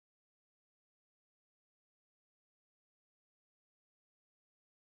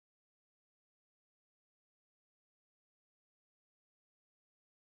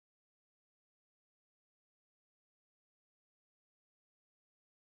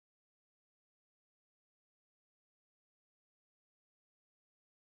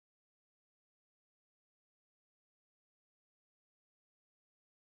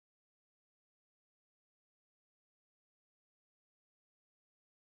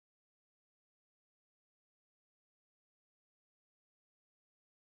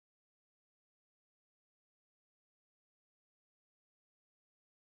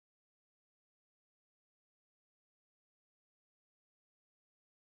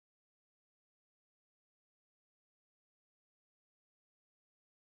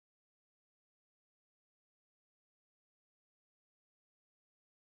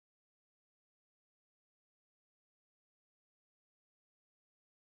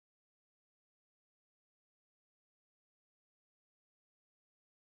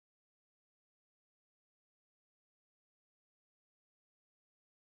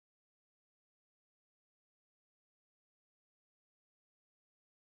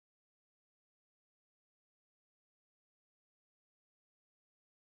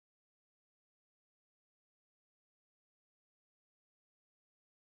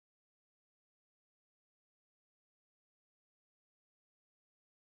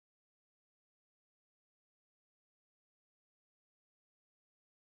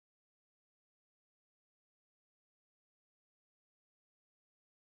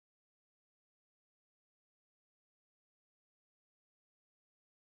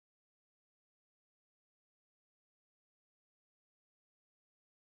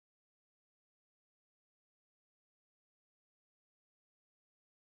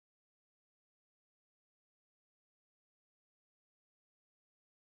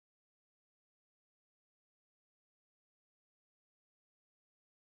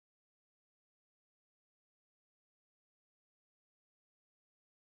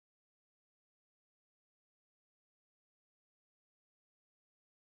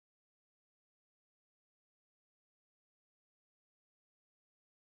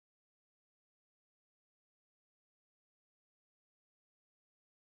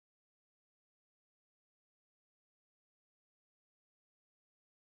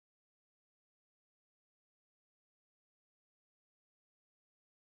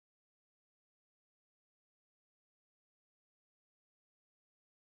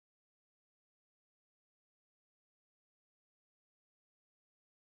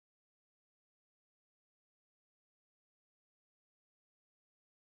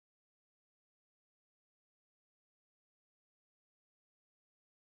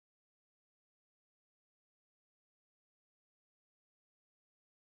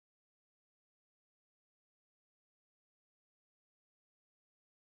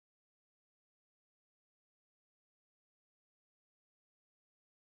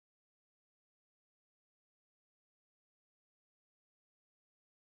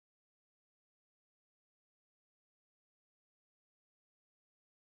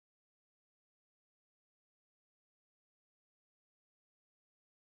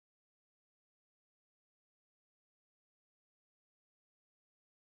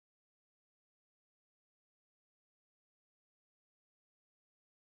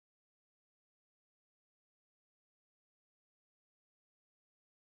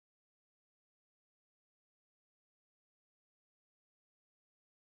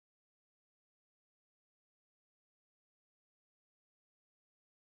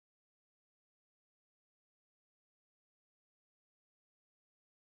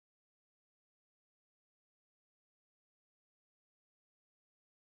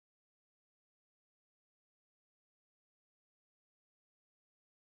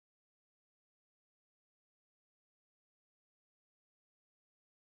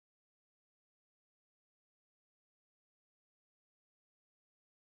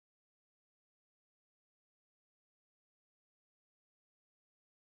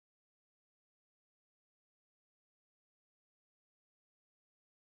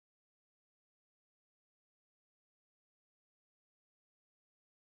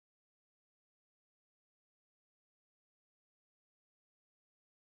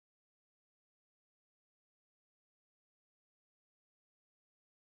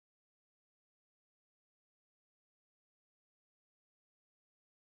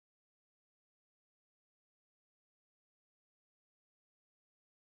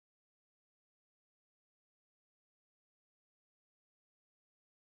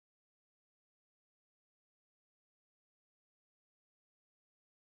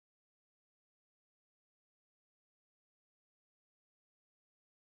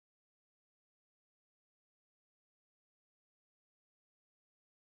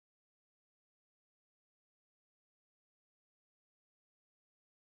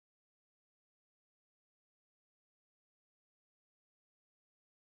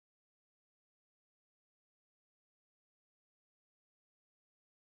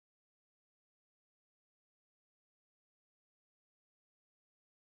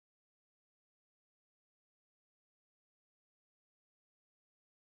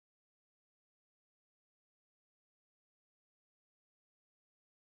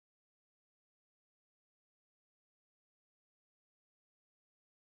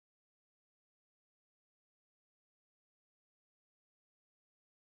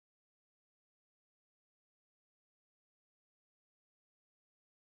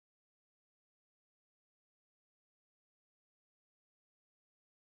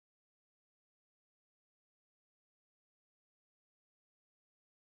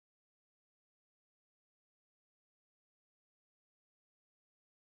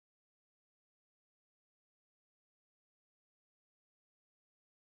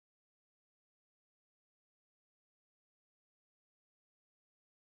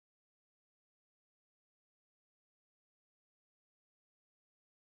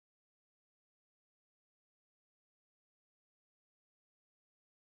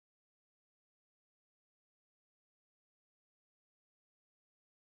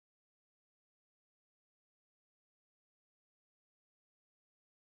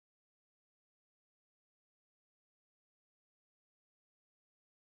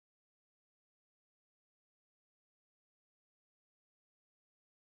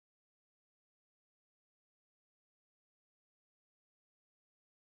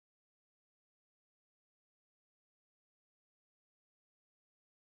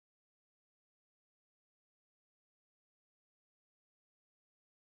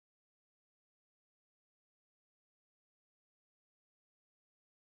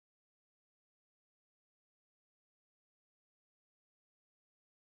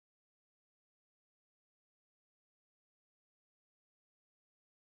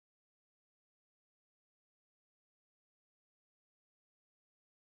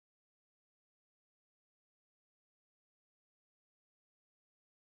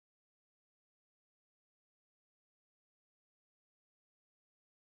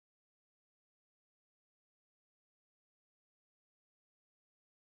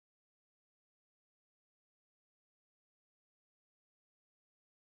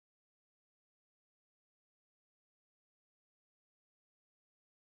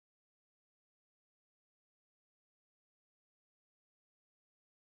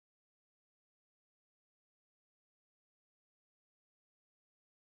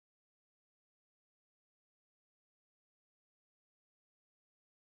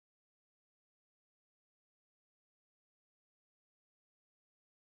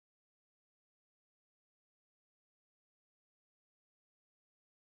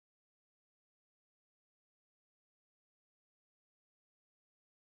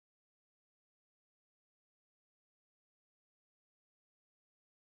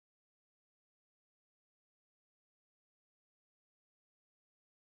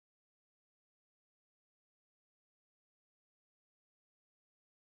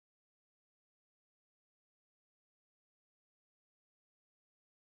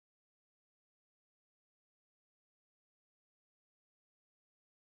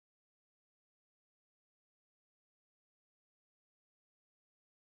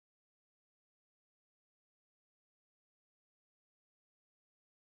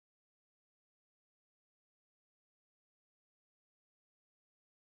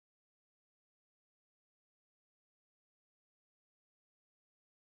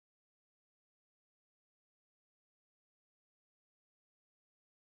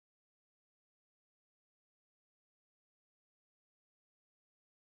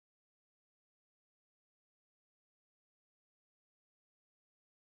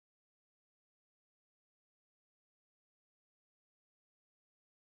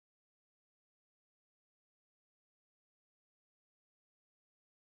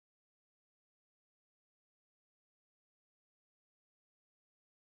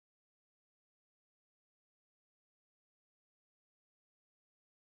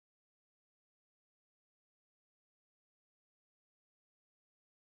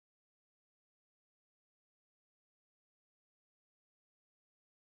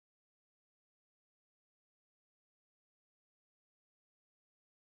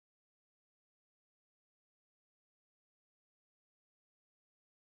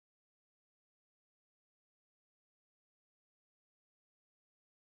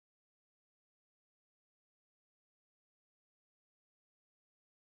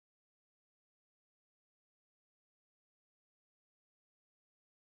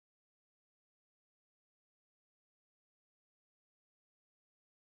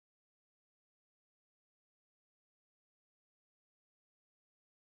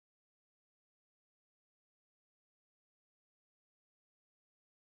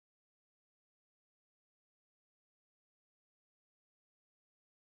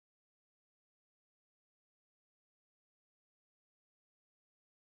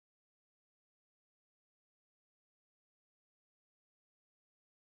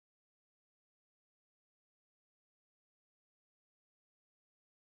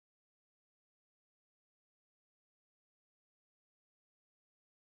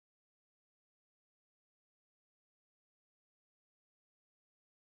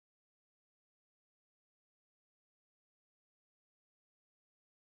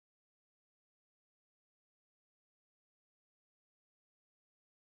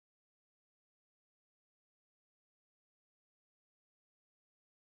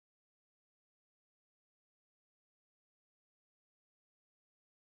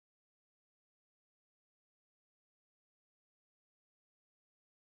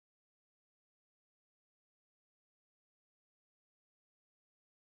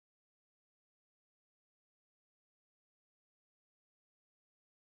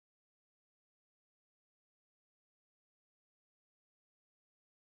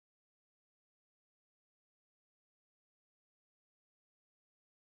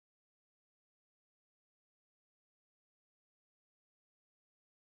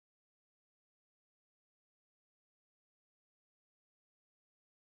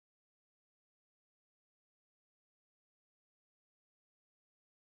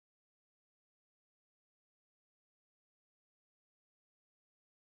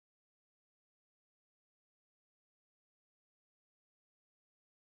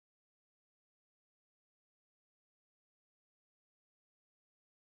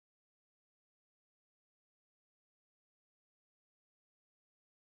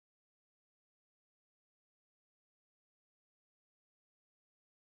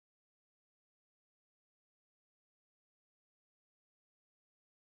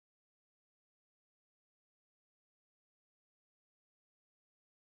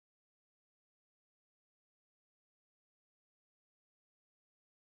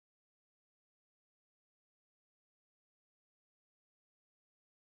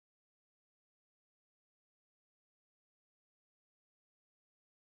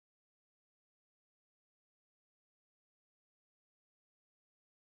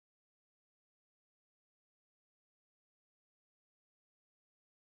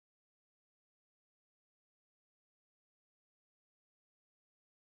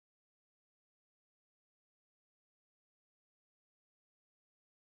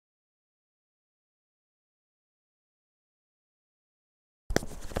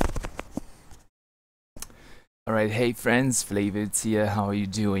Alright, hey friends, Flavids here, how are you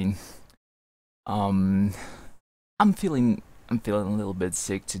doing? Um, I'm feeling a little bit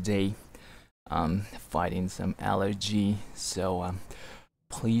sick today. Fighting some allergy, so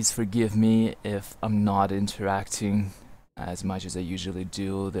please forgive me if I'm not interacting as much as I usually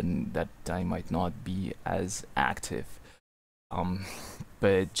do, then that I might not be as active. Um,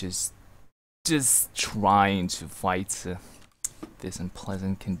 but just trying to fight this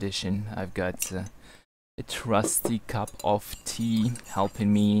unpleasant condition. I've got a trusty cup of tea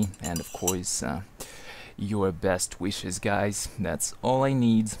helping me, and of course, your best wishes, guys. That's all I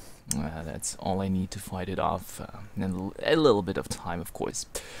need. That's all I need to fight it off, and a little bit of time, of course.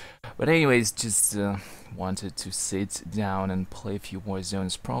 But anyways, just wanted to sit down and play a few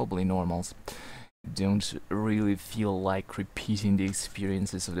Warzones, probably normals. Don't really feel like repeating the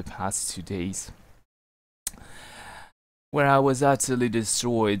experiences of the past 2 days, where I was utterly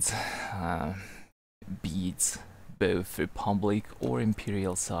destroyed. Beats both Republic or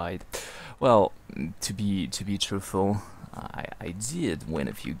Imperial side. Well, to be truthful, I did win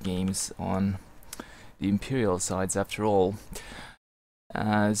a few games on the Imperial sides after all.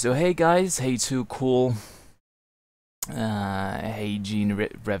 So hey guys, hey Too Cool, hey Gene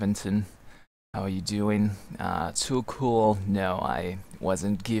Reventon, how are you doing? Too Cool. No, I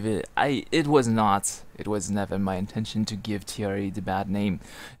wasn't given. It was never my intention to give TRE the bad name.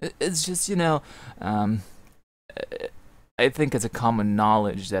 It's just, um, I think it's a common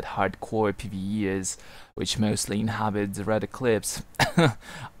knowledge that hardcore PvEers, which mostly inhabit the Red Eclipse,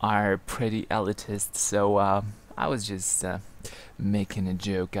 are pretty elitist. So I was just making a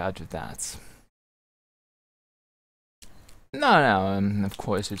joke out of that. No, of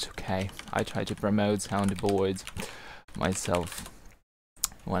course it's okay. I try to promote soundboards myself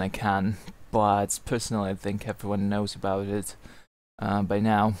when I can, but personally I think everyone knows about it by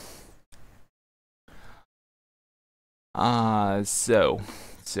now. So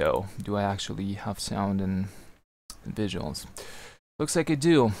do I actually have sound and visuals? Looks like I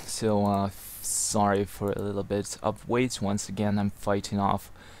do. So sorry for a little bit of weight. Once again, I'm fighting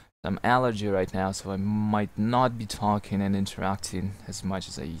off some allergy right now, so I might not be talking and interacting as much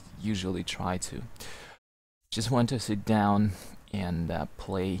as I usually try to. Just want to sit down and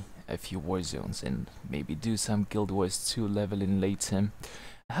play a few Warzones and maybe do some Guild Wars 2 leveling later.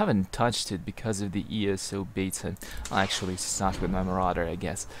 I haven't touched it because of the ESO beta. I'll actually start with my Marauder, I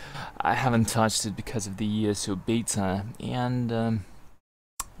guess. I haven't touched it because of the ESO beta, and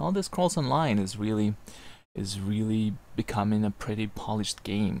Elder Scrolls Online is really becoming a pretty polished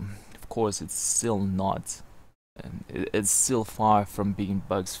game. Of course, it's still not, it's still far from being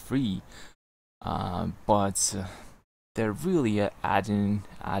bugs free, but they're really adding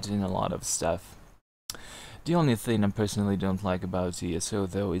a lot of stuff. The only thing I personally don't like about ESO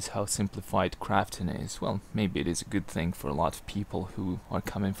though is how simplified crafting is. Well, maybe it is a good thing for a lot of people who are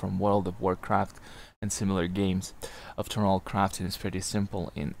coming from World of Warcraft and similar games. After all, crafting is pretty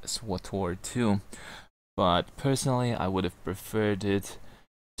simple in SWTOR too. But personally, I would have preferred it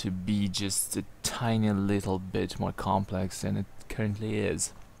to be just a tiny little bit more complex than it currently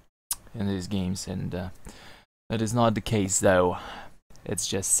is in these games, and that is not the case though. It's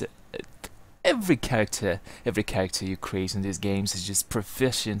just every character you create in these games is just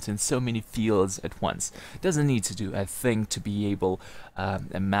proficient in so many fields at once. Doesn't need to do a thing to be able,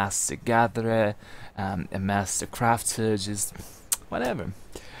 a master gatherer, a master crafter, just whatever.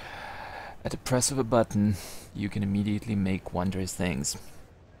 At the press of a button, you can immediately make wondrous things.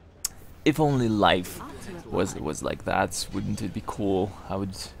 If only life was like that, wouldn't it be cool? I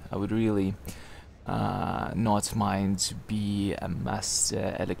would really not mind to be a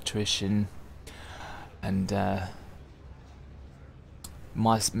master electrician and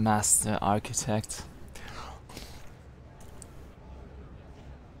master architect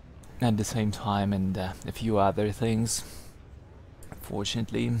at the same time, and a few other things.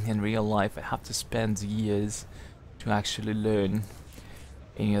 Fortunately, in real life, I have to spend years to actually learn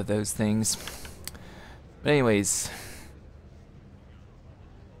any of those things. But anyways,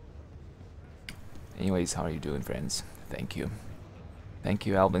 how are you doing, friends? Thank you,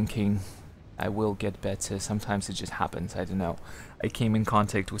 Alvin King. I will get better. Sometimes it just happens. I don't know. I came in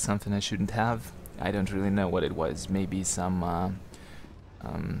contact with something I shouldn't have. I don't really know what it was. Maybe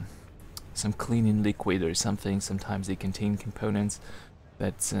some cleaning liquid or something. Sometimes they contain components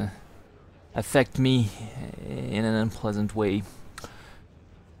that affect me in an unpleasant way.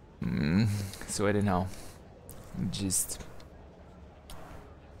 So I don't know. I'm just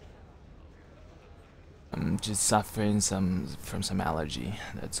suffering from some allergy.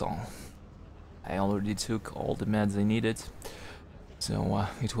 That's all. I already took all the meds I needed. So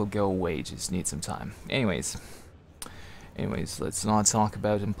it will go away, just need some time. Anyways, let's not talk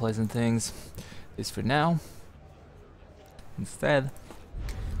about unpleasant things. This for now. Instead,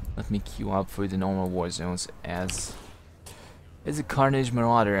 let me queue up for the normal Warzones as a Carnage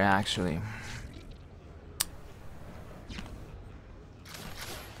Marauder, actually.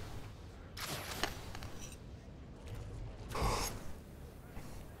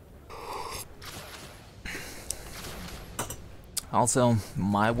 Also,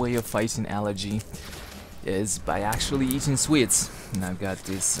 my way of fighting allergy is by actually eating sweets. And I've got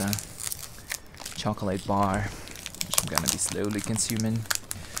this chocolate bar, which I'm gonna be slowly consuming.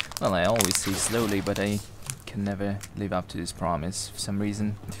 Well, I always say slowly, but I can never live up to this promise for some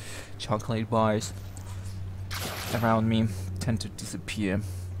reason. Chocolate bars around me tend to disappear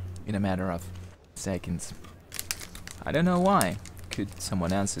in a matter of seconds. I don't know why. Could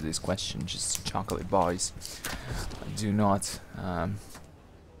someone answer this question? Just chocolate bars do not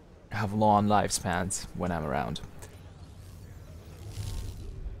have long lifespans when I'm around.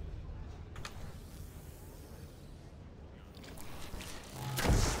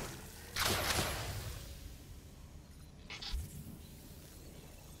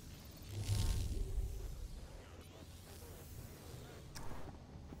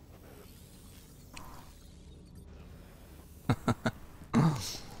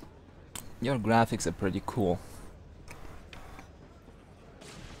 Your graphics are pretty cool.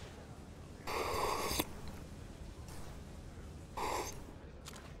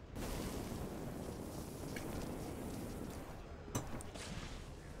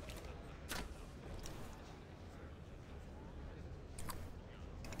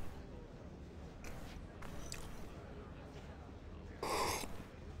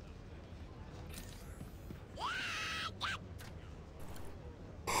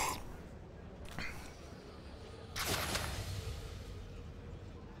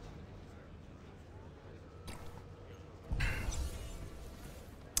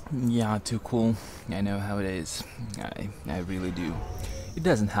 Yeah, too cool. I know how it is. I really do. It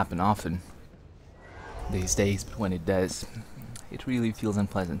doesn't happen often these days, but when it does, it really feels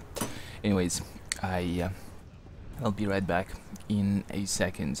unpleasant. Anyways, I'll be right back in a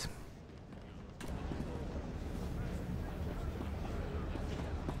second.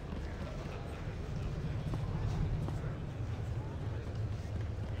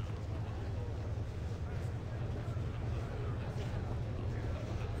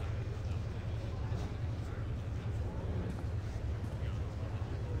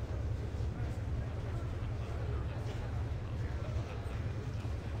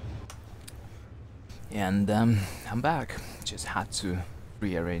 And I'm back. Just had to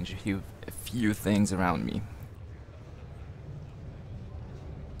rearrange a few things around me.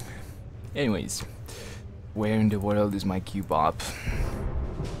 Anyways, where in the world is my Cubop?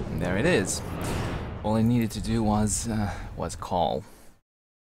 And there it is. All I needed to do was call,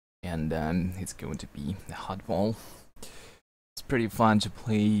 and it's going to be a hot ball. It's pretty fun to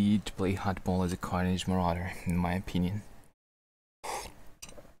play hot ball as a Carnage Marauder, in my opinion.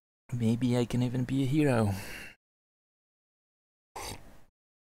 Maybe I can even be a hero.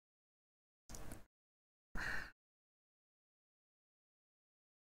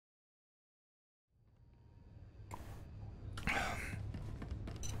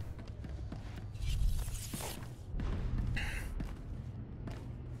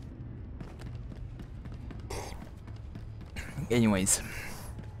 Anyways,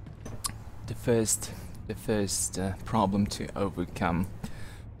 the first problem to overcome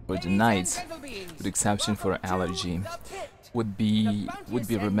for the knights, with exception for allergy, would be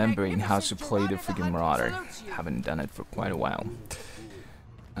remembering how to play the friggin' Marauder. Haven't done it for quite a while.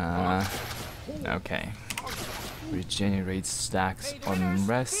 Okay. Regenerate stacks on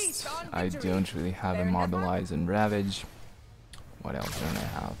rest. I don't really have Immobilize and Ravage. What else don't I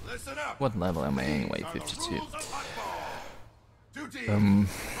have? What level am I anyway? 52.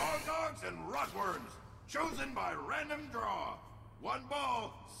 Dogs and rotworms, chosen by random draw. One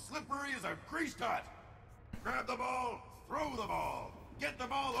ball, slippery as a grease nut. Grab the ball, throw the ball. Get the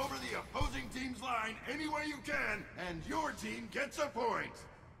ball over the opposing team's line any way you can, and your team gets a point.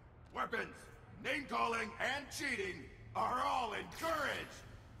 Weapons, name-calling, and cheating are all encouraged.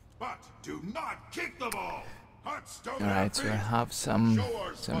 But do not kick the ball. Alright, so I have some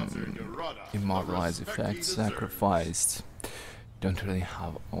Immobilize effects sacrificed. Don't really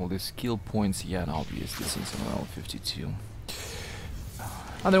have all the skill points yet, obviously, since I'm level 52.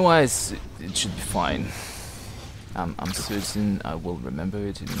 Otherwise, it should be fine. I'm certain I will remember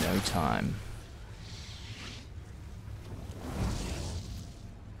it in no time.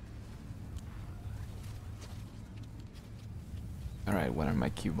 Alright. Alright, what are my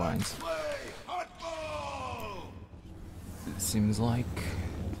keybinds? Play hot ball. It seems like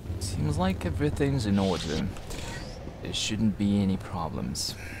everything's in order. There shouldn't be any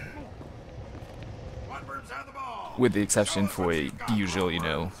problems. Watburns have the ball. With the exception for a usual, you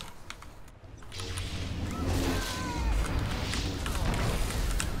know.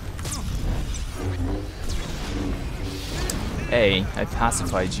 Hey, I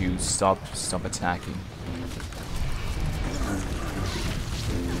pacified you. Stop attacking.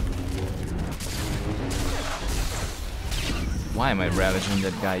 Why am I ravaging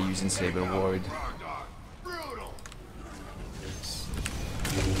that guy using Saber Ward? Brutal.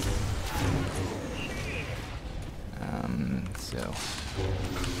 So.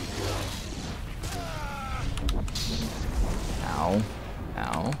 Ow.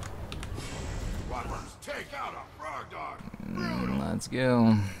 Ow. Watburns take out a frog dog. Let's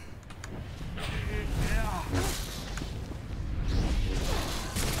go.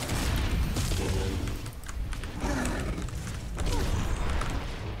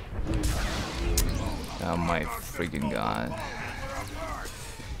 Oh my freaking god.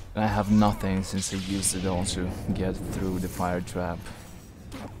 I have nothing since I used it all to get through the fire trap.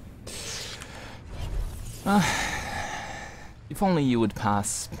 If only you would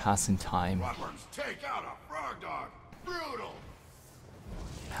pass in time. Watburns take out a frog dog. Brutal.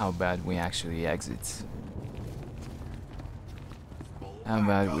 How bad we actually exit. How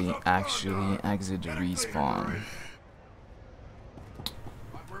about we actually exit the respawn?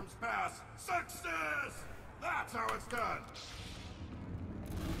 Watburns pass. Success. That's how it's done.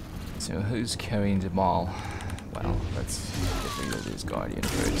 So who's carrying the ball? Well, let's get rid of this guardian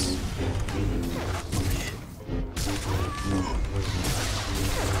first.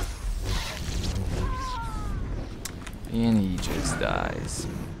 And he just dies.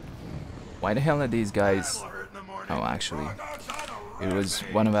 Why the hell are these guys? Oh, actually, it was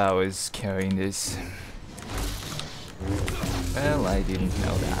one of ours carrying this. Well, I didn't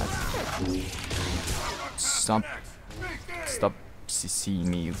know that. Stop CCing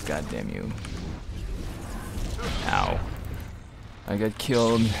me, you goddamn you. Ow. I got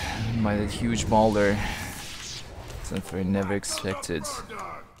killed by that huge boulder. Something I never expected.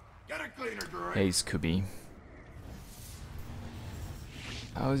 Hey, Scooby.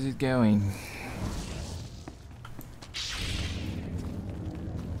 How's it going?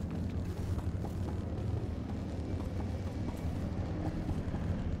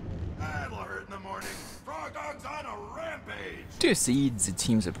 That'll hurt in the morning. Frog dog's on a rampage. To see, the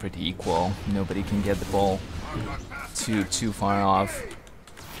teams are pretty equal. Nobody can get the ball too far off.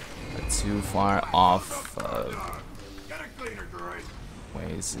 Too far off. Get a cleaner, droid.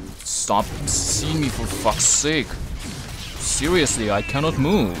 Wait, stop seeing me for fuck's sake. Seriously, I cannot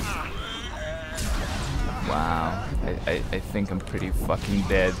move. Wow, I think I'm pretty fucking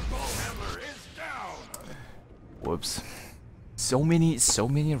dead. Whoops. So many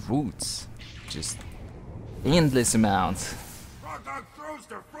routes. Just endless amounts. Frog dog throws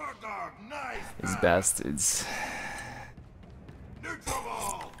to frog dog. Nice. It's best. It's. Neutral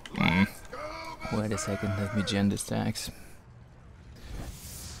ball. Wait a second. Let me gen the stacks.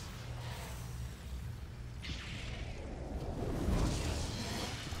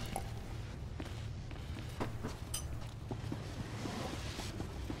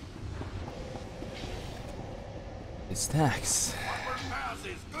 The stacks. Pass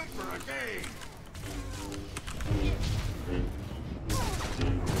is good for a game.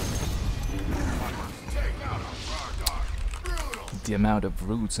 Take out a frog dog. Brutal. The amount of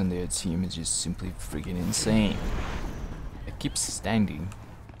routes on their team is just simply freaking insane. It keeps standing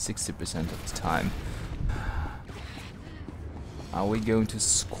 60% of the time. Are we going to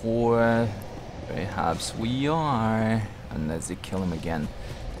score? Perhaps we are, unless they kill him again.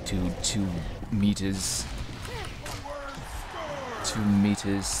 2 meters. 2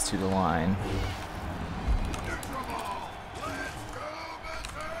 meters to the line.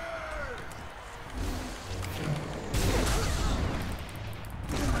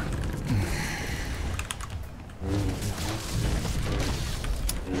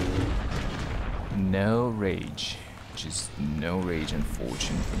 No rage. Just no rage,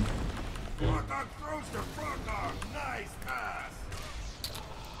 unfortunately. Frog dog throws to frog dog. Nice pass.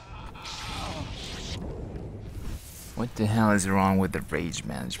 What the hell is wrong with the rage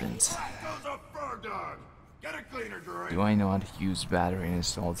management? Goes a frog dog. Get a cleaner, droid. Do I know how to use battery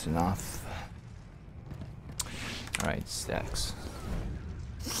installs enough? Alright, stacks.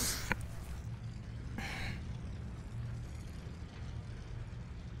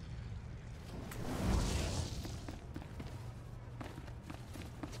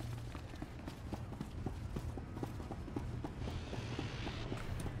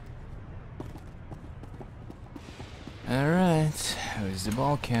 Alright, who's the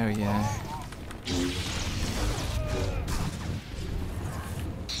ball carrier?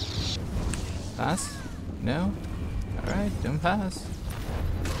 Pass? No? Alright, don't pass.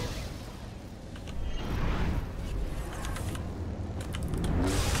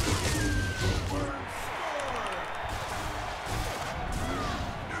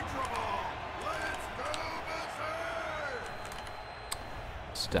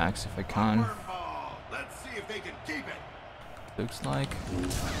 Stacks if I can. Let's see if they can keep it. Looks like.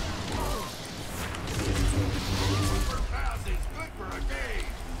 Pass is good for a game.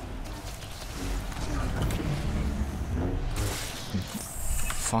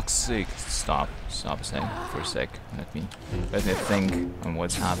 Fuck's sake. Stop a second for a sec. Let me think on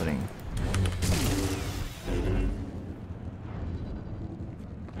what's happening.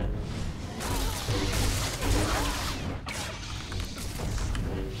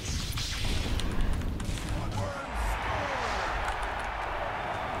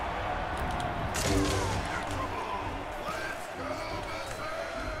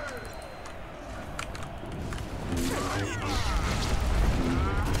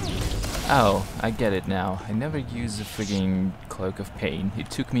 Oh, I get it now. I never used the frigging Cloak of Pain.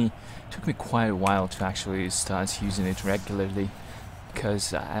 It took me quite a while to actually start using it regularly,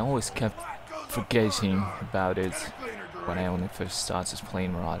 because I always kept forgetting about it when I only first started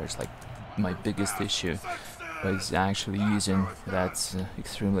playing Marauders. Like, my biggest issue was actually using that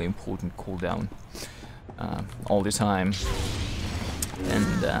extremely important cooldown all the time,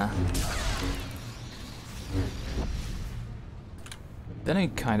 and then I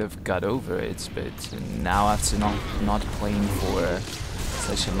kind of got over it, but now after not playing for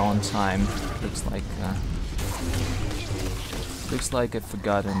such a long time, looks like I've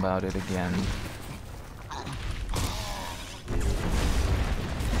forgotten about it again.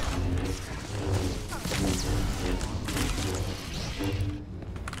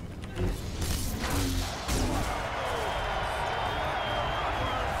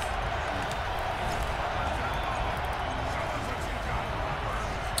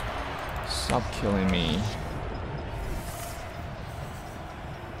 Stop killing me.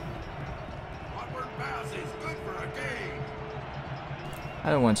 I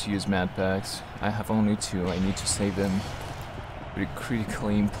don't want to use mad packs. I have only 2. I need to save them for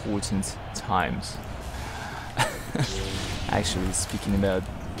critically important times. Actually, speaking about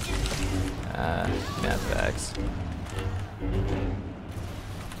mad packs.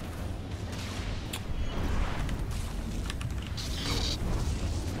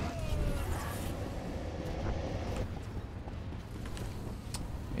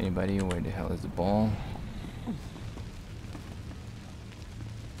 Anybody? Where the hell is the ball?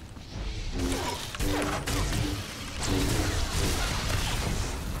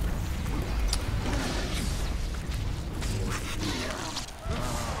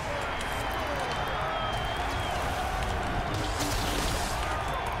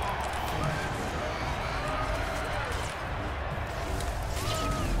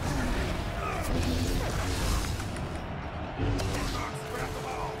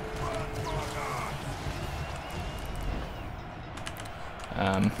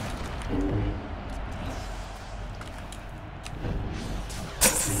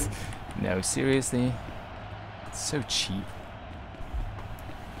 No, seriously? It's so cheap.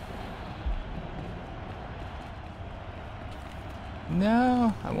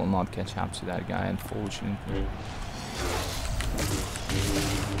 No, I will not catch up to that guy, unfortunately.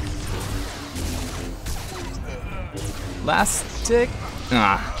 Last tick?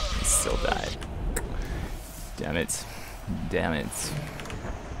 Ah, he still died. Damn it. Damn it.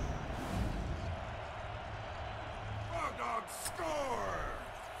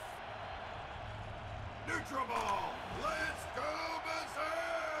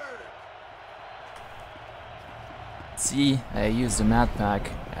 See, I used the mad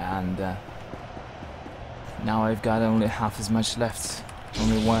pack, and now I've got only half as much left.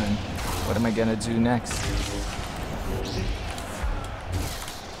 Only 1. What am I gonna do next?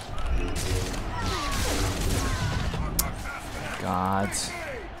 God.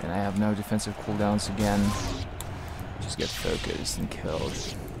 And I have no defensive cooldowns again. Just get focused and killed.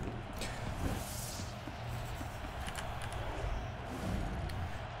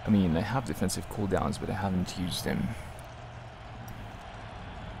 I mean, I have defensive cooldowns, but I haven't used them.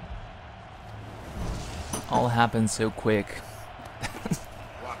 All happened so quick.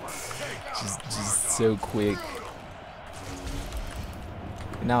 just so quick.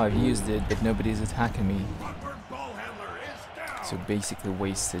 Now I've used it, but nobody's attacking me. So basically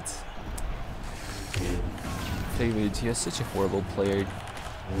wasted. Favorite, you're such a horrible player.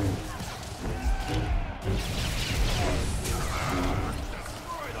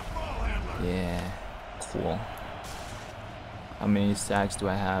 Yeah, cool. How many stacks do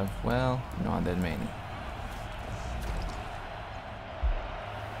I have? Well, not that many.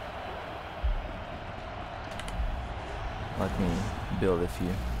 Let me build a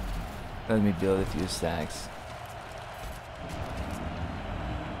few. Let me build a few stacks.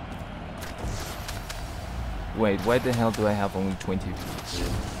 Wait, why the hell do I have only 20?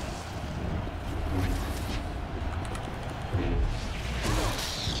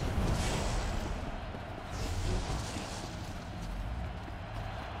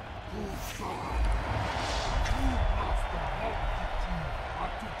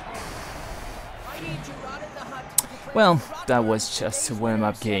 Well, that was just a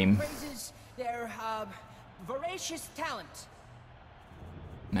warm-up game. Their voracious talent.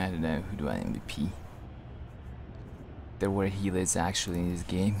 I don't know, who do I MVP? There were healers actually in this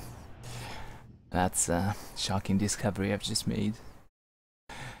game. That's a shocking discovery I've just made.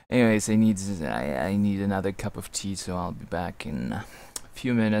 Anyways, I need another cup of tea, so I'll be back in a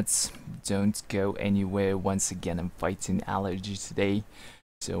few minutes. Don't go anywhere. Once again, I'm fighting allergy today,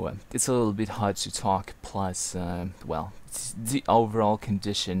 so it's a little bit hard to talk. Plus, well, the overall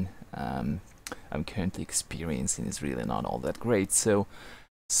condition I'm currently experiencing is really not all that great. So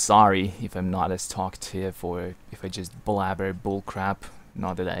sorry if I'm not as talkative or if I just blabber bullcrap.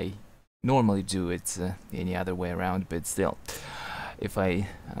 Not that I normally do it any other way around, but still. If I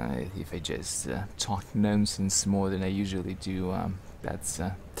just talk nonsense more than I usually do, that's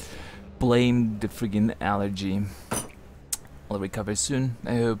blame the friggin' allergy. I'll recover soon,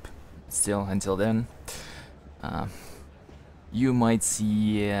 I hope. Still, until then, you might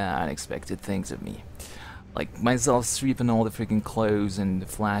see unexpected things of me, like myself stripping all the freaking clothes and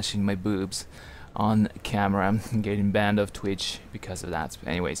flashing my boobs on camera, and getting banned off Twitch because of that.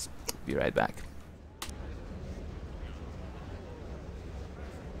 Anyways, be right back.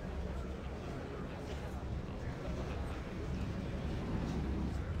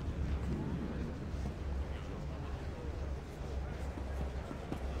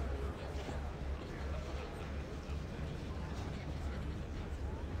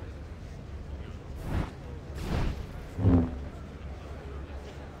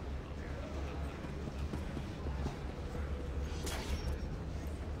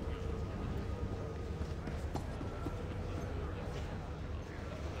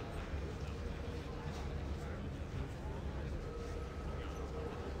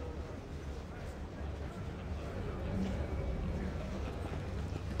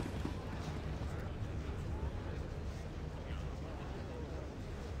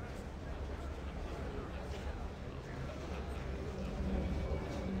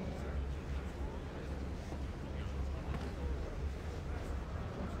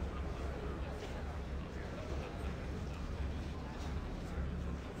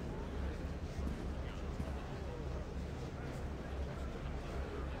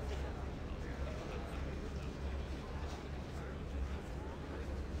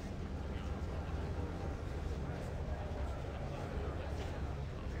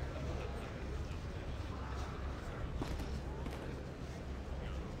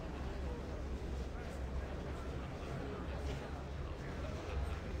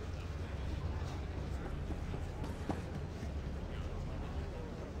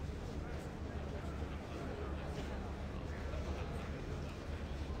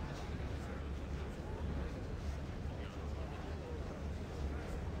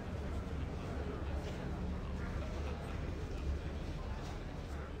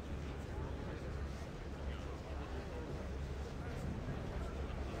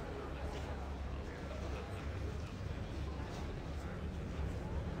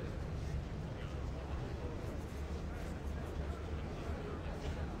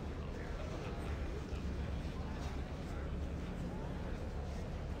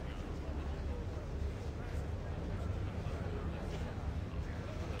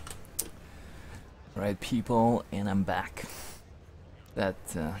 Right, people, and I'm back. That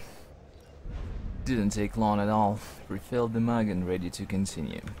didn't take long at all. Refilled the mug and ready to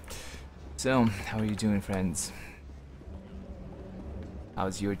continue. So, how are you doing, friends?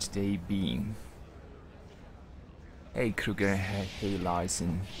 How's your today been? Hey, Kruger. Hey,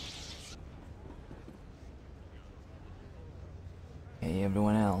 Larson. Hey,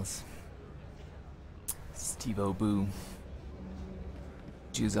 everyone else. Steve-O Boo.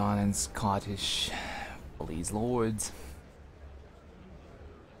 Jews on and Scottish police lords.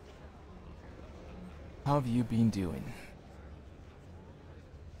 How have you been doing?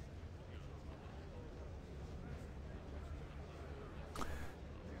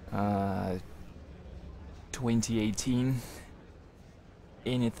 2018.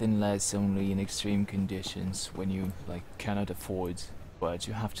 Anything less only in extreme conditions when you like cannot afford, but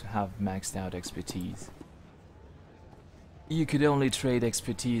you have to have maxed out expertise. You could only trade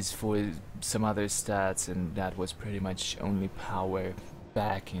expertise for some other stats, and that was pretty much only power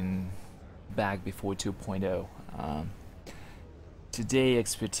back before 2.0. Today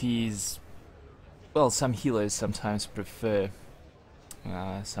expertise, well, some healers sometimes prefer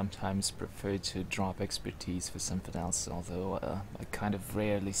to drop expertise for something else, although I kind of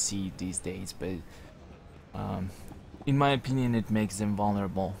rarely see it these days, but in my opinion it makes them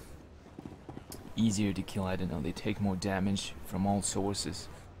vulnerable. Easier to kill, I don't know, they take more damage from all sources,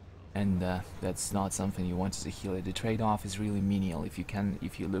 and that's not something you want as a healer. The trade-off is really menial if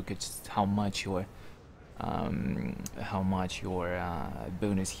you look at just how much your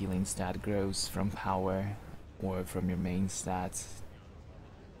bonus healing stat grows from power or from your main stats.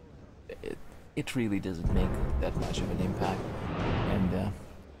 It really doesn't make that much of an impact, and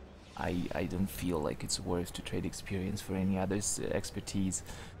I don't feel like it's worth to trade experience for any other expertise,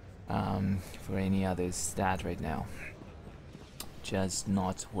 for any other stat right now. Just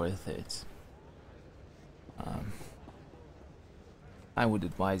not worth it. I would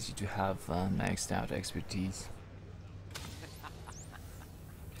advise you to have maxed out expertise.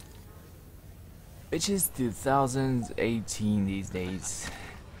 Which is 2018 these days.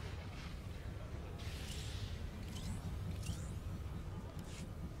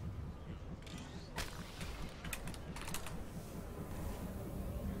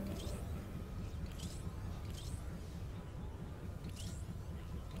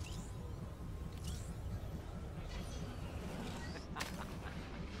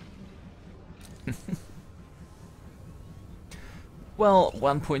 Well,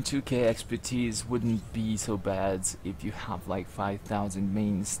 1.2k expertise wouldn't be so bad if you have like 5,000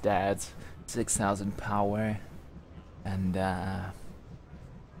 main stats, 6,000 power, and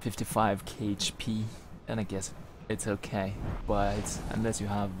 55k HP, and I guess it's okay. But unless you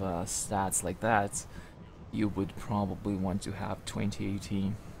have stats like that, you would probably want to have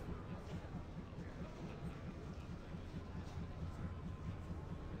 2018.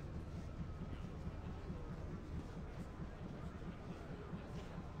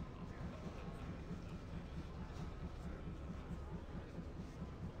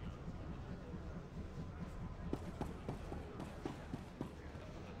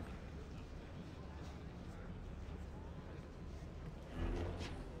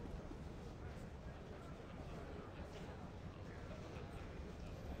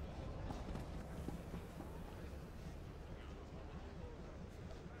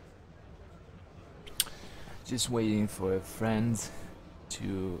 Just waiting for a friend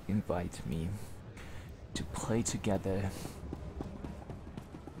to invite me to play together.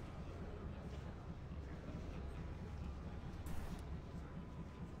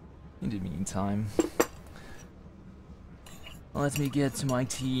 In the meantime, let me get to my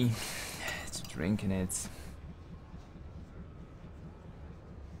tea, to drinking it.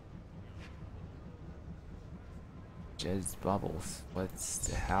 Just bubbles. What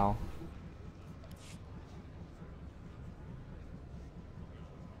the hell?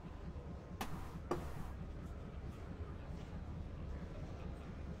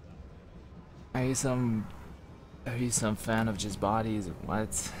 Are you some fan of just bodies or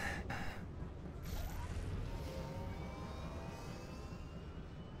what?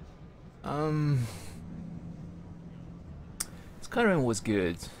 Skyrim was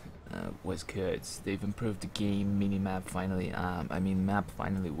good. They've improved the game. Minimap finally, map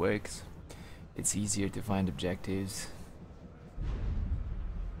finally works. It's easier to find objectives,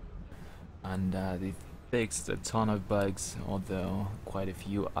 and they've fixed a ton of bugs, although quite a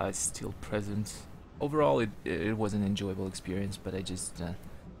few are still present. Overall, it was an enjoyable experience, but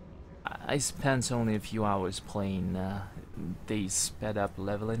I spent only a few hours playing. They sped up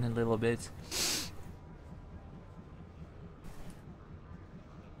leveling a little bit.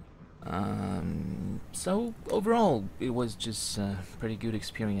 So overall, it was just a pretty good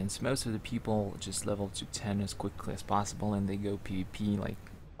experience. Most of the people just level to 10 as quickly as possible, and they go PvP. Like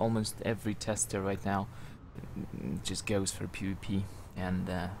almost every tester right now just goes for PvP, and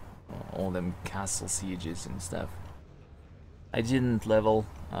all them castle sieges and stuff. I didn't level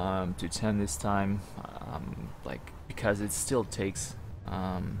to 10 this time, because it still takes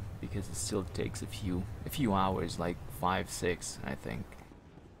a few hours, like 5-6, I think,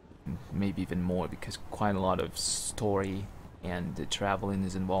 maybe even more, because quite a lot of story and traveling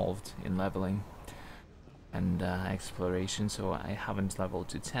is involved in leveling and exploration. So I haven't leveled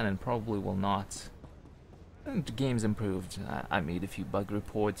to 10 and probably will not. And the game's improved. I made a few bug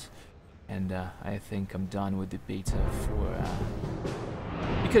reports, and I think I'm done with the beta for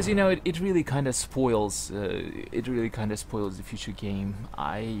because you know it really kind of spoils the future game.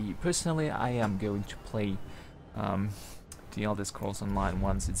 I personally am going to play the Elder Scrolls Online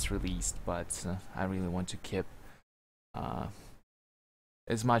once it's released, but I really want to keep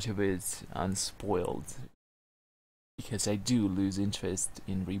as much of it unspoiled, because I do lose interest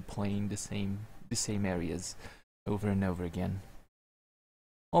in replaying the same areas over and over again.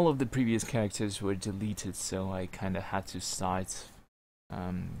 All of the previous characters were deleted, so I kind of had to start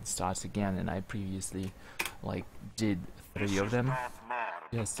again, and I previously like did 3 of them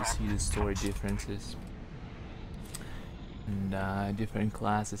just to see the story differences and different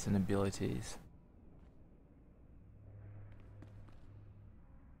classes and abilities.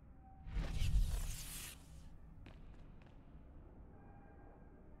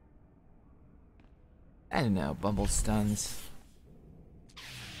 I don't know, bubble stuns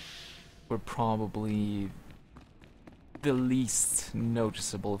were probably the least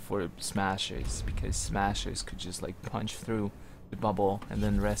noticeable for smashers, because smashers could just like punch through the bubble and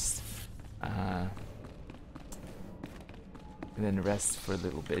then rest for a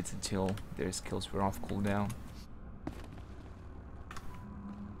little bit until their skills were off cooldown.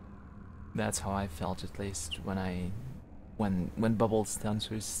 That's how I felt, at least when bubble stuns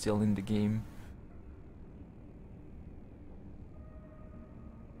were still in the game.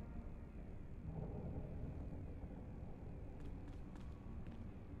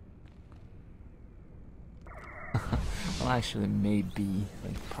 Well, actually, maybe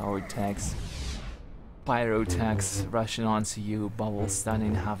like power attacks, pyro attacks rushing onto you, bubble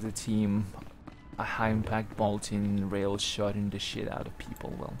stunning half the team, a high impact bolting, rail shotting the shit out of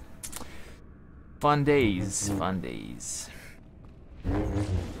people. Well, fun days, fun days.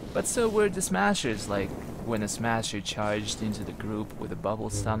 But so were the smashers. Like when a smasher charged into the group with a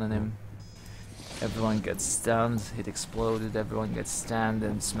bubble stun on him, everyone gets stunned, it exploded, everyone gets stunned,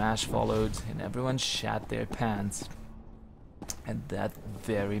 and smash followed, and everyone shat their pants. At that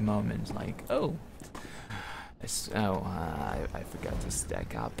very moment, like, oh, I forgot to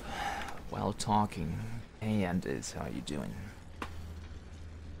stack up while talking. Hey Anders, how are you doing?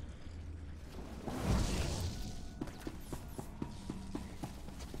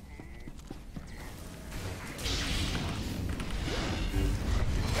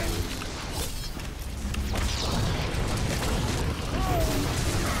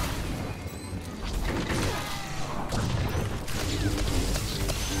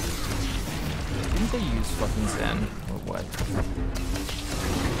 Didn't they use fucking Zen, or what?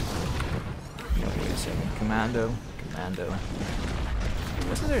 No, wait a second. Commando.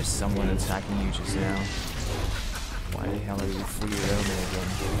 Wasn't there someone attacking you just now? Why the hell are you free roaming again?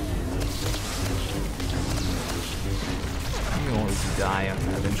 You always die.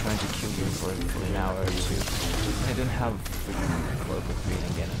 I've been trying to kill you for an hour or 2. I don't have freaking cloak of green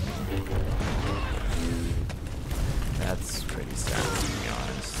again. That's pretty sad, to be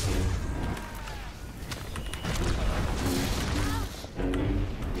honest.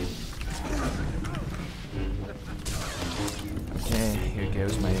 Okay, here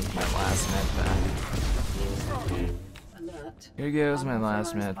goes my last med pack. Here goes my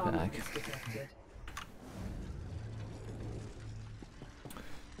last med pack.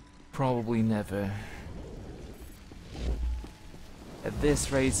 Probably never. At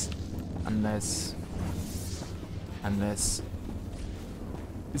this rate, unless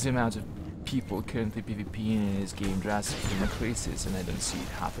the amount of people currently PvPing in this game drastically increases, and I don't see it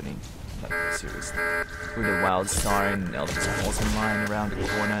happening. Like, seriously. With a wild star and Elder Scrolls Online around the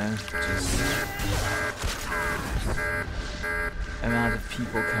corner, just amount of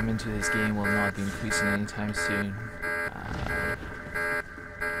people coming to this game will not be increasing anytime soon.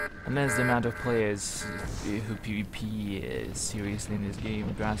 Unless the amount of players who PvP seriously in this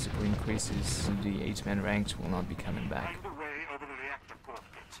game drastically increases, the 8-man ranked will not be coming back.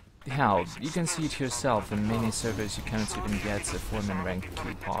 Hell, you can see it yourself. In many servers you cannot even get a 4-man rank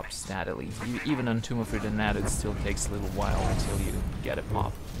to pop steadily. Even on Tomb of Ridden, it still takes a little while until you get a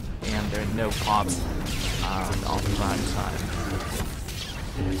pop. And there are no pops on prime time.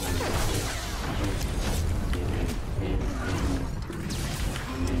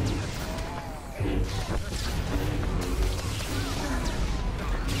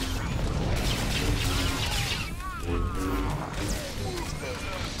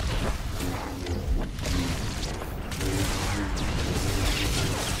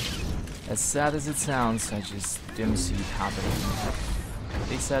 As sad as it sounds, I just don't see it happening.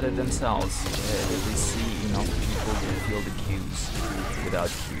 They said it themselves. If they see enough people to fill the queues without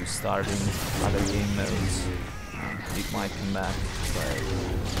queues starting other game modes, it might come back, but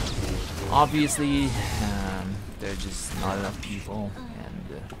Obviously, there are just not enough people,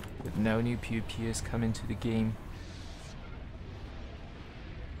 and with no new PvPers coming to the game,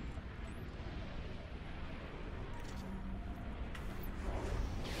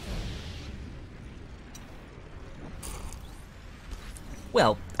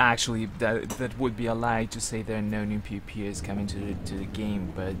 well, actually, that would be a lie to say there are no new PvPers coming to the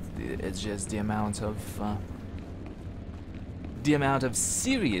game, but it's just the amount of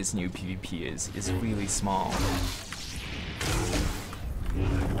serious new PvPers is really small.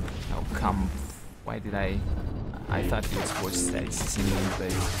 Oh come! Why did I thought he was force status in me,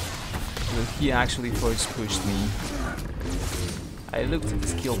 but he actually force pushed me. I looked at the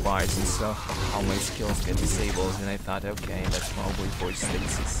skill bars and saw how my skills get disabled, and I thought, okay, that's probably force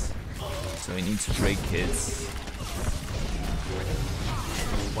stasis. So I need to break it.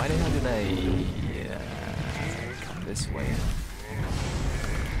 Why the hell did I come this way?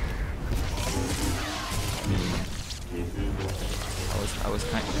 I was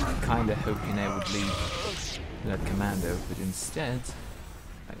kind of hoping I would leave that commando, but instead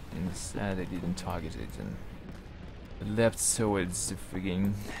I didn't target it and leapt towards the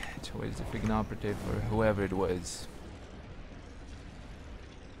frigging operative or whoever it was.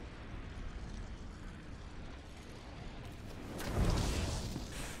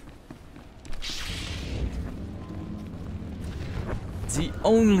 The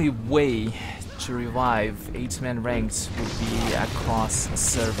only way to revive 8-man ranks would be across a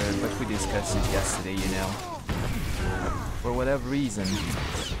server, but we discussed it yesterday, you know. For whatever reason,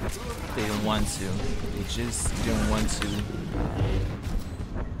 they don't want to. They just don't want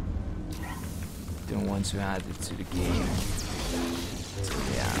to add it to the game. So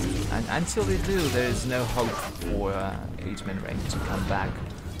yeah, and until they do, there is no hope for 8-man rank to come back,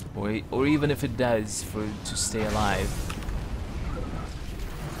 or even if it does, for it to stay alive.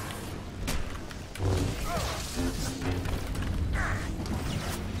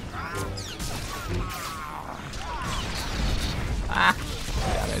 Ah!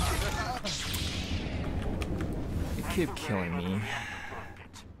 Damn it. You keep killing me.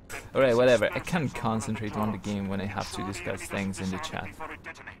 Alright, whatever. I can't concentrate on the game when I have to discuss things in the chat.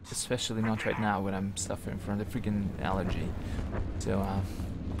 Especially not right now when I'm suffering from the freaking allergy. So,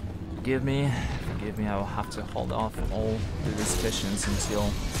 forgive me, I'll have to hold off all the discussions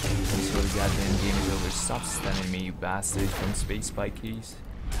until the goddamn game is over. Stop stunning me, you bastard, from Space Spikies.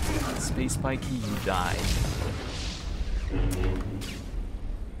 Space Spiky, you die.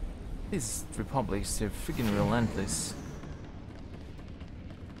 These republics, they're freaking relentless.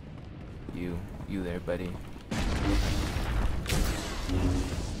 You there, buddy.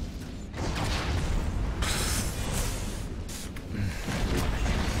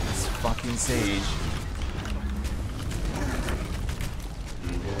 This fucking sage.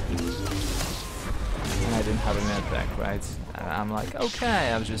 And I didn't have a med pack, right? And I'm like,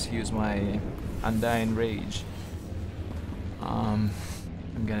 okay, I'll just use my Undying Rage. I'm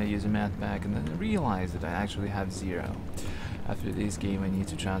gonna use a med pack, and then realize that I actually have 0. After this game I need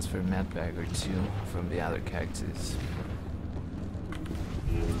to transfer a med pack or 2 from the other characters.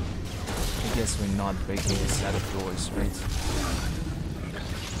 I guess we're not breaking a set of doors, right?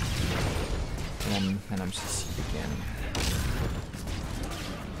 And I'm CC'd again.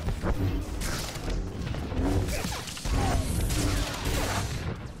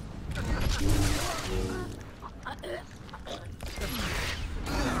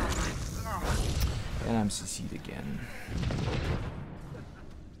 And I'm CC'd again.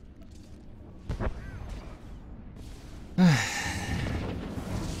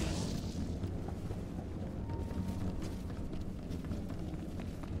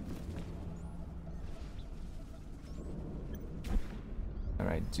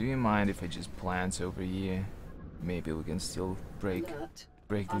 Alright, do you mind if I just plant over here? Maybe we can still break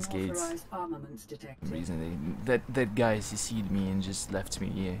these gates. For some reason that guy CC'd me and just left me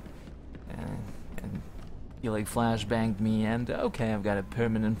here. And he like flashbanged me, and okay, I've got a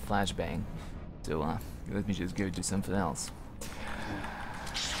permanent flashbang. So let me just go do something else.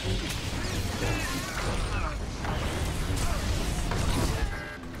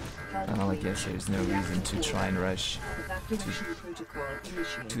 Well, I guess there's no reason to try and rush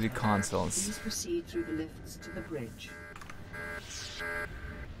to the consoles. Please proceed through the lifts to the bridge.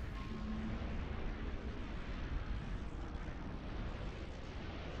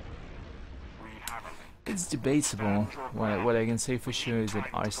 It's debatable. What I can say for sure is that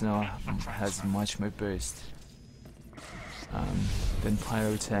Arsenal has much more burst than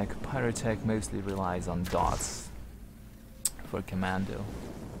Pyrotech. Pyrotech mostly relies on dots for commando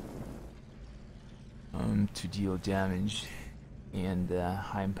to deal damage. and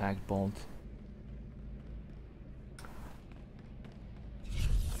high impact bolt.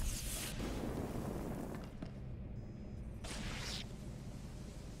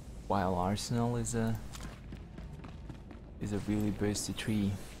 While Arsenal is a really bursty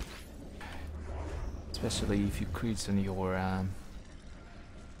tree, especially if you crit on your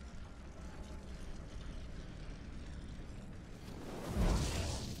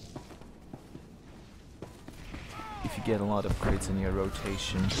if you get a lot of crits in your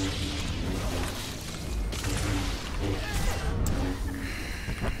rotation.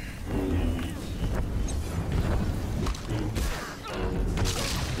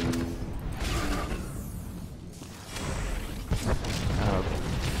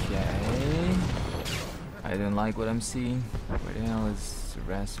 Okay. I don't like what I'm seeing. Where the hell is the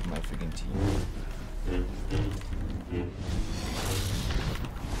rest of my freaking team?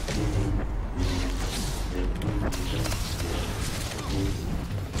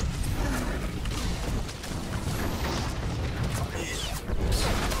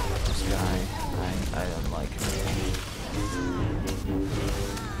 This guy, I don't like him.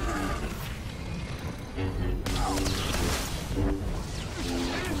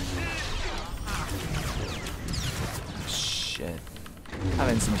 Shit.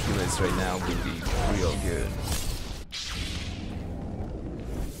 Having some healers right now would be real good.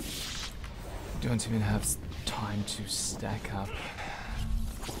 Don't even have time to stack up.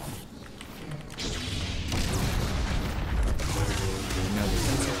 No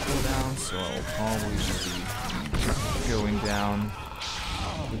defensive cooldown, so I'll probably be going down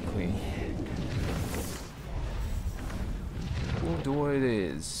quickly. Cool door it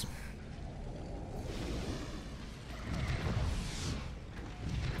is.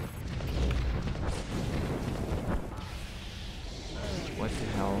 What the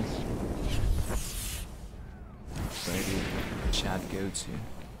hell? Where did the chat go to?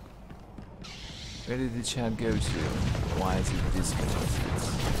 Where did the chat go to? Why is it disconnected?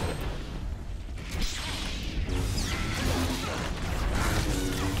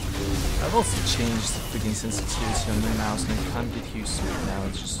 I've also changed the freaking sensitivity on my mouse and I can't get used to it now.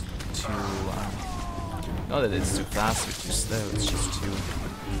 It's just too... not that it's too fast or too slow, it's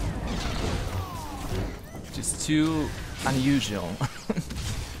just too unusual.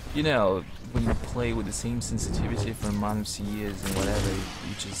 You know, when you play with the same sensitivity for months, years, and whatever,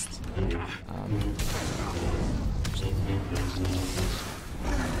 you just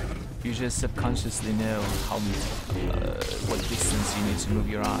you just subconsciously know how what distance you need to move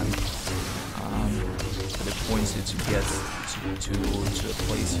your arm at the points to get to a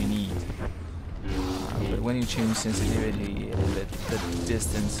place you need. But when you change sensitivity, the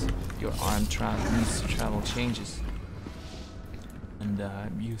distance your arm needs to travel changes. And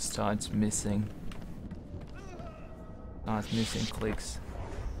you start missing clicks,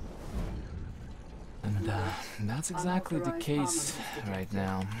 and that's exactly the case right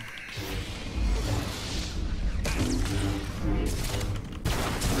now.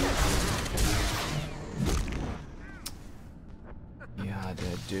 Yeah,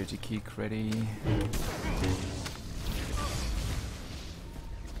 the dirty kick ready.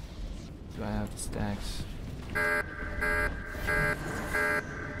 Do I have the stacks?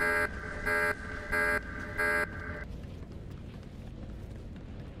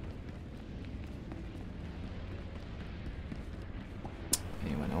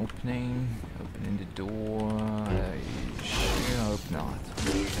 Anyone opening the door? I sure hope not.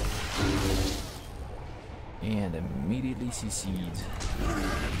 And immediately CC'd.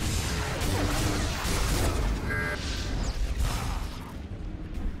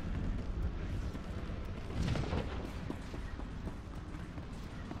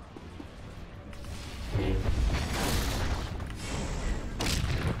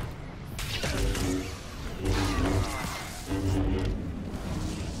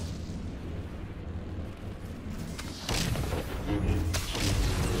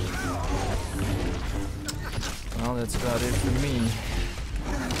 Well, that's about it for me.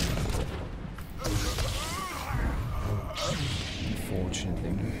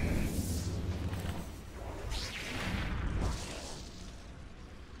 Unfortunately.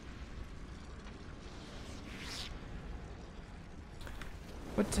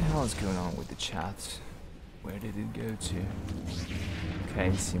 What the hell is going on with the chat? Where did it go to? Okay,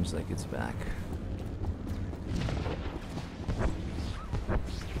 it seems like it's back.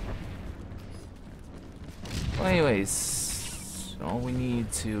 Well, anyways, all we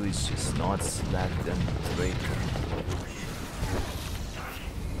need to is just not let them break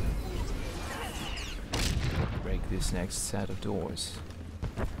this next set of doors.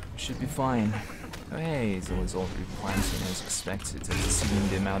 Should be fine. Oh, hey, it was already planting as expected, seeing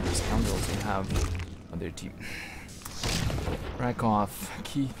the amount of scoundrels they have on their team. Rack off.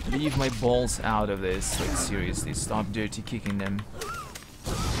 Leave my balls out of this. Like, seriously, stop dirty kicking them.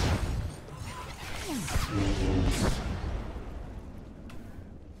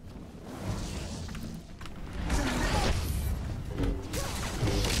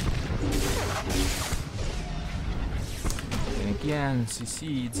 And again,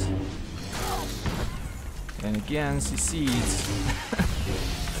 succeeds. And again, succeeds.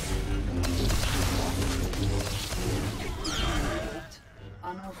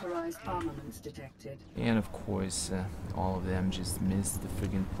 Unauthorized armaments detected. And of course, all of them just missed the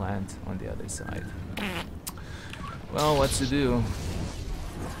friggin' plant on the other side. Well, what to do?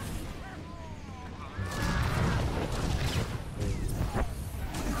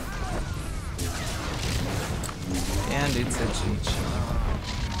 And it's a GG.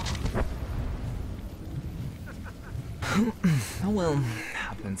 Oh well,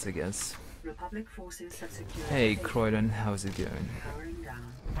 happens I guess. Republic forces have secured. Hey Croydon, how's it going? Powering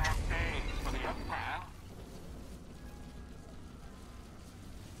down.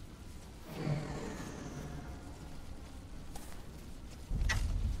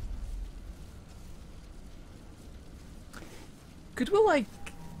 Could we like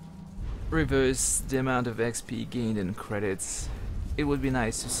reverse the amount of XP gained in credits? It would be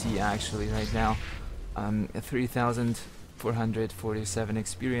nice to see actually right now. 3,447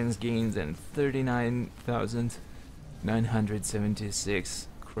 experience gains and 39,976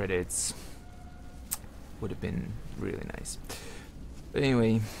 credits. Would have been really nice. But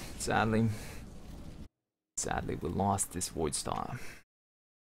anyway, sadly we lost this Void Star.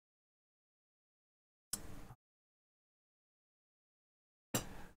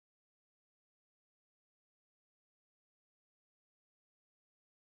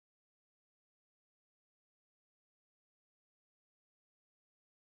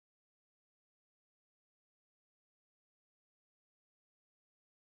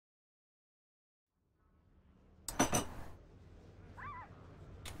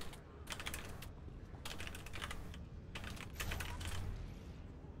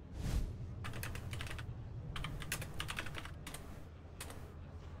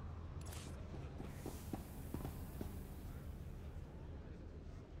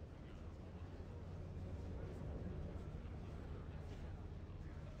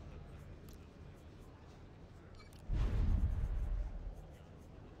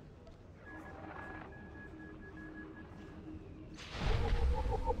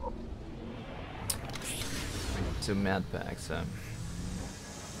 So mad bags.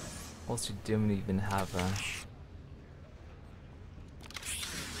 Also don't even have a.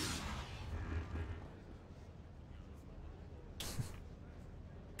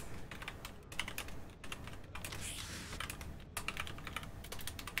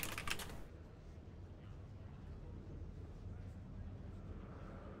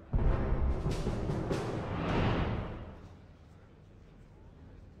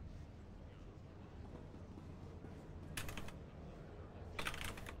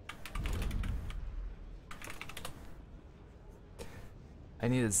 I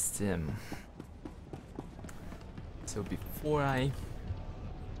need a stim. So before I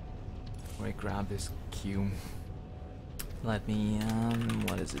grab this Q, let me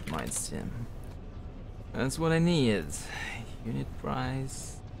what is it? Mind stim. That's what I need. Unit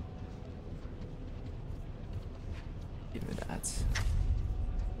price. Give me that.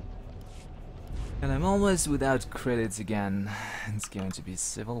 And I'm almost without credits again. It's going to be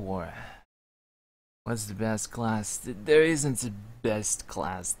Civil War. What's the best class? There isn't a best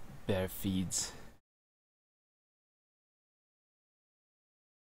class, bare feeds.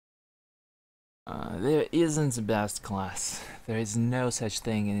 There isn't a best class. There is no such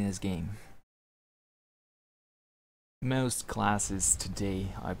thing in this game. Most classes today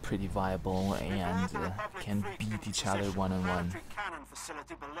are pretty viable and can beat each other one-on-one.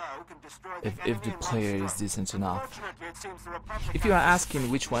 If the player is decent enough. If you are asking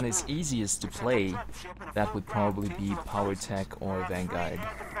which one is easiest to play, that would probably be Power Tech or Vanguard.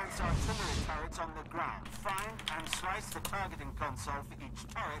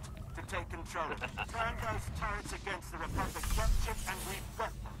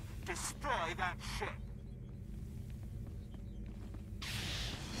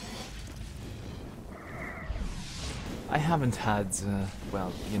 I haven't had,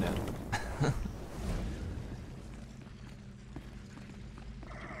 well, you know.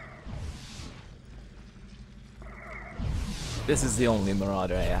 This is the only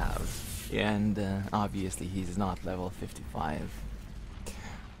Marauder I have, and obviously he's not level 55.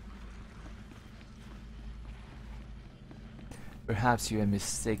 Perhaps you have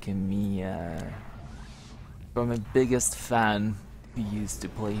mistaken me for my biggest fan who used to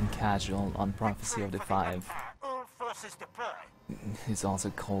play in casual on Prophecy of the Five. He's also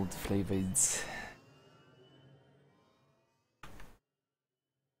called Flavored.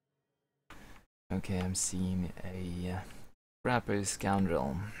 Okay, I'm seeing a rapper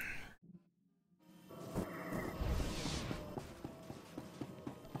scoundrel.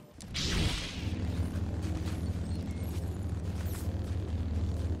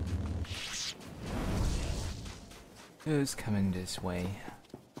 Who's coming this way?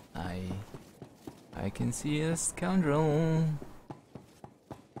 I can see a scoundrel.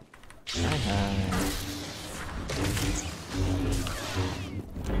 Hi.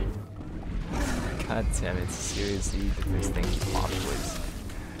 God damn it, seriously, the first thing he popped was...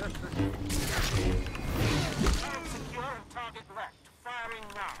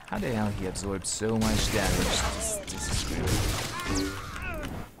 How the hell he absorbed so much damage? This is screwy.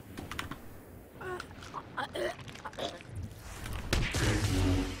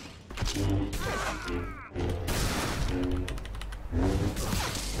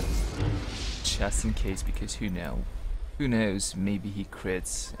 Just in case, because who knows, maybe he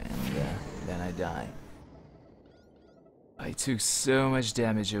crits and then I die. I took so much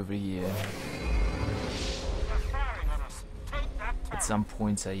damage over here. At some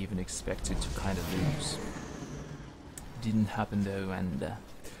points I even expected to kind of lose. Didn't happen though, and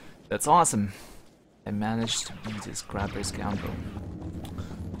that's awesome. I managed to beat this grabber scoundrel.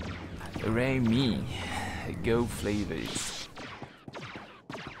 Hooray me! Go Flavors!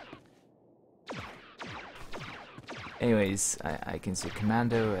 Anyways, I can see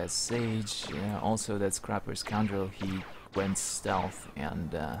Commando as Sage. Yeah, also that Scrapper Scoundrel, he went stealth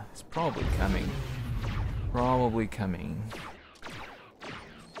and is probably coming. Probably coming.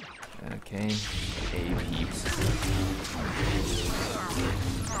 Okay, A peeps.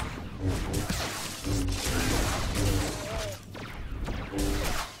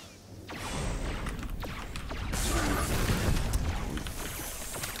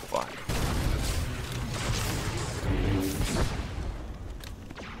 Fuck.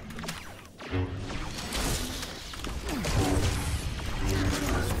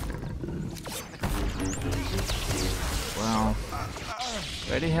 Well,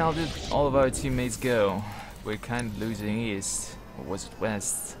 where the hell did all of our teammates go? We're kind of losing east. Or was it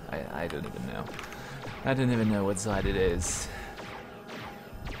west? I don't even know. I don't even know what side it is.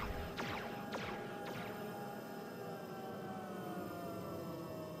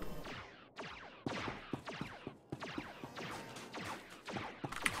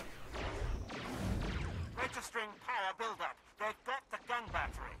 Registering power buildup. They've got the gun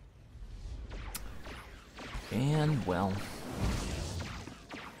battery. And well,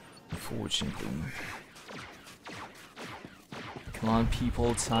 unfortunately. Come on,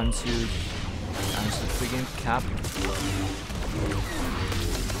 people! Time to friggin' cap.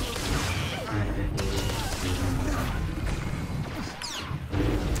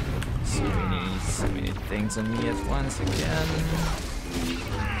 So many things on me at once again.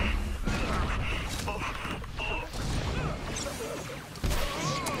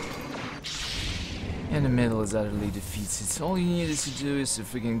 And the middle is utterly defeated. All you needed to do is to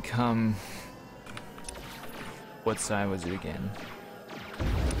freaking come. What side was it again?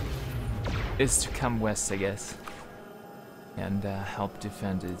 Is to come west, I guess. And help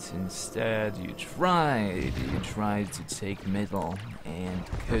defend it. Instead, you tried to take middle and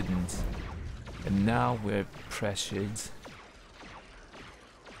couldn't. And now we're pressured.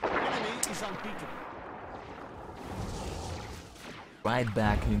 Right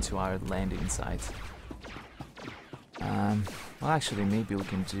back into our landing site. Well, actually, maybe we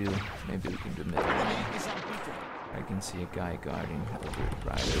can do middle. I can see a guy guarding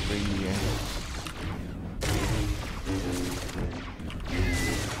right over here.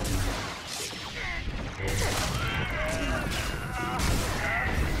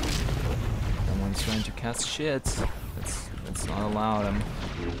 Someone's trying to cast shit. Let's not allow them.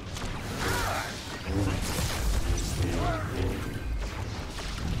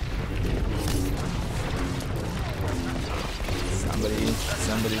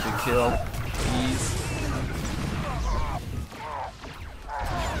 Somebody to kill, please.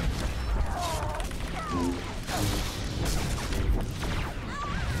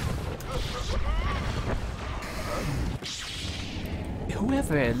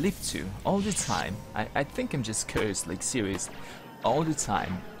 Whoever I live to, all the time, I think I'm just cursed, like seriously, all the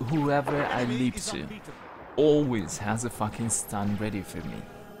time, whoever I live to, always has a fucking stun ready for me.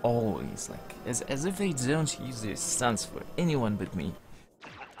 Always, like, as if they don't use their stuns for anyone but me.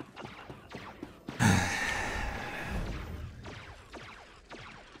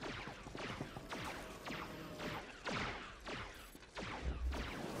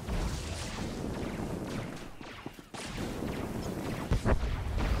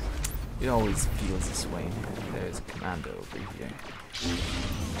 It always feels this way. There's a commander over here.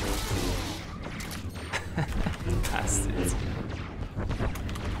 Bastards.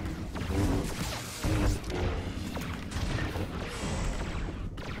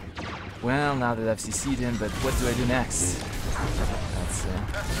 Well, now that I've CC'd him, but what do I do next? That's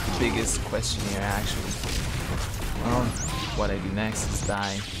the biggest question here, actually. Well, what I do next is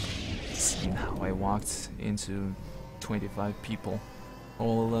die. Seeing how I walked into 25 people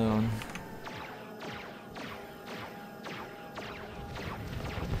all alone.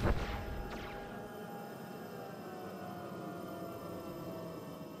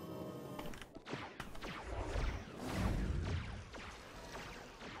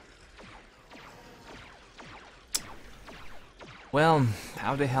 Well,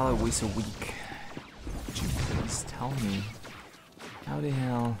 how the hell are we so weak? Would you please tell me? How the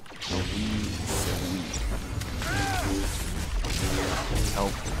hell are we so weak?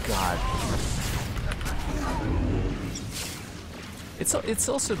 Oh god. It's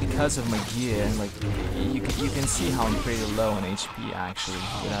also because of my gear. Like you can see how I'm pretty low on HP actually.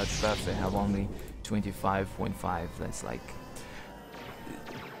 Without buff I have only 25.5. That's like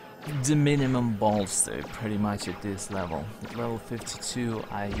the minimum bolster pretty much at this level. At level 52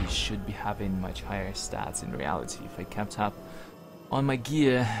 I should be having much higher stats in reality if I kept up on my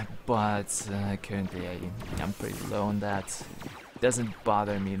gear, but currently I'm pretty low on that. It doesn't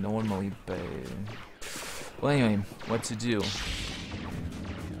bother me normally, but well, anyway, what to do?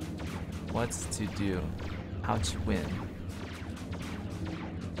 What to do? How to win?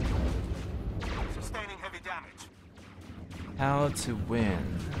 Sustaining heavy damage. How to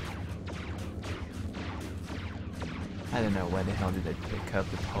win? I don't know, where the hell did I pick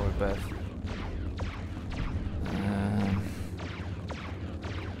up the power buff?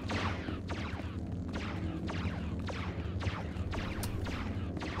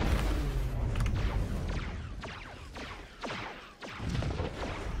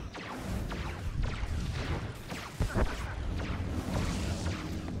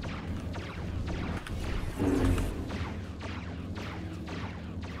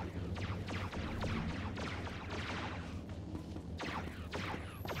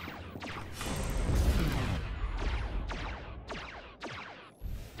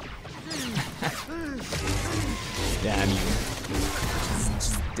 Damn you.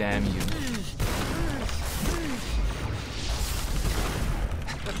 Just damn you.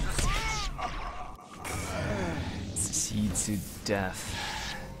 Succeed to death.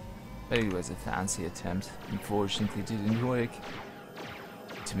 But it was a fancy attempt. Unfortunately, it didn't work.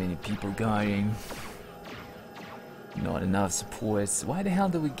 Too many people guarding. Not enough supports. Why the hell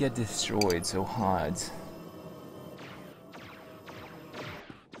did we get destroyed so hard?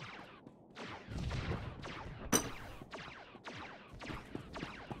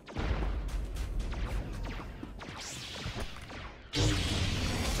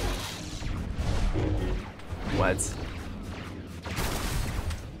 What?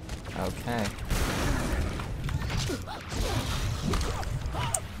 Okay.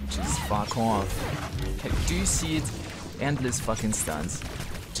 Just fuck off. Okay, do you see it? Endless fucking stunts.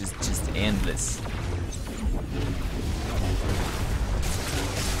 Just endless.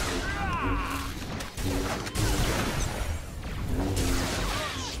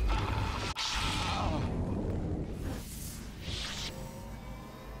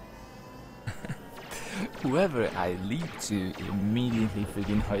 Whoever I leap to immediately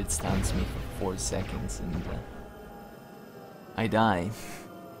freaking hard stuns me for 4 seconds and I die.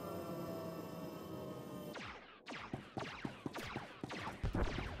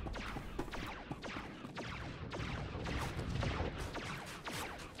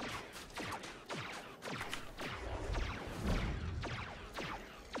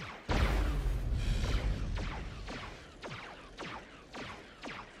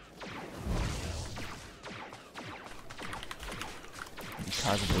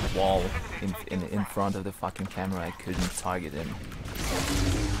 Because of the wall in front of the fucking camera, I couldn't target him.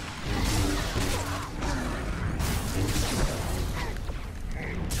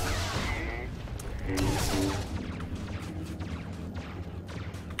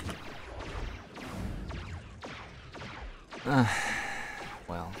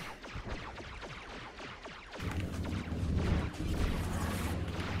 Well.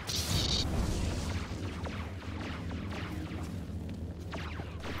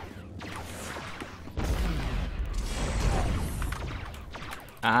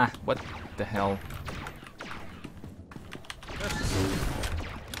 Ah, what the hell?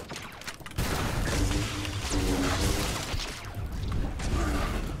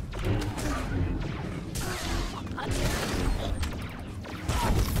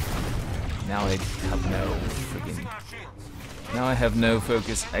 I have no friggin'... Using our shields. Now I have no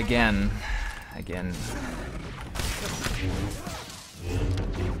focus again. Again.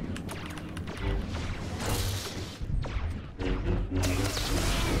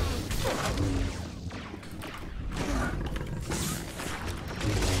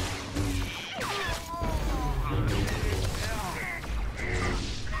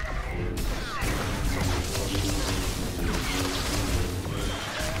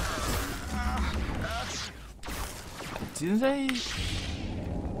 Do they?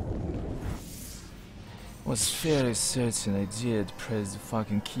 Was fairly certain I did press the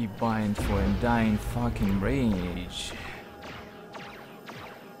fucking key bind for undying fucking rage.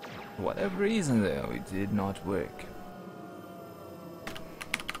 For whatever reason though, it did not work.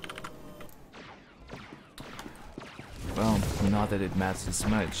 Well, not that it matters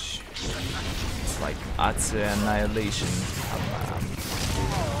much. It's like utter annihilation.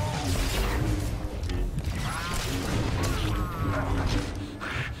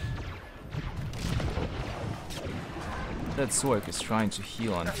 That Zork is trying to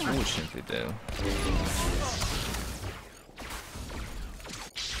heal, unfortunately, though.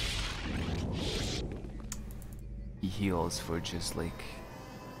 He heals for just like...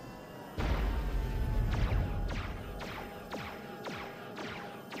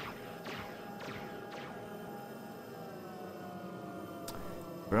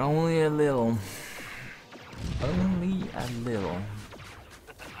 for only a little. Only a little.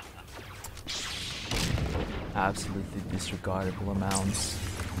 Absolutely disregardable amounts.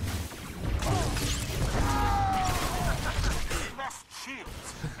 Lost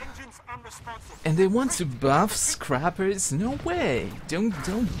shields. Engines unresponsive. And they want to buff scrappers? No way! Don't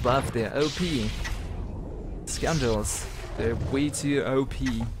buff their OP. Scoundrels. They're way too OP.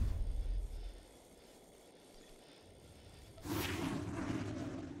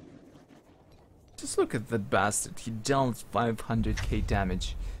 Just look at that bastard. He dealt 500k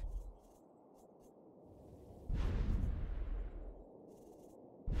damage.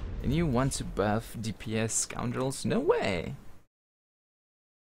 And you want to buff DPS scoundrels? No way!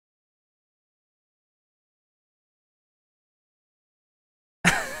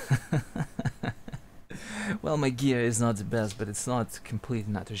 Well, my gear is not the best, but it's not complete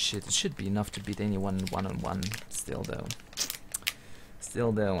and utter shit. It should be enough to beat anyone one-on-one. Still though.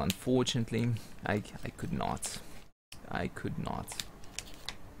 Still though, unfortunately, I could not. I could not.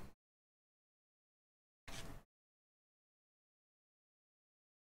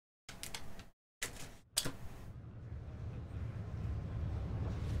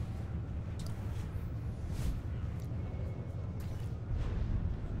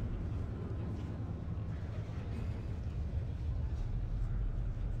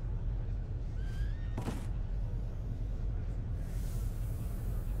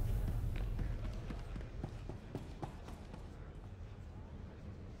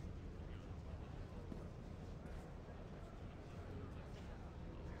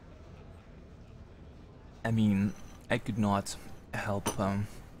 I mean, I could not help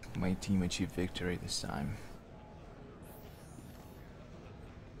my team achieve victory this time.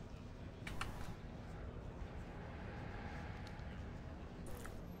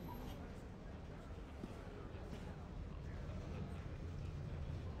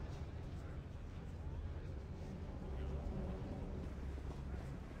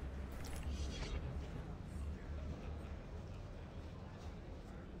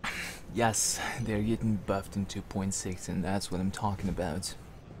 Yes, they're getting buffed in 2.6, and that's what I'm talking about.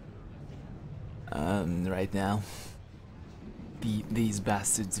 Right now. These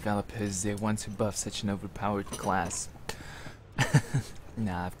bastard developers, they want to buff such an overpowered class.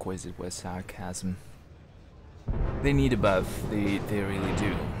 Nah, of course it was sarcasm. They need a buff, they really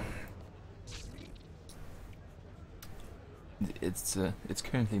do. It's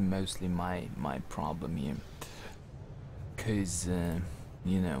currently mostly my problem here. 'Cause,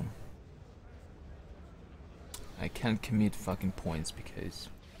 you know, I can't commit fucking points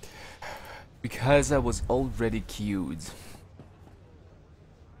because I was already queued.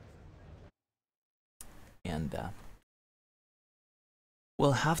 And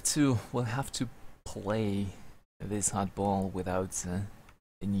we'll have to play this hardball without a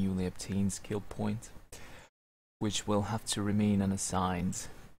newly obtained skill point, which will have to remain unassigned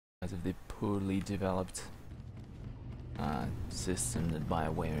because of the poorly developed system that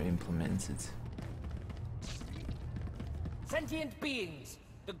BioWare implemented. Sentient beings,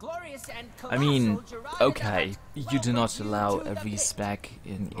 the glorious and I mean, colossal Gerard okay, you do not welcomes you allow to a the pit. respec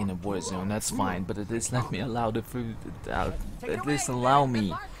in a Warzone, that's fine, but at least let me allow the food out. Take it At least away, allow Red me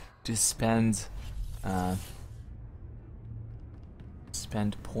Mark. to spend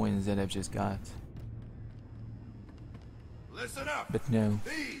spent points that I've just got. Listen up. But no,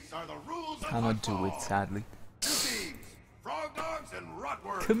 These are the rules of cannot do it, football. sadly. Two teams, frog dogs and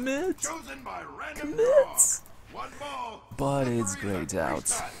rotworms. Commit! Chosen by random Commit! draw. One ball. But it's slippery grayed as a out.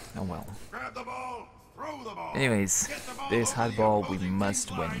 grease nut. Oh well. Grab the ball, throw the ball. Anyways, Get the ball this over the hardball we opposing must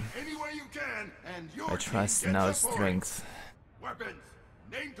team's win. line any way you can, and your I team trust in gets our a point. strength. Weapons,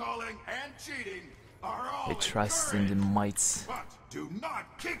 name calling, and cheating are all I trust in the encouraged. might But do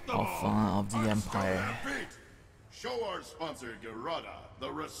not kick the of ball. the Let's Empire. go their feet. Show our sponsor Gerada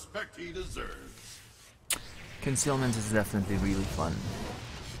the respect he deserves. Concealment is definitely really fun.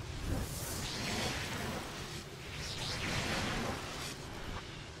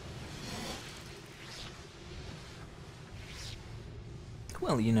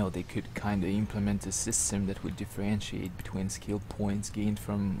 Well, you know, they could kind of implement a system that would differentiate between skill points gained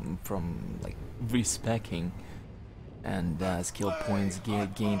from like respecking and skill points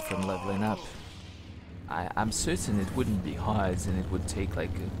gained from leveling up. I'm certain it wouldn't be hard, and it would take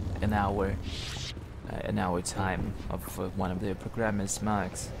like an hour time of one of their programmers'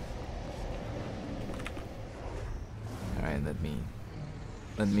 max. All right, let me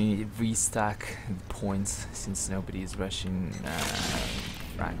restack the points since nobody is rushing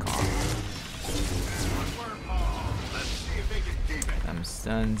rack off. I'm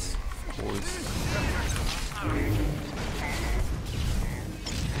stunned, of course.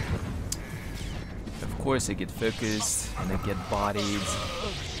 Of course I get focused and I get bodied.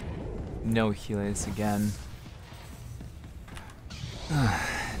 No healers again.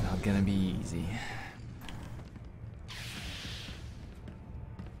 Not gonna be easy.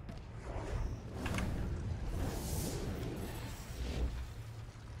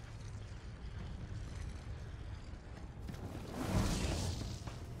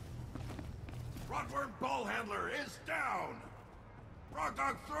 Rotworm ball handler is down. Frog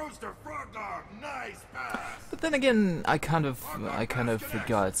dog throws to frog dog. Nice pass. But then again, I kind of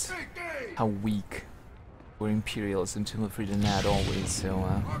forgot Big game. how weak were Imperials until Freedom Ad always, so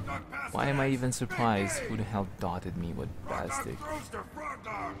Frog dog pass why am I connects. even Big surprised? game. Who the hell dotted me with Frog dog bastard? throws to frog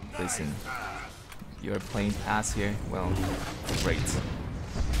dog. Nice Listen. pass. You're playing pass here? Well, great.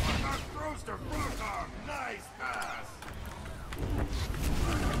 Frog dog throws to frog dog. Nice pass.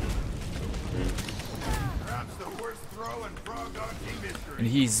 Perhaps the worst throw in frog dog team history. And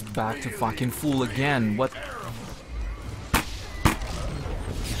he's back to fucking full again. What?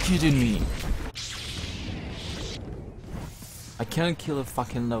 You kidding me? I can't kill a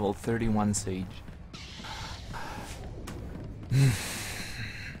fucking level 31 Sage.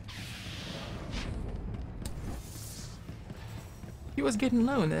 He was getting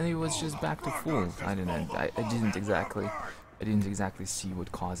low and then he was just back to full. I don't know. I didn't exactly see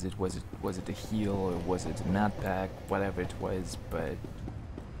what caused it. Was it a heal or was it a nut pack? Whatever it was, but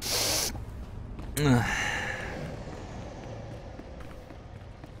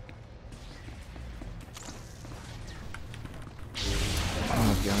I'm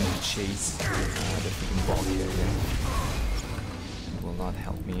not going to chase the freaking ball carrier. It will not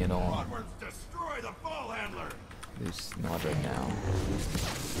help me at all. Rotworms destroy the ball handler. There's not right now.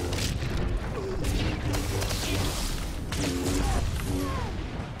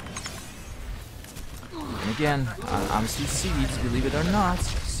 And again, I'm CC'd, believe it or not.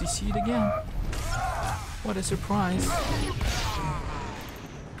 CC'd again. What a surprise.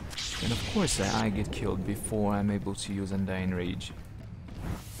 And of course I get killed before I'm able to use Undying Rage.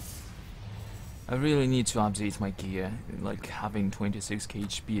 I really need to update my gear, like having 26k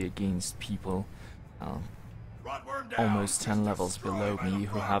HP against people Rotworm down. almost 10 levels below Destroyed by me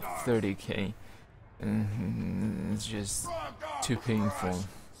the who frog have dogs. 30k. It's just Frog dog too painful. crush.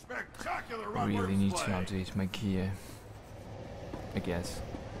 Spectacular I really Rotworms need to play. update my gear, I guess.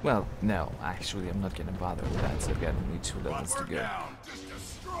 Well, no, actually I'm not gonna bother with that, so I've got only 2 levels to Rotworm go. down. Just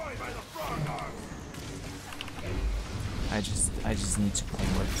destroyed by the frog dogs. I just need to play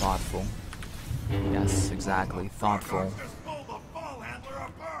more thoughtful. Yes, exactly, thoughtful. Frog dogs just pull the ball handler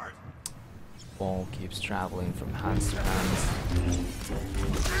apart. Ball keeps traveling from hands to hands.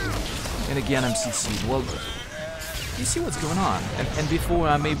 And again I'm CC'd. Well, you see what's going on? And before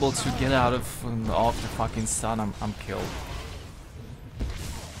I'm able to get out of off the fucking stun, I'm killed.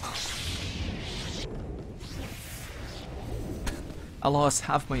 I lost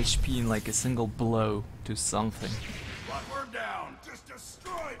half my HP in like a single blow to something. Rotworm down. Just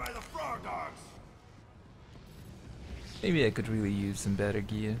destroyed by the frog dogs. Maybe I could really use some better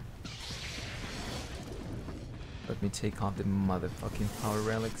gear. Let me take off the motherfucking power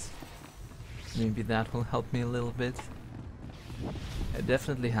relics. Maybe that will help me a little bit. I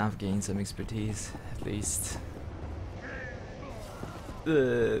definitely have gained some expertise, at least.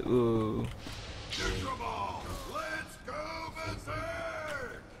 Ooh. Neutral ball! Let's go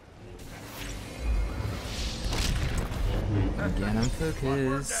berserk! Again, I'm One down!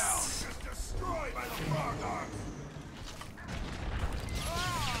 focused. Just destroyed by the frog dogs!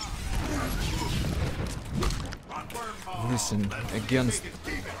 Rotworm ball! Listen, Let's against take it,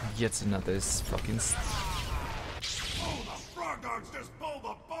 keep it! yet another fucking. Oh, the frog dogs just pulled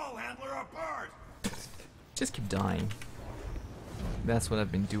the ball handler apart! Just keep dying. That's what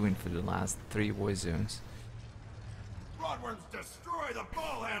I've been doing for the last 3 Warzones. Rotworms destroy the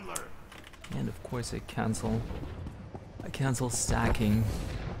ball handler! And of course I cancel stacking.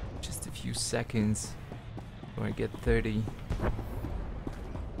 Just a few seconds before I get 30.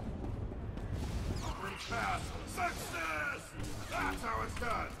 Rotworms pass! Success! That's how it's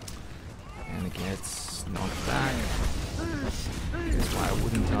done! And it gets knocked back. Here's why I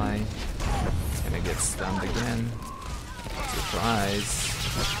wouldn't die. And it gets stunned again. Surprise.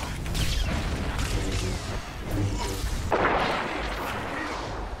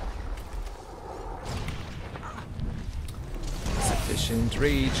 Sufficient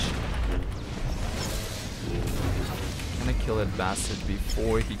reach. Can I kill that bastard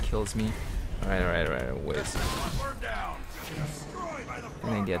before he kills me? Alright, wait. Rotworm down! Destroyed by the And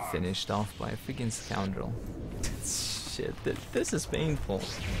frog I get dogs! finished off by a freaking scoundrel. Shit, this is painful.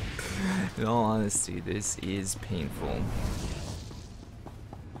 In all honesty, this is painful.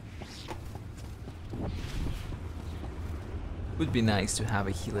 Would be nice to have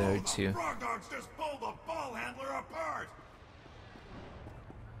a healer or two. Frog dogs just pulled the ball handler apart!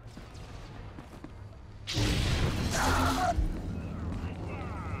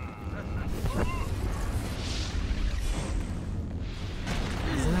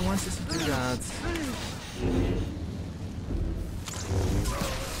 Isn't I want us to do that?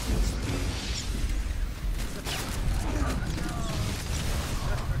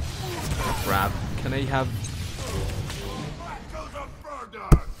 Crap, can I have... Back goes a frog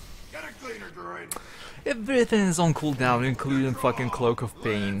dog! Get a cleaner, droid! Everything is on cooldown, including fucking Cloak of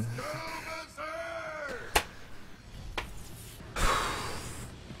Pain. Go berserk!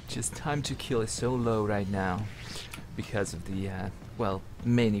 Just time to kill is so low right now. Because of the, well,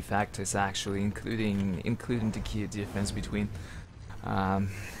 many factors actually, including the key difference between,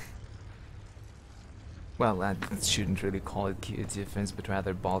 well, I shouldn't really call it key difference, but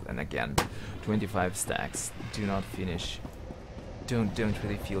rather ball. And again, 25 stacks. Do not finish. Don't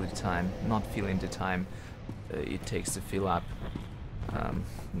really feel the time. Not feeling the time it takes to fill up.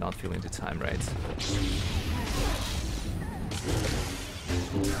 Not feeling the time, right?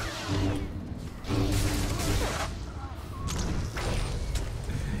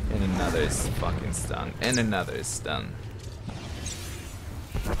 And another fucking stun. And another stun.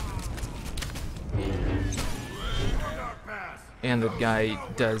 And that guy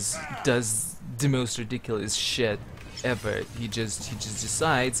does the most ridiculous shit ever. He just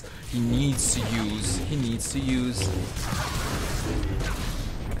decides he needs to use.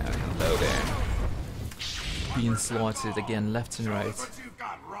 Hello there. Being slaughtered again, left and right. What you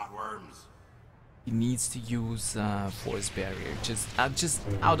got, rotworms? He needs to use force barrier, just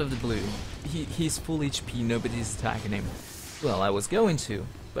out of the blue. He's full HP, nobody's attacking him. Well, I was going to,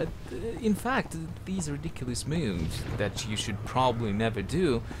 but in fact, these ridiculous moves that you should probably never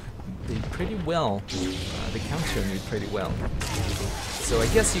do, they pretty well, they counter me pretty well. So I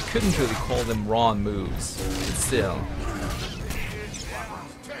guess you couldn't really call them raw moves, but still.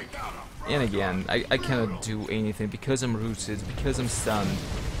 And again, I cannot do anything because I'm rooted, because I'm stunned.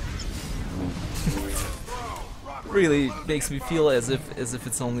 Really makes me feel as if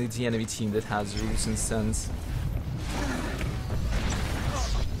it's only the enemy team that has roots and stuns.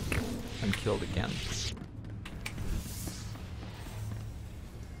 I'm killed again.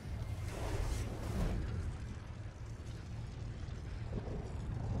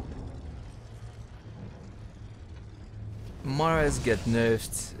 Maras get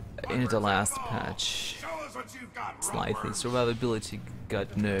nerfed in the last patch. Show us what you got, Slightly. rotworms. Survivability got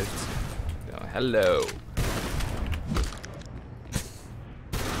nerfed. Oh, hello.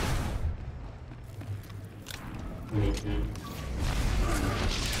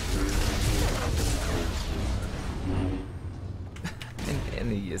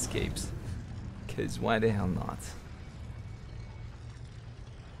 and he escapes. Cause why the hell not?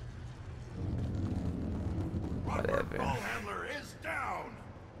 Whatever. Ball handler is down.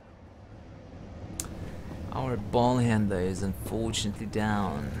 Our ball handler is unfortunately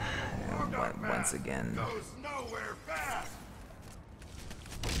down. Frog dog Once pass again. goes nowhere fast.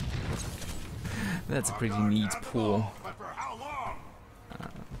 That's a pretty Frog dog neat had the pull. ball, but for how long?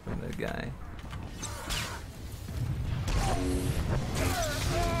 From that guy.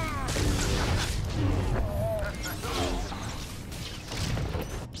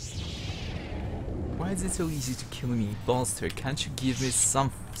 Why is it so easy to kill me, Bolster? Can't you give me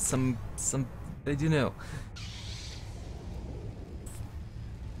some, I don't know.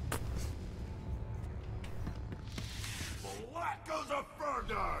 Black goes a frog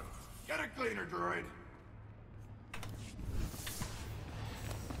dog. Get a cleaner, droid.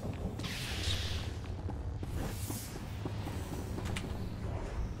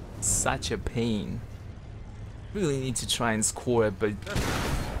 Such a pain. Really need to try and score it, but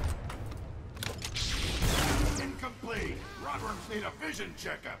Incomplete. Rodworms need a vision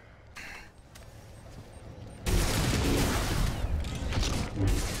checkup.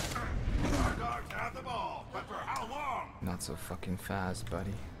 Frog dogs have the ball, but for how long? not so fucking fast,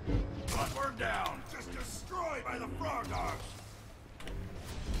 buddy. Rodworm down. Just destroyed by the frog dogs.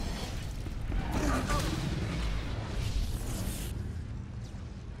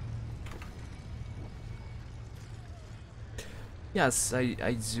 Yes,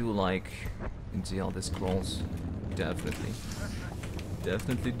 I do like the Elder Scrolls. Definitely.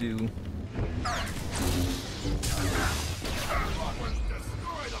 Definitely do. Rodworms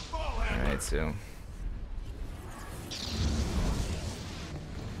destroy the ball handler. Alright, so.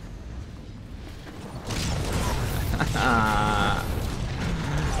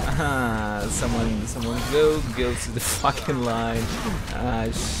 Someone go to the fucking line. Ah,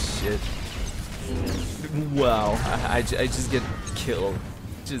 shit. Wow, I just get killed.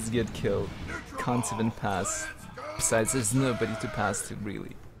 Just get killed. Can't even pass. Besides, there's nobody to pass to,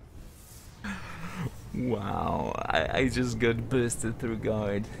 really. Wow, I just got bursted through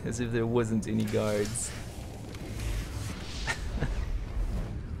guard, as if there wasn't any guards.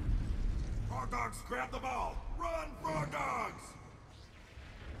 Frog dogs grab the ball. Run, frog dogs.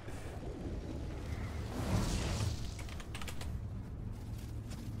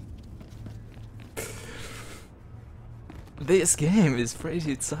 This game is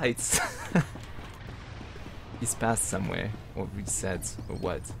pretty tight. He's passed somewhere, or reset, or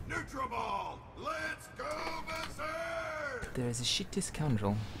what? Neutral ball. Let's go berserk. There is a shitty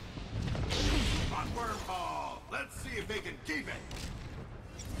scoundrel. Rodworm ball. Let's see if they can keep it.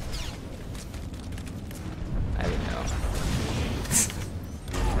 I don't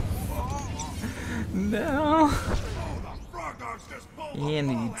know. No! Oh, the frog dogs just pulled the And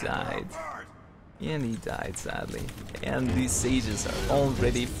he ball handler died. apart. And he died, sadly. And these sages are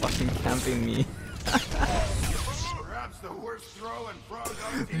already fucking camping me. Perhaps the worst throw in frog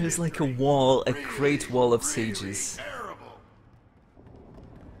dogs in There's like a history. wall, a Really, great wall of really sages. Terrible.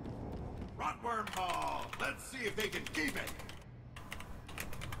 Rodworm ball. Let's see if they can keep it.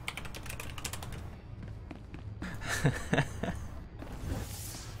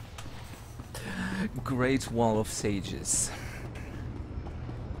 Great wall of sages.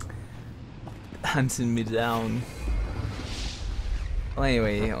 Hunting me down. Well,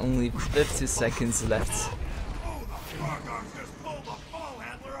 anyway, only 50 seconds left. Oh, the frog dogs just pulled the ball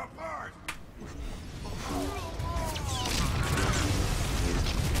handler apart.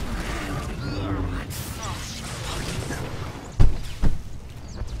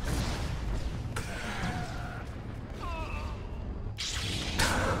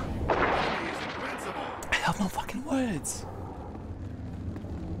 He's invincible. I have no fucking words.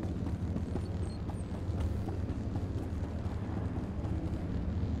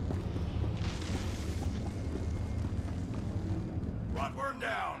 Rodworm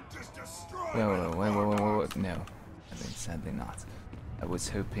down. Just destroy. Wait, no. I think sadly not. I was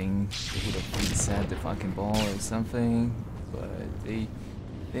hoping they would have reset the fucking ball or something, but they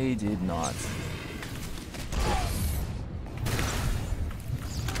did not.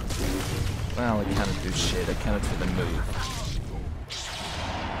 Well, I cannot do shit. I cannot even move.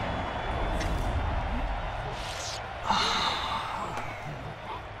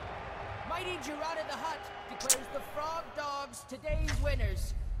 Mighty Gerada the Hutt declares the Frog Dogs today's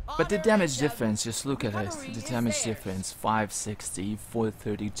winners. But the Honor damage and difference, just look at it. recovery The is damage theirs. difference, 560,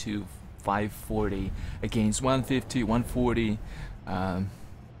 432, 540 against 150, 140.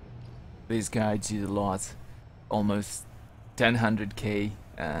 This guy did a lot, almost 1000k,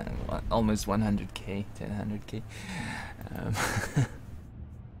 almost 100k, 1000k.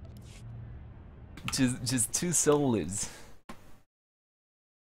 Just two solids.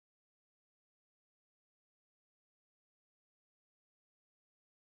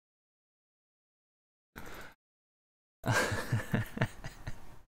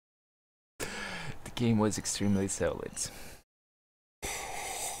 The game was extremely solid.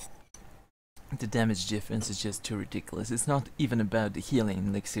 The damage difference is just too ridiculous. It's not even about the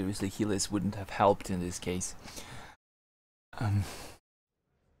healing, like seriously, healers wouldn't have helped in this case.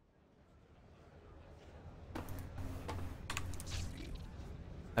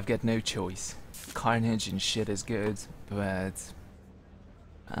 I've got no choice. Carnage and shit is good, but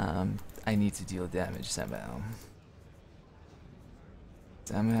I need to deal damage somehow.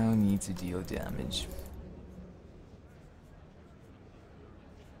 Somehow need to deal damage.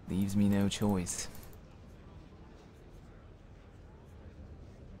 Leaves me no choice.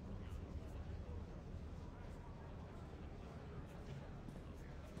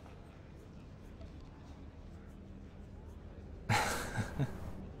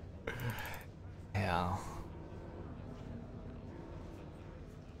 Yeah.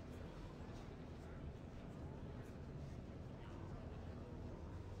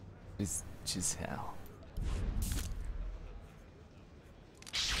 Just hell.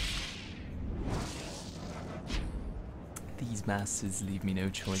 These masters leave me no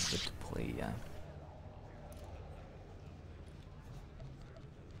choice but to play, yeah.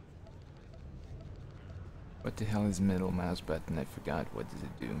 What the hell is middle mouse button? I forgot. What does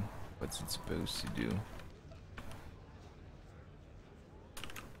it do? What's it supposed to do?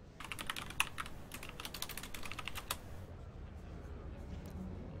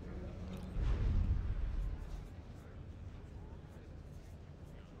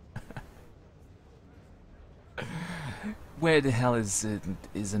 Where the hell is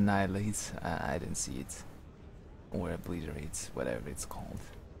annihilate? I didn't see it. Or obliterate, whatever it's called.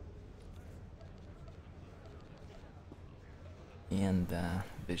 And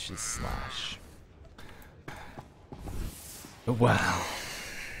vicious slash. Wow.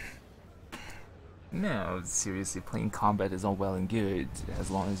 No, seriously, playing combat is all well and good as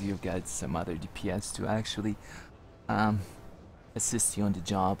long as you've got some other DPS to actually assist you on the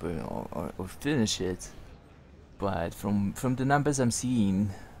job or finish it. But from the numbers I'm seeing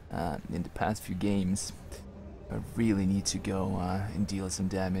in the past few games, I really need to go and deal some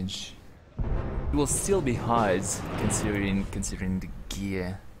damage. It will still be hard considering the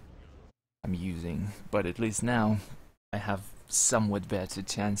gear I'm using, but at least now I have somewhat better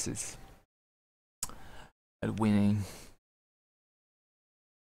chances at winning.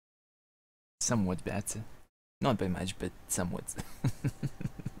 Somewhat better. Not by much, but somewhat.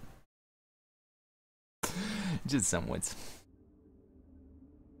 Just somewhat.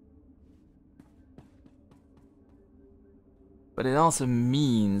 But it also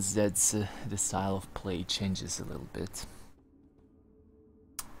means that the style of play changes a little bit.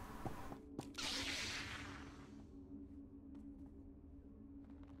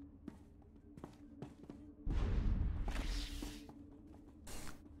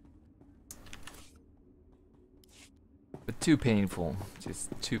 But too painful, just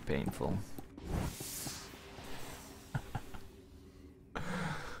too painful.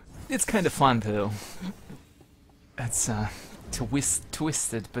 It's kind of fun though. It's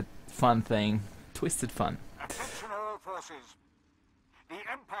twisted but fun thing. Twisted fun. Attention all forces. The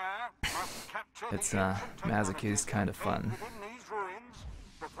Empire must capture It's the ancient masochist kind of technologies fun. within these ruins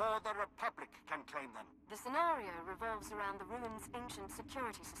before the Republic can claim them. The scenario revolves around the ruins' ancient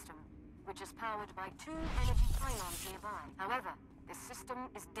security system, which is powered by 2 energy pylons nearby. However, this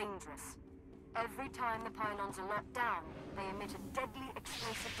system is dangerous. Every time the pylons are locked down, they emit a deadly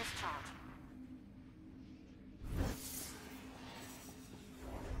explosive discharge.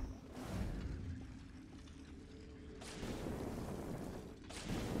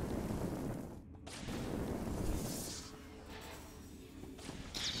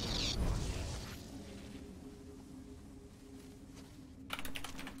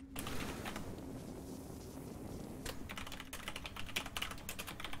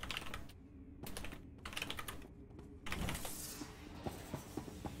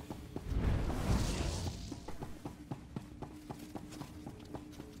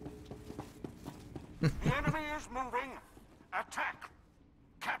 The enemy is moving. Attack.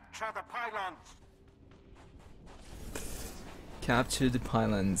 Capture the pylons. Capture the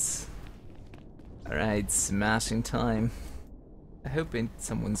pylons. Alright, smashing time. I hope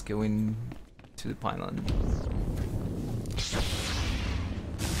someone's going to the pylon.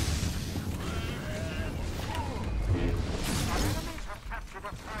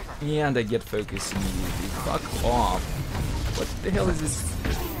 And I get focused immediately. Fuck off. What the hell is this?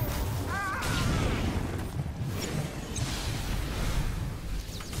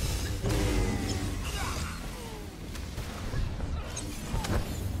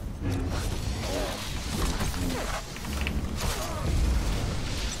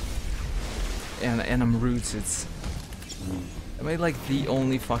 And I'm rooted. Am I like the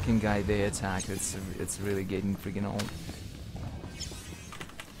only fucking guy they attack? It's really getting freaking old.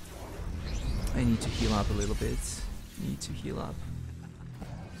 I need to heal up a little bit. Need to heal up.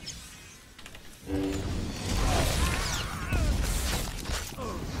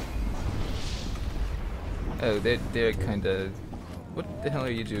 Oh, they're kinda... What the hell are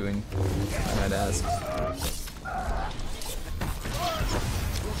you doing? I might ask.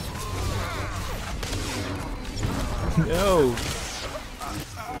 No!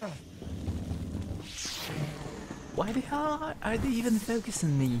 Why the hell are they even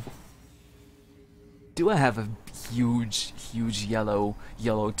focusing me? Do I have a huge yellow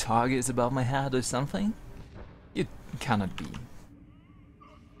target above my head or something? It cannot be.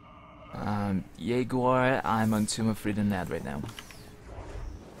 Jaguar, I'm on Tomb of Rid Ned right now.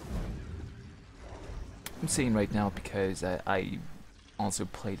 I'm saying right now because I also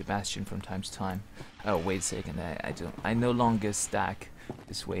play the Bastion from time to time. Oh, wait a second, I no longer stack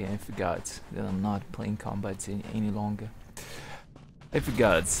this way. I forgot that I'm not playing combat any longer. I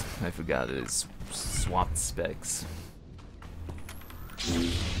forgot it's swapped specs.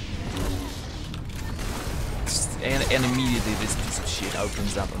 And immediately this piece of shit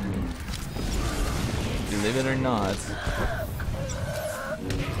opens up on me. Believe it or not.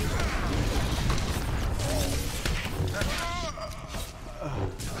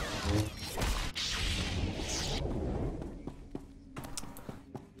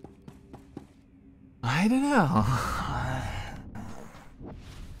 I don't know.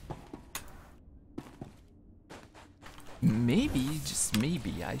 Maybe, just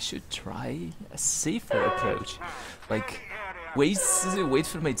maybe, I should try a safer approach. Like, wait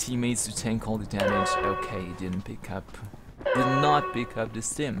for my teammates to tank all the damage. Okay, did not pick up the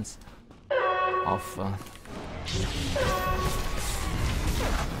stims of the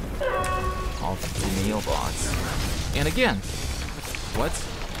Neobots. And again, what?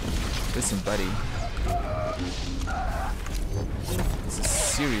 Listen, buddy. This is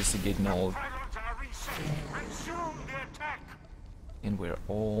seriously getting old. And we're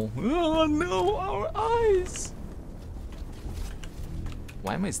all... Oh no, our eyes!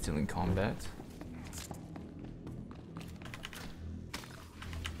 Why am I still in combat?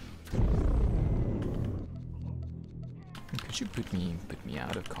 Could you put me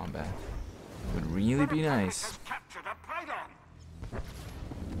out of combat? Would really be nice.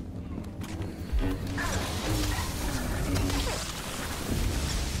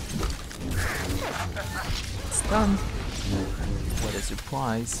 It's done. What a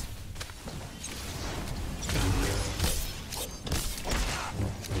surprise.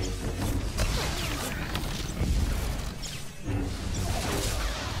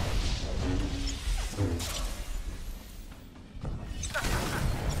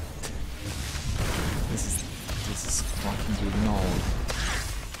 This is fucking getting old.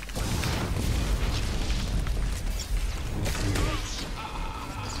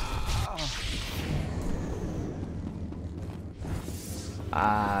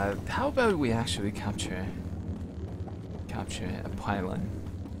 How about we actually capture a pylon?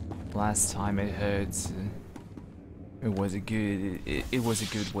 Last time I heard it was a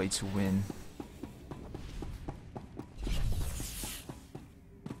good way to win.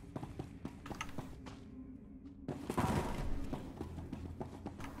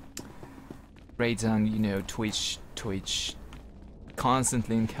 Radon, you know, Twitch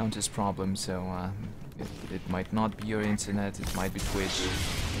constantly encounters problems, so it might not be your internet, it might be Twitch.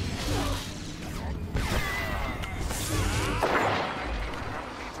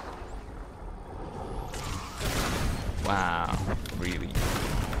 Wow, really?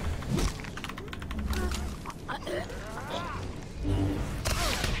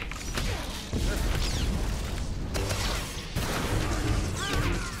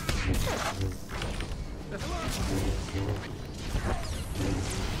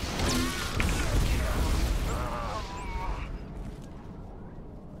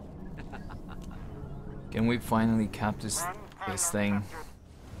 Can we finally cap this thing?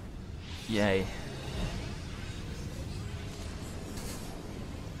 Yay.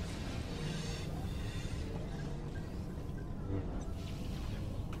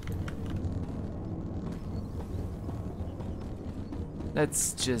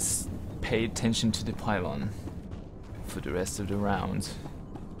 Let's just pay attention to the pylon for the rest of the round.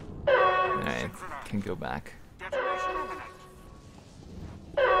 Alright, can go back.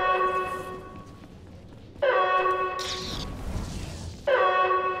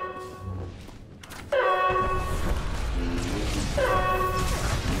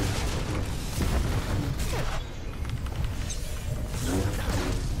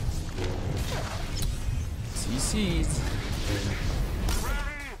 CC's.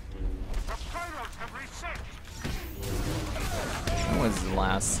 When was the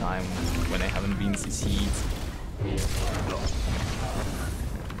last time when I haven't been CC'd?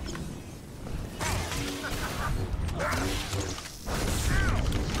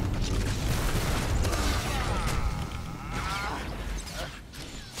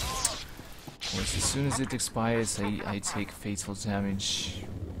 As soon as it expires, I take fatal damage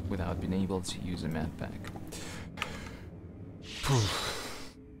without being able to use a med pack.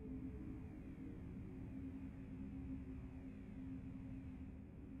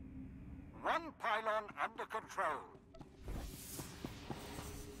 One pylon under control.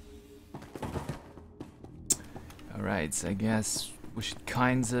 Alright, I guess we should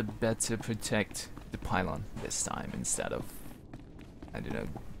kinda better protect the pylon this time instead of, I don't know,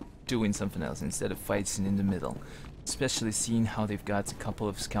 doing something else, instead of fighting in the middle. Especially seeing how they've got a couple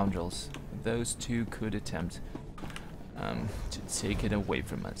of scoundrels. Those two could attempt to take it away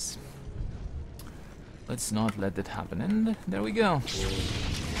from us. Let's not let that happen, and there we go.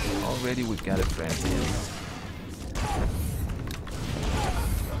 Already we've got a friend here.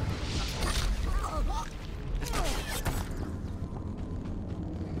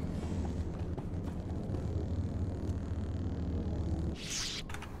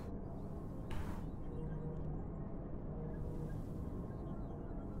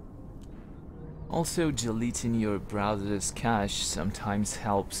 Also, deleting your browser's cache sometimes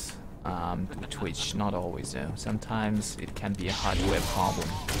helps with Twitch, not always though. Sometimes it can be a hardware problem.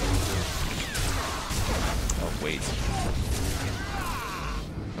 Oh wait.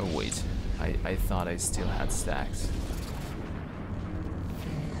 Oh wait, I thought I still had stacks.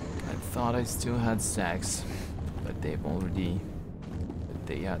 But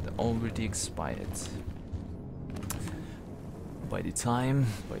they had already expired. By the time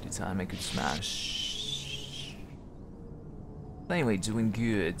I could smash. Anyway, doing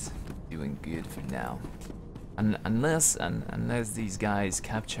good for now. Unless these guys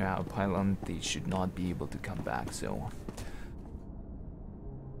capture our pylon, they should not be able to come back. So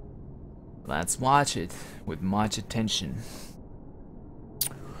let's watch it with much attention.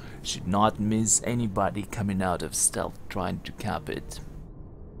 Should not miss anybody coming out of stealth trying to cap it.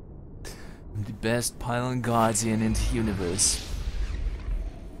 I'm the best pylon guardian in the universe.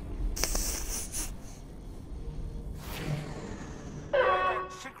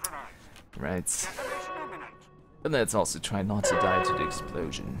 Right. But let's also try not to die to the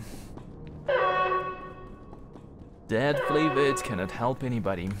explosion. Dead flavored cannot help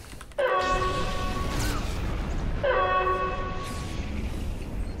anybody.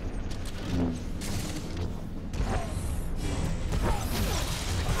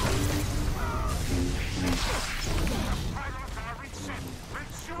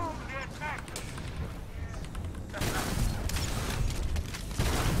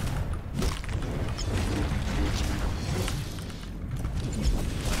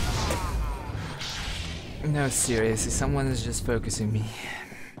 No, seriously, someone is just focusing me.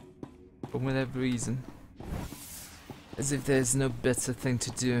 For whatever reason. As if there's no better thing to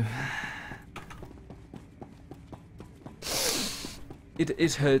do.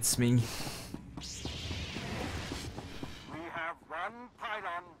 It hurts me. We have one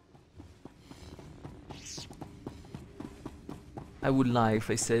pylon. I would lie if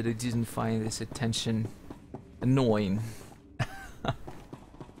I said I didn't find this attention annoying.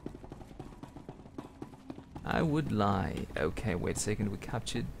 I would lie. Okay, wait a second. We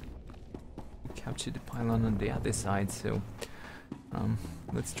captured the pylon on the other side, so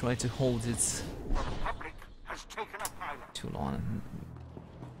let's try to hold it. The Republic has taken a pylon. Too long.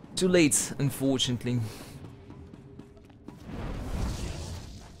 Too late, unfortunately.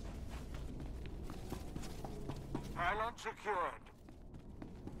 Pylon secured.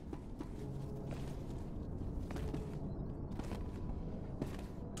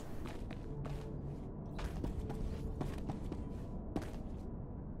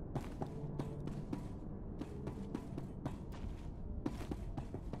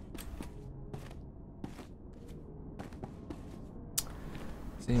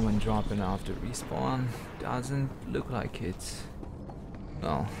 Is anyone dropping after respawn? Doesn't look like it.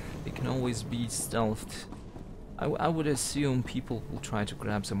 Well, they can always be stealthed. I would assume people will try to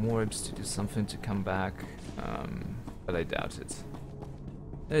grab some orbs to do something to come back, but I doubt it.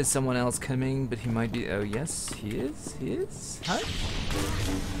 There's someone else coming, but he might be. Oh yes, he is. He is. Hi.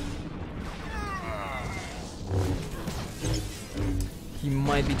 He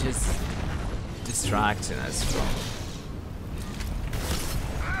might be just distracting us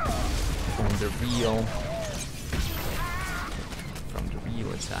from the real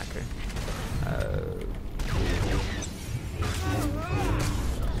attacker.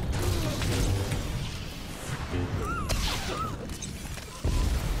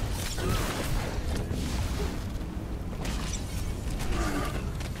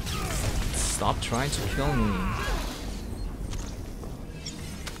 Stop trying to kill me.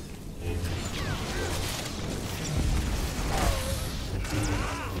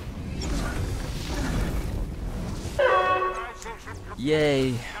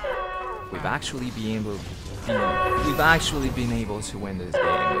 Yay! We've actually been able to win this game.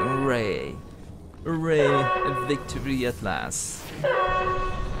 Hooray! Hooray! A victory at last.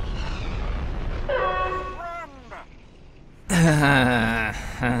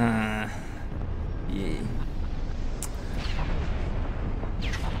 Yay.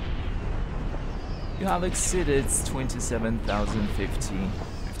 You have exceeded 27,050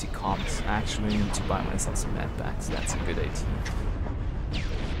 comps. Actually, need to buy myself some med packs. That's a good idea.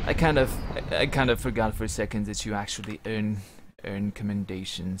 I kind of forgot for a second that you actually earn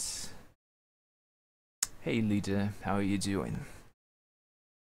commendations. Hey leader, how are you doing?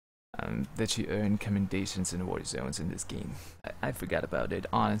 That you earn commendations in Warzones in this game. I forgot about it,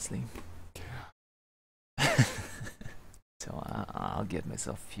 honestly. So I'll get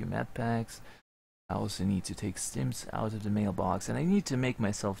myself a few med packs. I also need to take stims out of the mailbox, and I need to make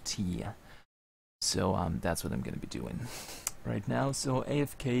myself tea. So that's what I'm gonna be doing right now. So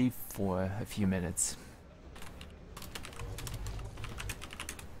AFK for a few minutes.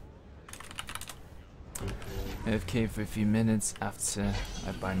 AFK for a few minutes after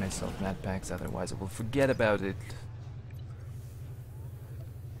I buy myself med packs, otherwise I will forget about it.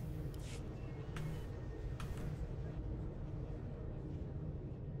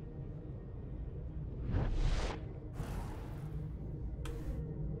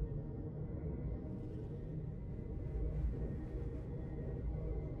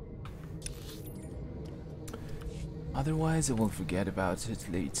 Otherwise I will forget about it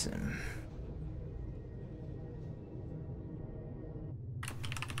later.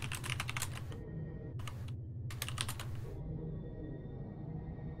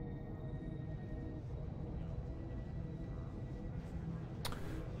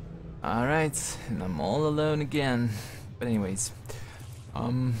 Alright, and I'm all alone again. But anyways,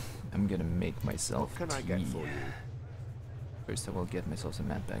 I'm gonna make myself What can I tea. get for you? First I will get myself some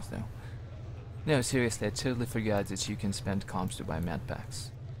med packs though. No, seriously, I totally forgot that you can spend comps to buy med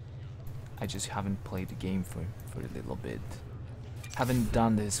packs. I just haven't played the game for a little bit. Haven't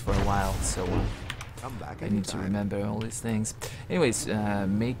done this for a while, so Come back I need to remember all these things. Anyways,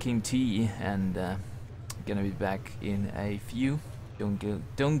 making tea, and gonna be back in a few.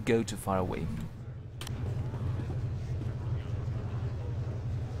 Don't go too far away.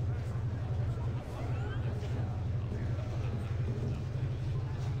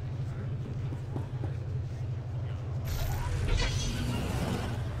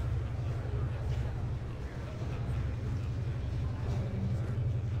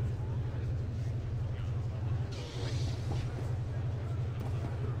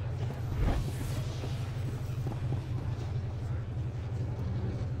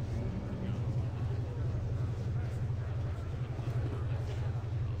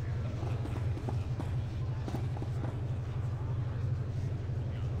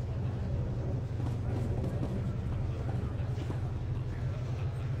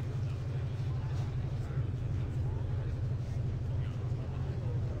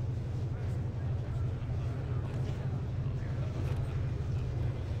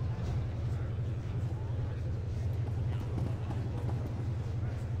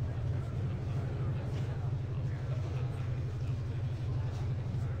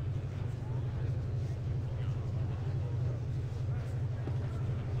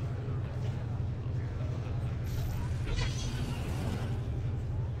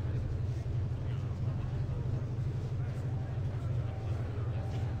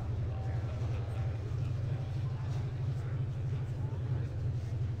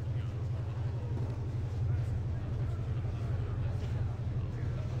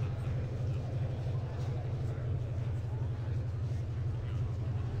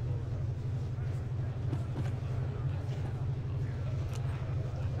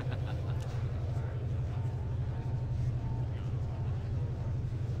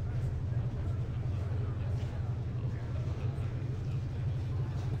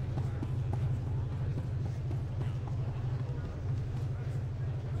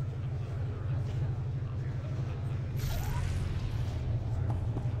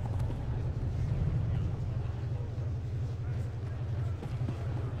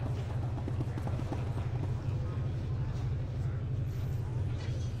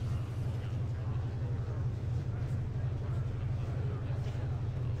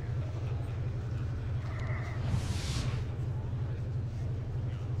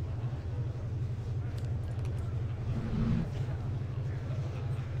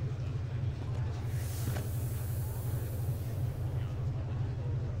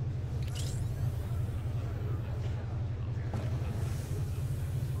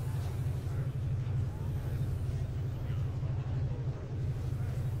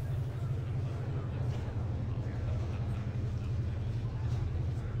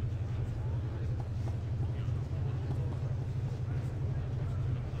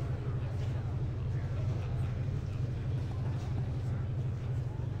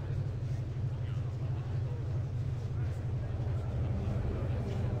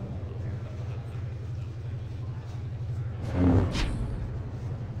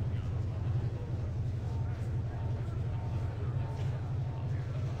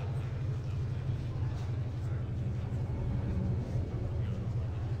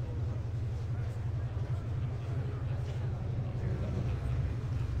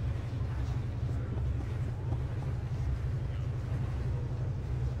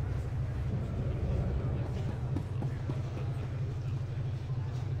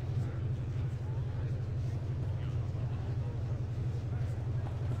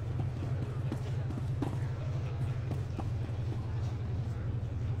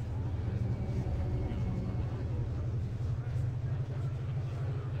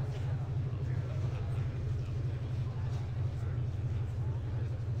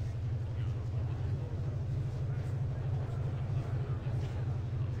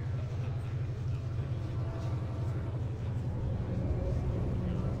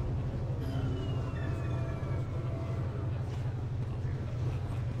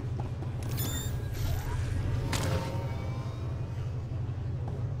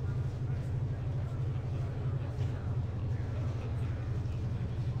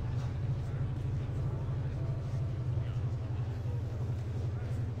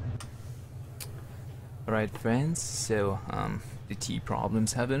 Alright friends, so the tea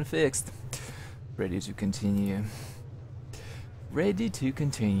problems have been fixed. Ready to continue. Ready to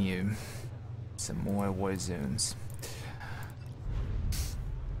continue. Some more Warzones.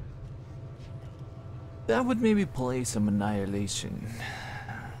 I would maybe play some Annihilation.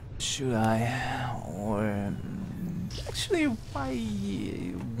 Should I? Or actually,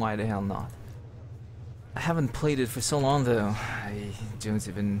 why the hell not? I haven't played it for so long though.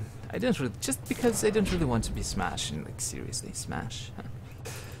 I don't really, just because I don't really want to be smashing, like seriously, smash.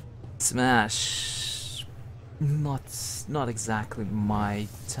 Smash. Not exactly my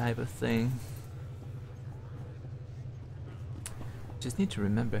type of thing. Just need to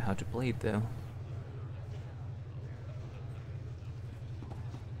remember how to play it though.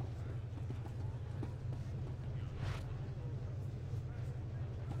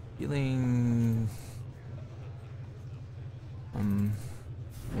 Healing,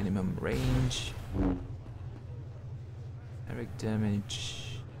 minimum range, direct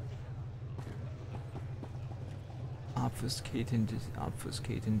damage, obfuscating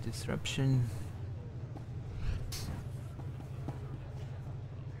disruption.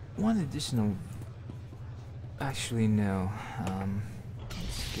 One additional. Actually, no.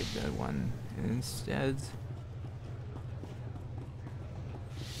 Skip that one instead.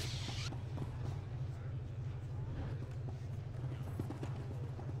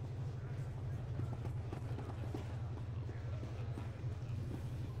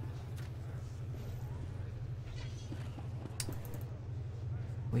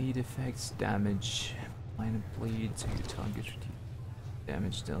 Bleed effects, damage, minor bleed to your target,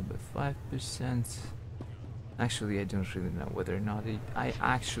 damage dealt by 5%. Actually, I don't really know whether or not I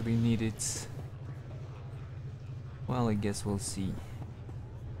actually need it. Well, I guess we'll see.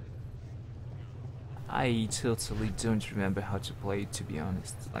 I totally don't remember how to play it, to be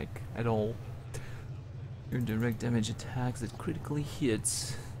honest, like, at all. Your direct damage attacks that critically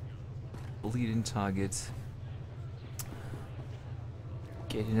hits bleeding target.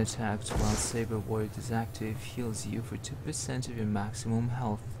 Getting attacked while Saber Ward is active heals you for 2% of your maximum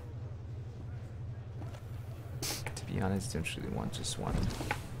health. To be honest, I don't really want just one.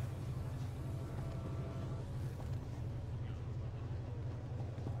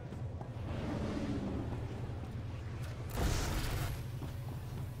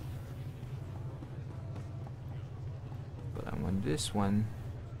 But I want this one.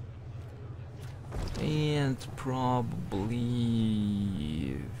 And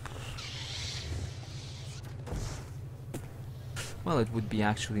probably... Well, it would be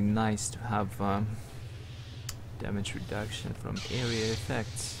actually nice to have damage reduction from area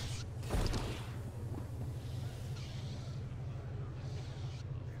effects.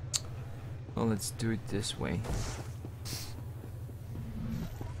 Well, let's do it this way.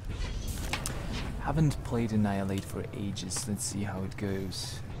 Haven't played Annihilate for ages. Let's see how it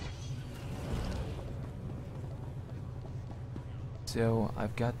goes. So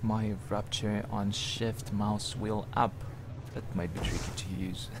I've got my Rupture on shift mouse wheel up. That might be tricky to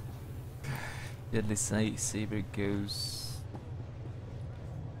use. Deadly Saber goes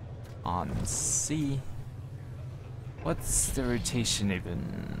on C. What's the rotation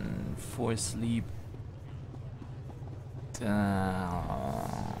even? For sleep. Not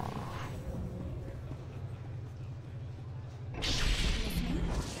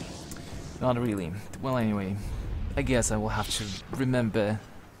really. Well, anyway. I guess I will have to remember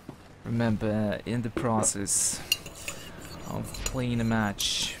in the process of playing a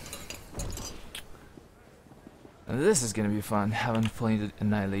match. And this is gonna be fun. Haven't played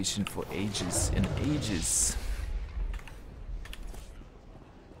Annihilation for ages and ages.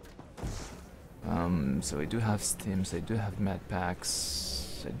 So I do have stims, I do have med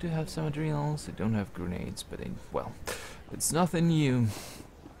packs, I do have some adrenals, I don't have grenades, but well, it's nothing new.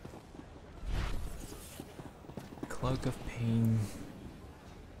 Cloak of Pain,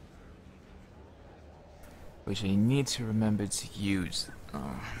 which I need to remember to use.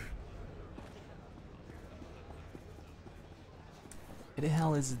 Why the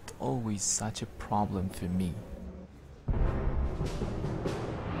hell is it always such a problem for me?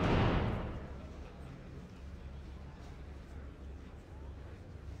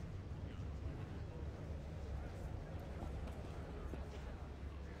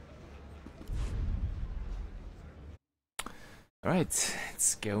 Alright,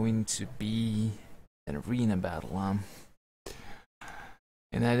 it's going to be an arena battle,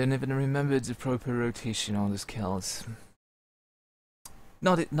 and I don't even remember the proper rotation on the skills.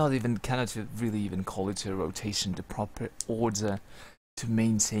 Not even, cannot really even call it a rotation, the proper order to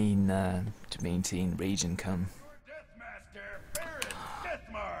maintain rage income. Deathmaster, Baron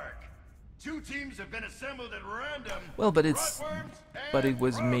Deathmark. Two teams have been assembled at random. Well, but it Rotworms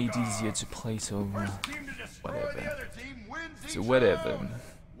was and made Frog easier Dogs. to play, so First team to destroy whatever. the other team wins So each whatever. round.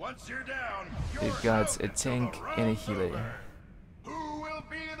 Once you're down, We've you're got out a until tank the and a round's healer. over. Who will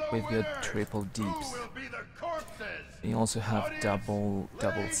be the We've got winner? triple Who deeps. will be the corpses? We also have Audience, double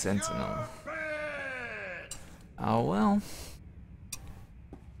place sentinel. your bets. Oh well.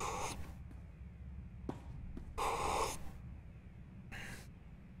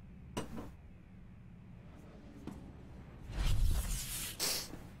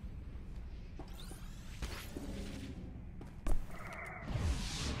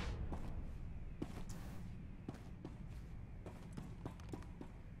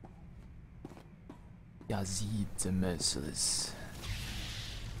 Yazid the Merciless.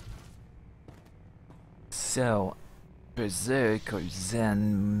 So, Berserk or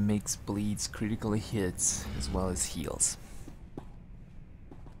Zen makes bleeds critical hits as well as heals.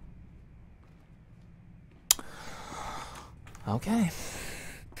 Okay.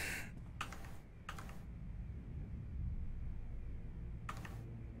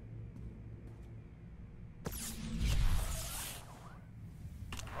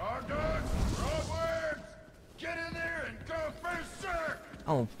 Frog Dogs, Rotworms, get in there and go berserk!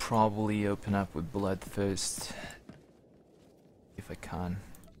 I'll probably open up with blood first, if I can.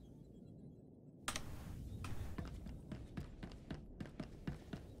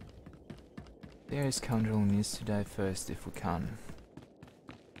 There's Scoundrel needs to die first if we can.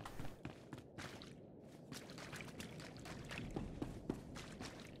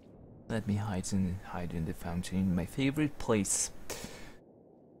 Let me hide in the fountain, my favorite place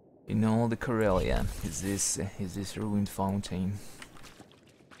in all the Corellia is this ruined fountain.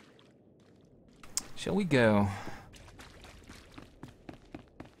 Shall we go?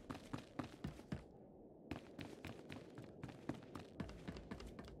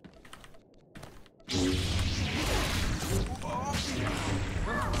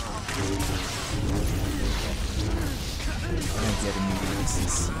 I get immediate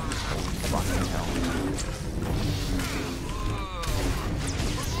CC. Holy fucking hell.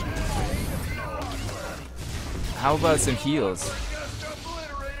 How about some heals? Just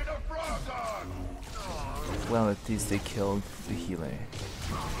obliterated a Frog Dog! Well, at least they killed the healer.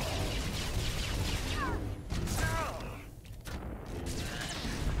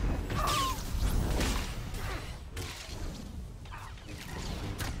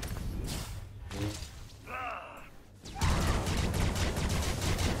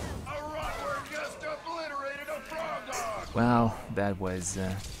 A Rotworm just obliterated a Frog Dog! Well, that was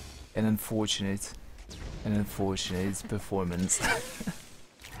an unfortunate performance.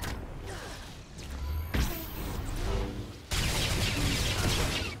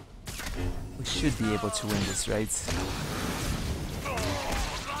 We should be able to win this, right?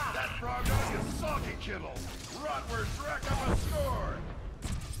 That Frog Dog is soggy kibble! Rotworms rack up a score!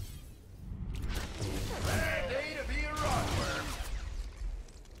 Bad day to be a Rotworm!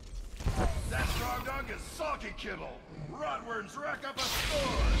 That Frog Dog is soggy kibble! Rotworms rack up a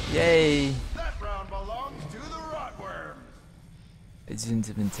score! Yay! That round belongs to the Rotworm! I didn't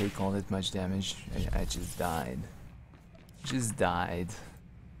even take all that much damage. I just died. Just died.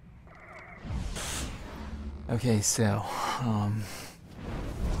 Okay, so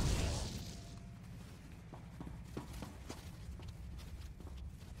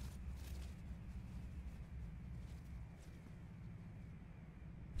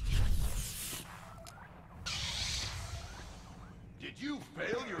Did you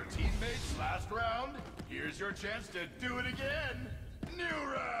fail your teammates last round? Here's your chance to do it again! New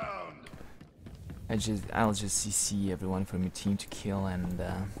round! I'll just CC everyone from your team to kill and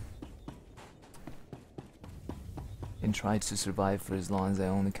try to survive for as long as I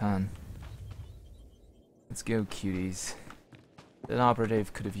only can. Let's go, cuties. That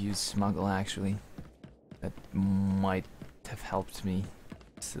operative could have used smuggle actually. That might have helped me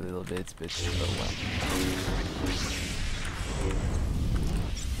just a little bit, but oh well.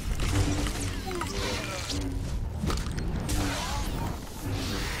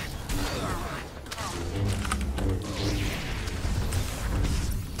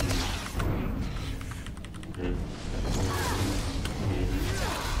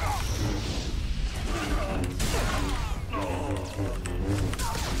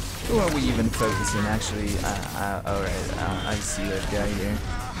 Who are we even focusing actually? Alright, I see that guy here.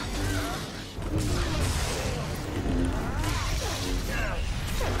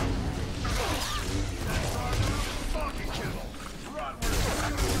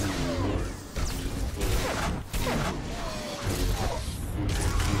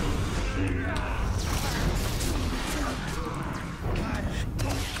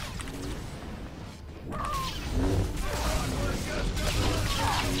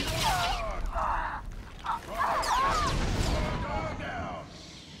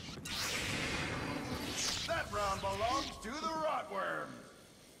 rotworms.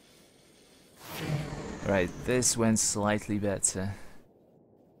 Right, this went slightly better.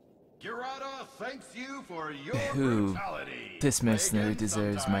 Kurata thanks you for your Who? brutality. This mercenary Again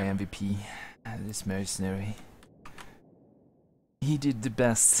deserves my sometime. MVP. This mercenary. He did the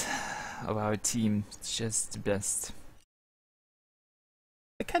best of our team, just the best.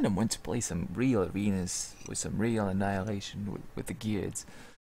 I kind of want to play some real arenas with some real annihilation with the gears.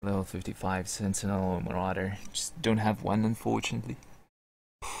 Level 55 Sentinel or Marauder. Just don't have one, unfortunately.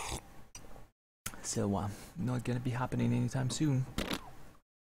 So, not gonna be happening anytime soon.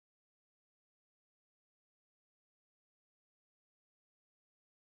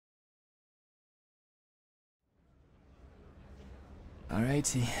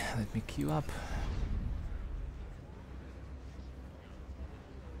 Alrighty, let me queue up.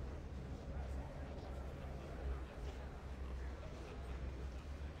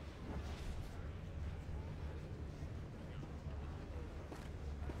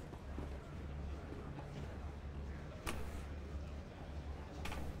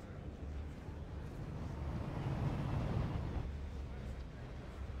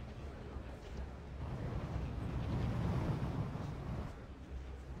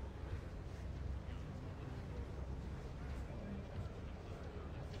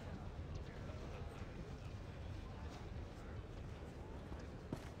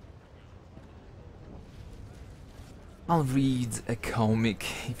 I'll read a comic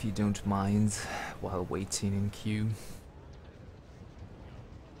if you don't mind while waiting in queue.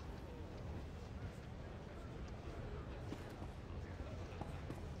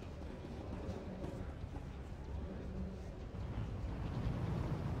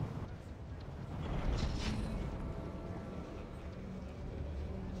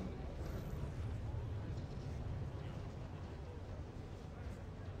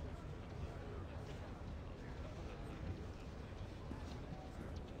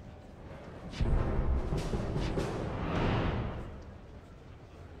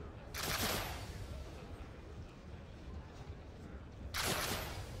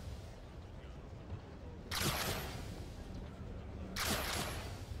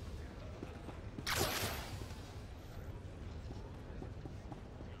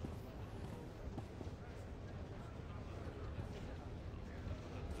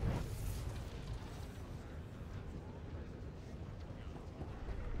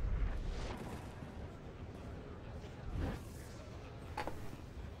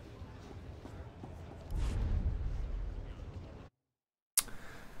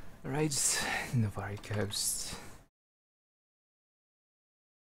 Right, Novari Coast.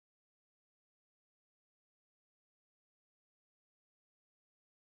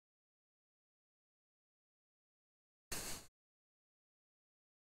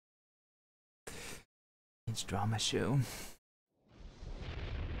 It's drama show.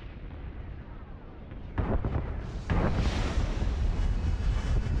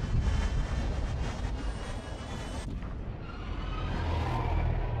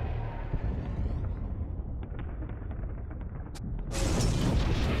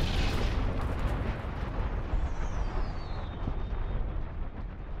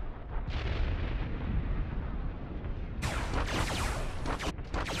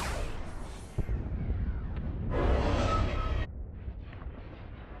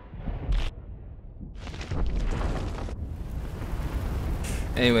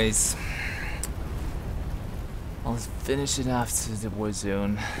 Anyways, I'll finish it after the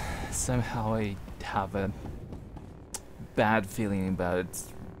Warzone. Somehow I have a bad feeling about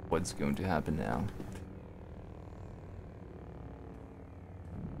what's going to happen now.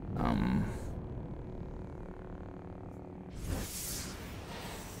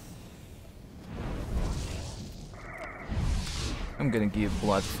 I'm gonna give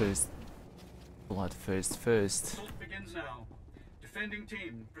blood first. Blood first. Assault begins now. Defending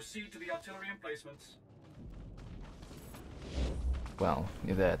team, proceed to the artillery emplacements. Well,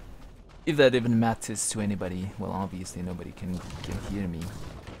 if that even matters to anybody, well, obviously nobody can hear me.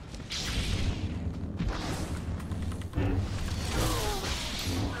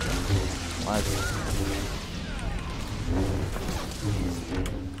 What?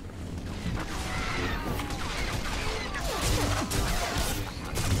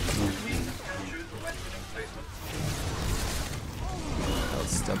 Oh,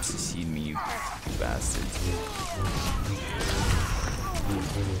 stop CCing me, you bastard.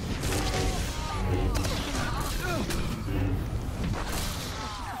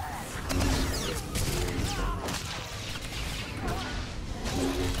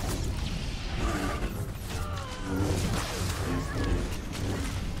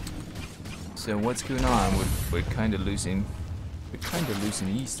 So what's going on? We're kind of losing We're kind of losing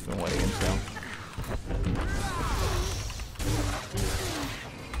east from what I can tell.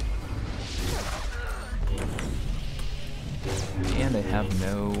 And I have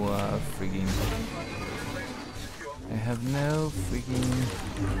no frigging... I have no frigging...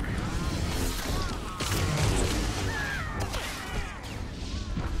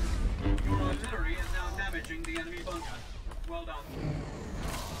 Your artillery is now damaging the enemy bunker. Well done.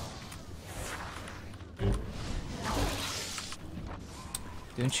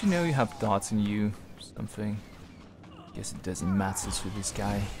 Don't you know you have dots in you? Something. Guess it doesn't matter to this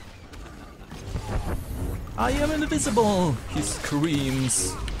guy. I am invisible! He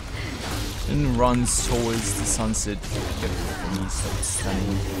screams and runs towards the sunset. He's so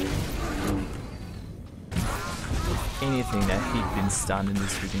stunning. Anything that hate being stunned in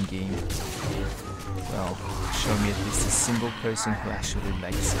this freaking game. Well, show me at least a single person who actually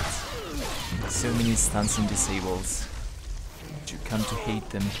likes it. So many stunts and disables. You come to hate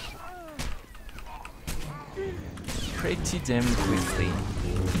them pretty damn quickly.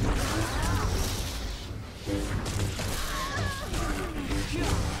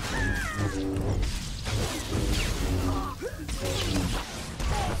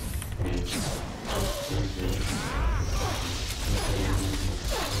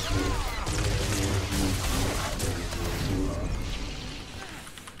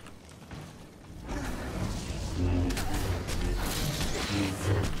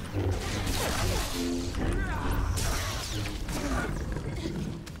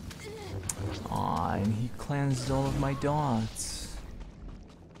 Aw, and he cleansed all of my dots.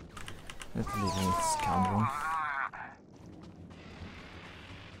 That little scoundrel.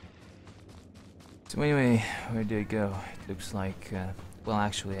 So anyway, where do I go? It looks like, well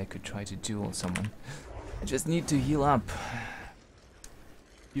actually I could try to duel someone. I just need to heal up.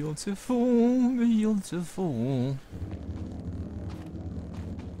 Beautiful, beautiful.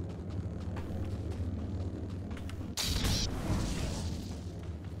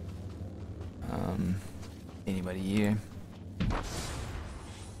 Anybody here?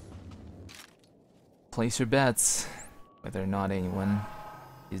 Place your bets. Whether or not anyone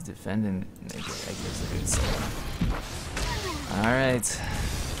is defending, I guess it is. Alright.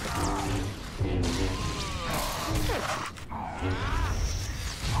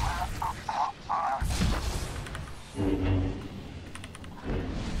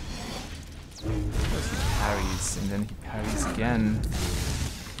 He parries, and then he parries again.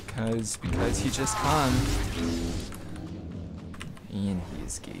 Because he just can't. And he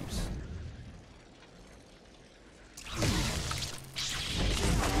escapes.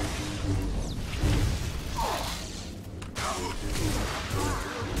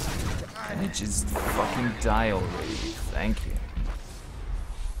 Can I just fucking die already? Thank you.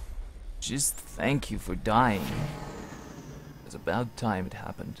 Just thank you for dying. It was about time it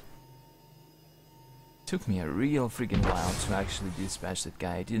happened. Took me a real freaking while to actually dispatch that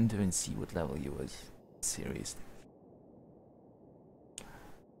guy. I didn't even see what level he was. Seriously.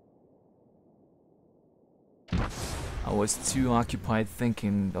 I was too occupied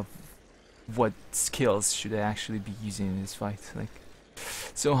thinking of what skills should I actually be using in this fight. Like,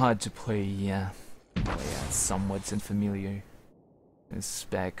 so hard to play, somewhat unfamiliar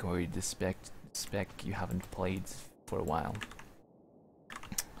spec or the spec you haven't played for a while.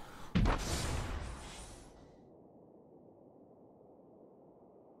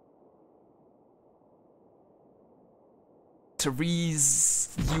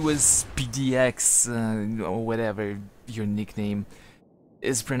 Therese USPDX, or whatever your nickname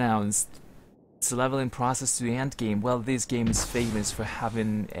is pronounced. It's a leveling process to the end game. Well, this game is famous for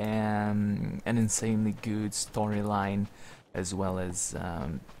having an insanely good storyline, as well as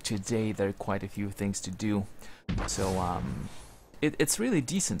today there are quite a few things to do. So it's really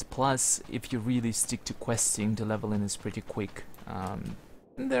decent. Plus, if you really stick to questing, the leveling is pretty quick.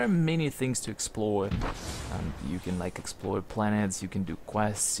 There are many things to explore. You can like explore planets, you can do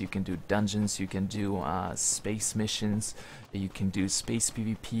quests, you can do dungeons, you can do space missions, you can do space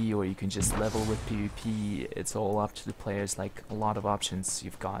PvP, or you can just level with PvP. It's all up to the players, like a lot of options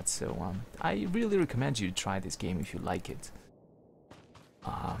you've got. So I really recommend you to try this game if you like it.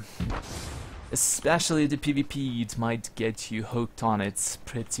 Especially the PvP, it might get you hooked on it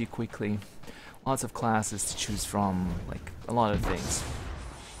pretty quickly. Lots of classes to choose from, like a lot of things.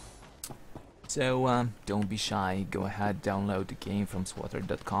 So don't be shy, go ahead, download the game from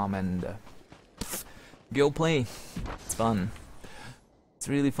swatter.com and go play. It's fun. It's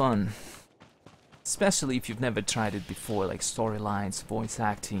really fun. Especially if you've never tried it before, like storylines, voice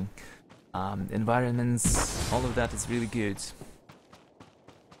acting, environments, all of that is really good.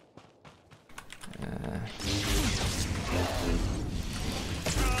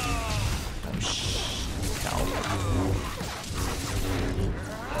 Oh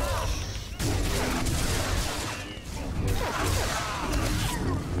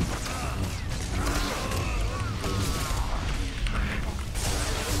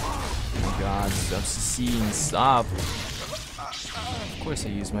god, stop CCing, stop! Of course I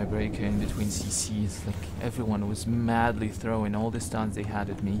used my breaker in between CCs, like everyone was madly throwing all the stuns they had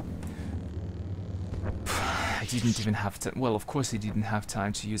at me. I didn't even have to, well of course I didn't have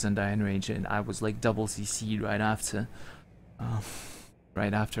time to use Undying Rage, and I was like double CC'd right after.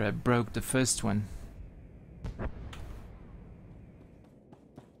 Right after I broke the first one.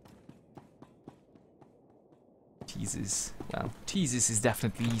 Jesus. Well, Jesus is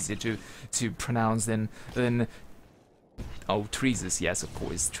definitely easier to pronounce than oh, Treeses, yes, of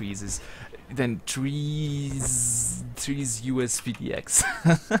course, Treeses. Then Trees USPDX.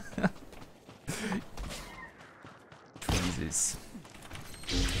 Treeses.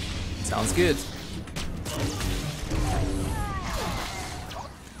 Sounds good.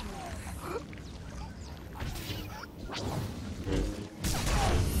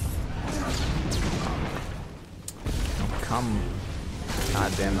 Come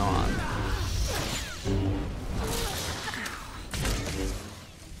goddamn on.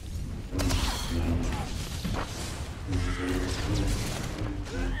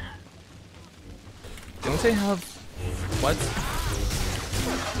 Don't they have what?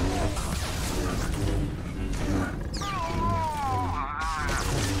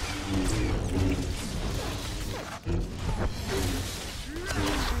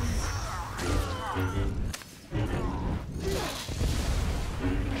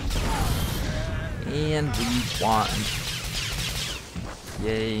 And we won.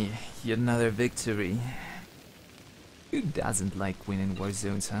 Yay, yet another victory. Who doesn't like winning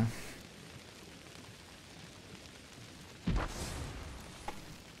Warzones, huh?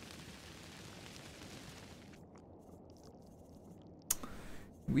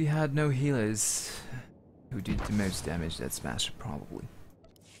 We had no healers. Who did the most damage? That Smasher, probably.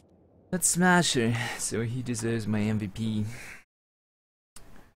 That Smasher, so he deserves my MVP.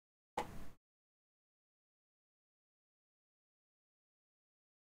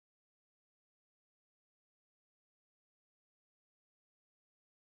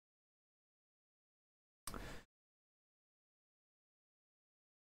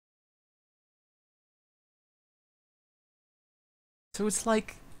 So it's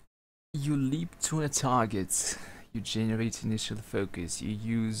like you leap to a target, you generate initial focus, you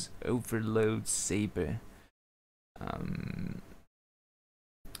use overload saber,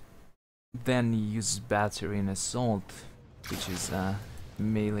 then you use battery and assault, which is a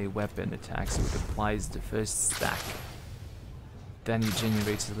melee weapon attack, so it applies the first stack. Then you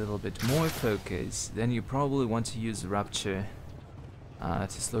generate a little bit more focus, then you probably want to use rupture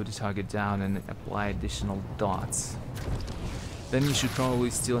to slow the target down and apply additional dots. Then you should probably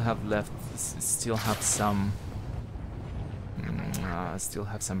still have some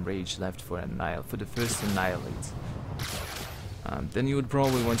rage left for the first annihilate. Then you would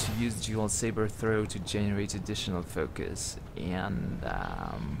probably want to use dual saber throw to generate additional focus, and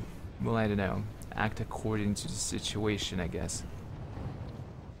well, I don't know, act according to the situation, I guess.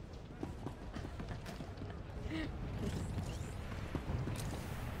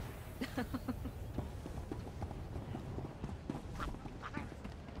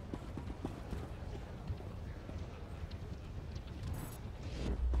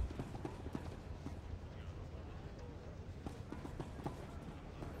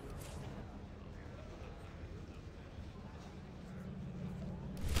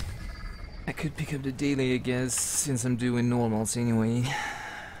 I could pick up the daily, I guess, since I'm doing normals anyway.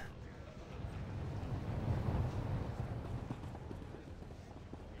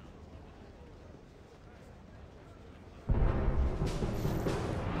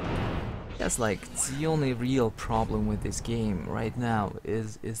 Yes, like, the only real problem with this game right now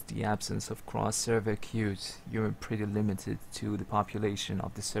is the absence of cross-server queues. You're pretty limited to the population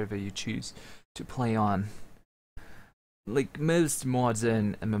of the server you choose to play on. Like, most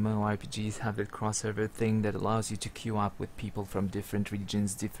modern MMORPGs have that cross-server thing that allows you to queue up with people from different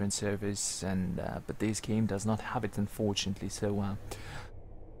regions, different servers, and but this game does not have it, unfortunately, so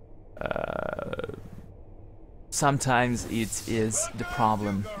sometimes it is the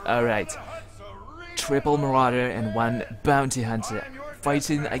problem. Alright, triple Marauder and one Bounty Hunter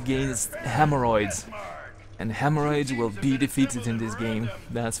fighting against Hemorrhoids. And Hemorrhoid will be defeated in this game,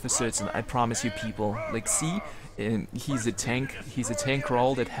 that's for certain, I promise you people. Like, see? He's a tank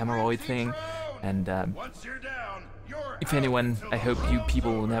roll, that Hemorrhoid thing, and if anyone, I hope you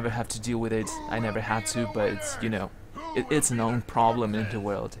people will never have to deal with it. I never had to, but you know, it's a known problem in the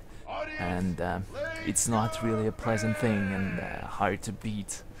world. and it's not really a pleasant thing and hard to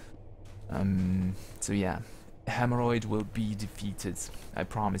beat. So yeah, Hemorrhoid will be defeated, I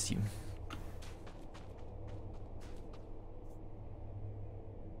promise you.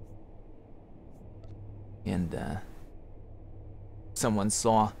 And someone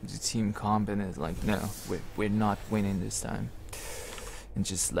saw the team comp and is like, no, we're not winning this time, and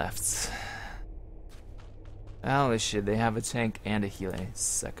just left. Holy shit, they have a tank and a healer,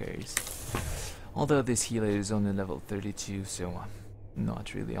 suckers. Although this healer is only level 32, so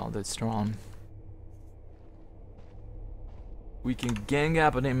not really all that strong. We can gang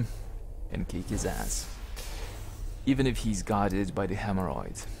up on him and kick his ass, even if he's guarded by the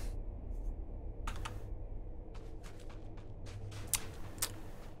Hemorrhoid.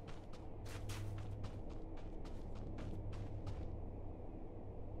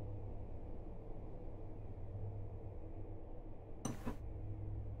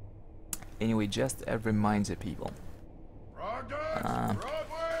 Anyway, just a reminder, people.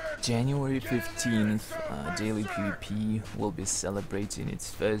 January 15th, Daily PvP will be celebrating its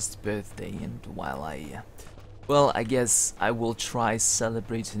first birthday, and while I guess I will try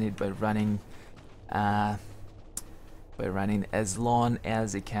celebrating it by running as long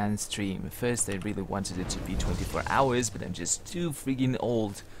as I can stream. First, I really wanted it to be 24 hours, but I'm just too freaking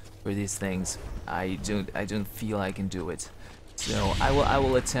old for these things. I don't feel I can do it. So I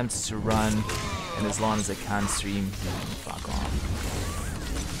will attempt to run, and as long as I can stream, fuck off.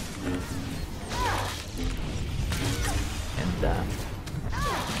 And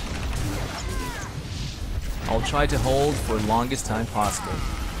I'll try to hold for the longest time possible.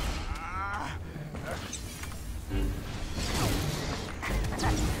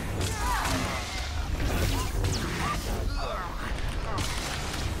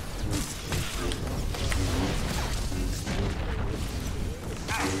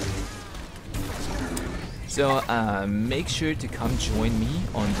 So make sure to come join me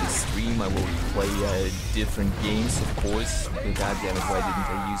on the stream. I will play different games, of course. But goddammit, why didn't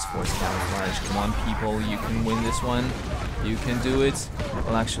I use Force Camouflage? Come on, people, you can win this one. You can do it.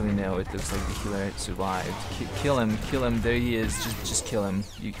 Well, actually, no. It looks like the healer survived. Kill him, kill him. There he is. Just kill him.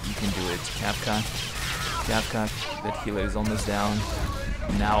 You can do it. Kapka, that healer is almost down.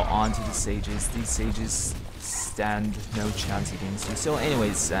 Now on to the sages. These sages stand no chance against you. So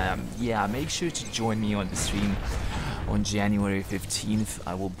anyways, yeah, make sure to join me on the stream on January 15th.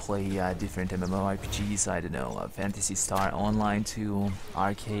 I will play different MMORPGs, I don't know, Phantasy Star Online 2,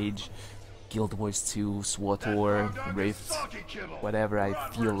 Arcade, Guild Wars 2, SWTOR, Rift, whatever I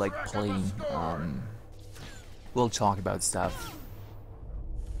feel like playing. We'll talk about stuff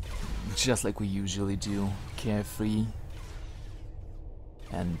just like we usually do, carefree,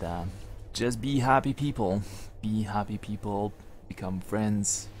 and just be happy people. Be happy people, become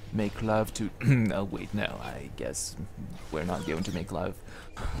friends, make love to... oh wait, no, I guess we're not going to make love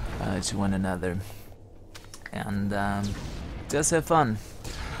to one another. And just have fun.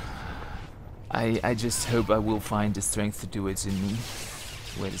 I just hope I will find the strength to do it in me.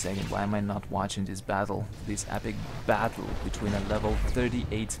 Wait a second, why am I not watching this battle? This epic battle between a level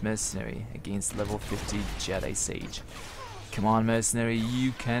 38 mercenary against level 50 Jedi Sage. Come on, mercenary,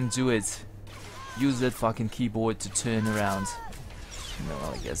 you can do it. Use that fucking keyboard to turn around. No,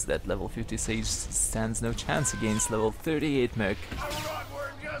 well, I guess that level 50 Sage stands no chance against level 38 Merc.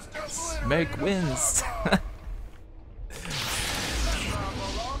 Merc wins!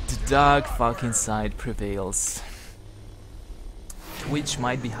 The dark fucking side prevails. Twitch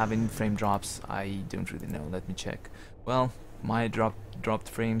might be having frame drops, I don't really know, let me check. Well, my dropped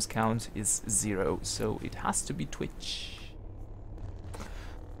frames count is 0, so it has to be Twitch.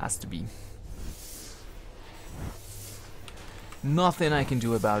 Has to be. Nothing I can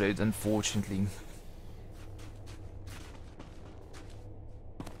do about it, unfortunately.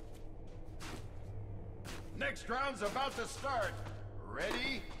 Next round's about to start.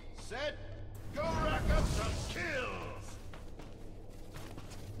 Ready, set, go rack up some kills!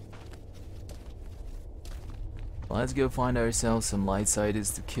 Let's go find ourselves some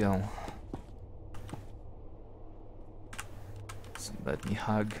lightsiders to kill. So let me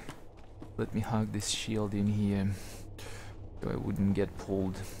hug this shield in here, so I wouldn't get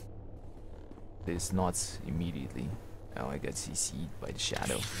pulled. This not immediately. Oh, I got CC'd by the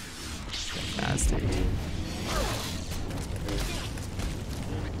shadow. That bastard.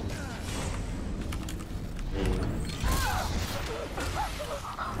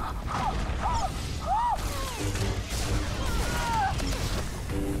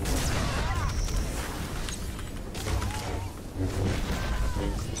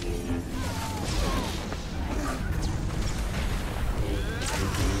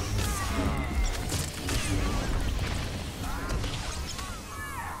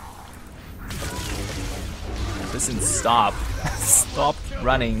 doesn't stop. Stop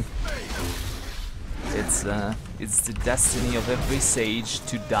running. It's the destiny of every sage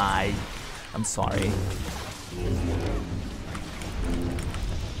to die. I'm sorry.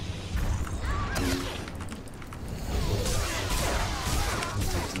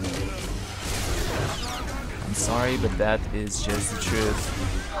 I'm sorry, but that is just the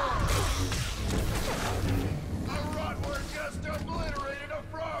truth. A rotworm just obliterated a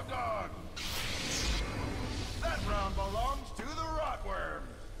frog dog. That round belongs to the rotworm.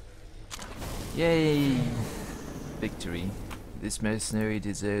 Yay! Victory. This mercenary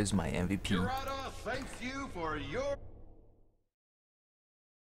deserves my MVP. Murata thanks you for your...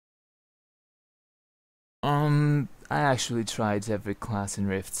 I actually tried every class in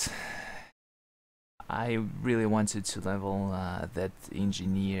Rift. I really wanted to level that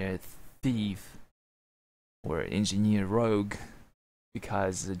engineer thief or engineer rogue,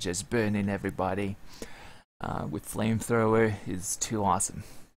 because just burning everybody with flamethrower is too awesome.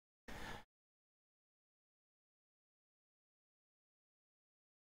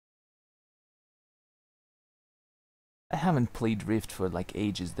 I haven't played Rift for like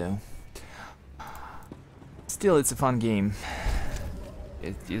ages though. Still, it's a fun game.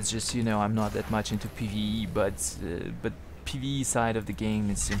 It's just, you know, I'm not that much into PvE, but PvE side of the game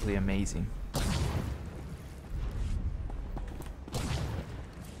is simply amazing.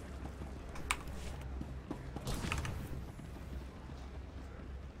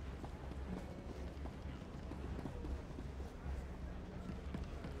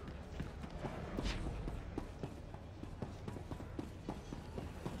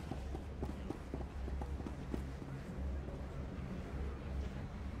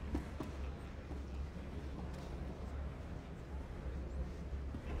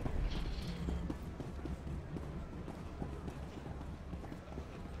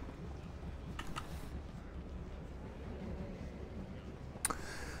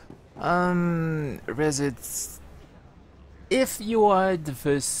 Resit. If you are the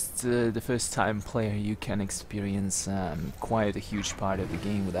first time player, you can experience quite a huge part of the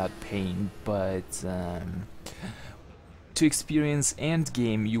game without pain, but to experience end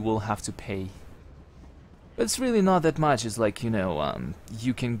game, you will have to pay. But it's really not that much. It's like, you know,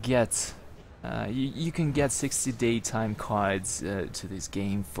 you can get 60-day time cards to this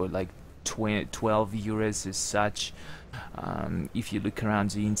game for like 12 euros as such. If you look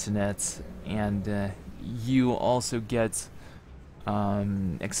around the internet, and you also get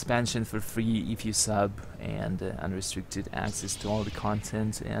expansion for free if you sub, and unrestricted access to all the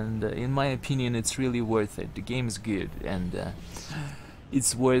content, and in my opinion it's really worth it. The game is good, and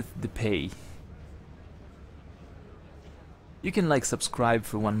it's worth the pay. You can like subscribe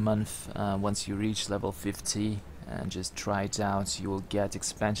for 1 month once you reach level 50 and just try it out. You will get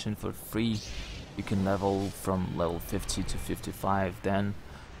expansion for free. You can level from level 50 to 55 then,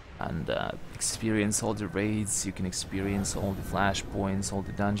 and experience all the raids. You can experience all the flashpoints, all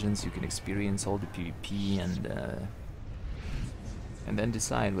the dungeons. You can experience all the PvP, and then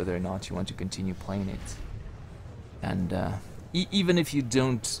decide whether or not you want to continue playing it. And even if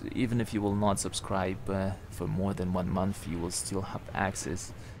you will not subscribe for more than 1 month, you will still have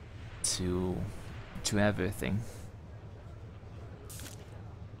access to everything.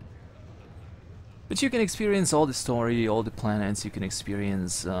 But you can experience all the story, all the planets. You can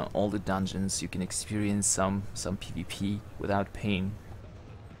experience all the dungeons. You can experience some PvP without pain.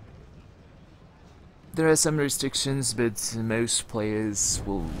 There are some restrictions, but most players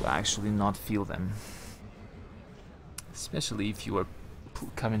will actually not feel them. Especially if you are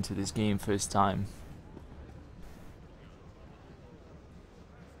coming to this game first time.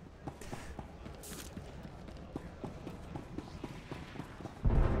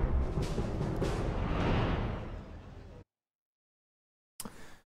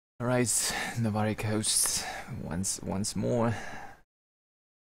 Alright, Navari Coast once more.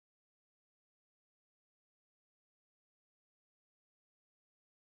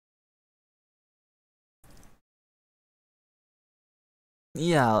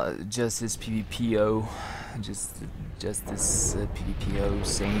 Yeah, just this PvPO, just this PvPO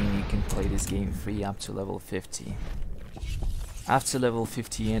saying you can play this game free up to level 50. After level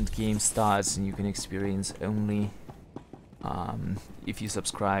 50 end game starts, and you can experience only if you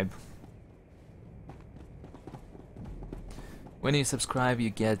subscribe. When you subscribe,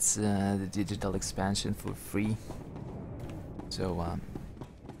 you get the digital expansion for free, so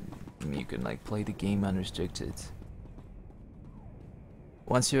you can like play the game unrestricted.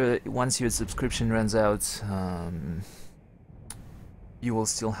 Once your subscription runs out, you will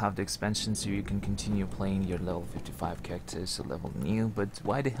still have the expansion, so you can continue playing your level 55 characters, so level new. But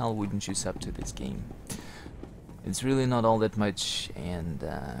why the hell wouldn't you sub to this game? It's really not all that much, and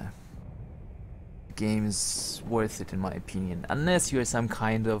the game is worth it in my opinion, unless you're some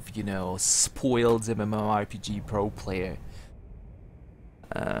kind of, you know, spoiled MMORPG pro player.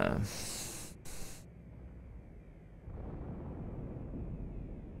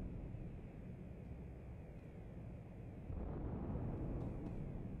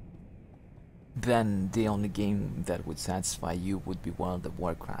 Then the only game that would satisfy you would be World of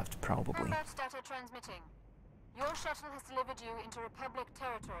Warcraft, probably. Combat data transmitting. Your shuttle has delivered you into Republic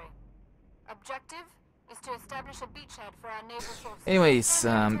territory. Objective is to establish a beachhead for our naval forces. Anyways,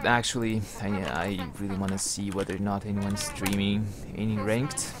 actually, I really want to see whether or not anyone's streaming any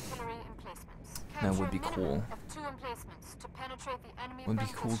ranked. That would be cool. Would be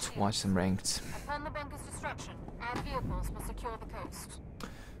cool to watch some ranked. Upon the bunker's destruction, our vehicles will secure the coast.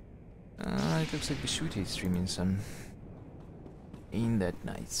 It looks like Bashute is streaming some. Ain't that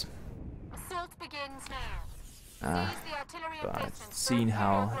nice? Assault begins now. But seeing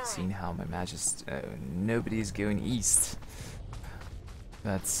how my match is, nobody is going east.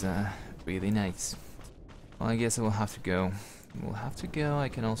 That's really nice. Well, I guess I will have to go. We'll have to go. I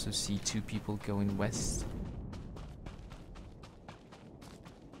can also see 2 people going west.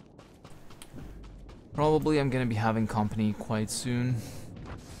 Probably I'm gonna be having company quite soon.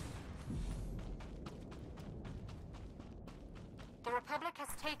 The Republic has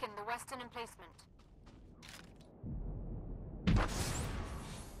taken the western emplacement.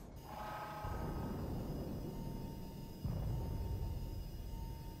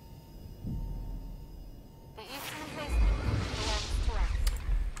 The eastern emplacement belongs to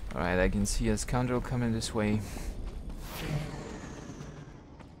us. Alright, I can see a scoundrel coming this way.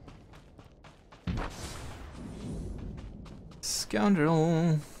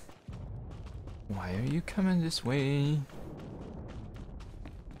 Scoundrel! Why are you coming this way?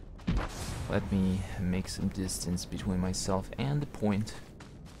 Let me make some distance between myself and the point.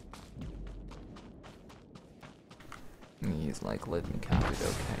 He's like, let me cap it,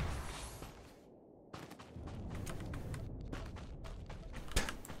 okay.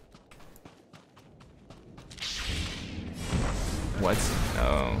 What?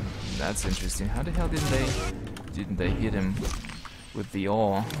 Oh, that's interesting. How the hell didn't they hit him with the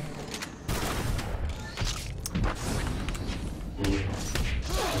awe?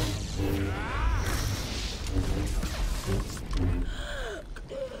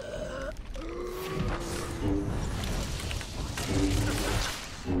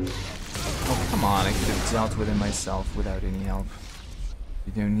 Oh, come on, I could have dealt with it myself without any help.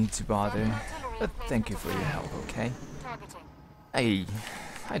 You don't need to bother, but thank you for your help, okay? I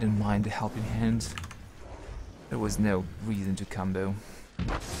don't mind the helping hand. There was no reason to combo.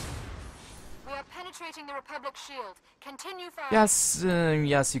 We are penetrating the Republic shield. Continue fire. Yes,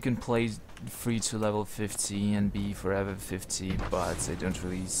 yes, you can play free to level 50 and be forever 50, but I don't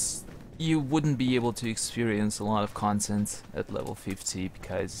really... You wouldn't be able to experience a lot of content at level 50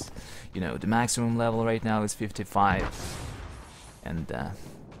 because, you know, the maximum level right now is 55, and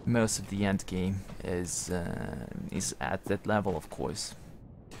most of the end game is at that level, of course.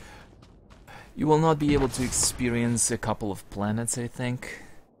 You will not be able to experience a couple of planets, I think,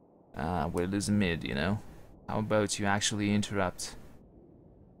 where there's a mid, you know. How about you actually interrupt?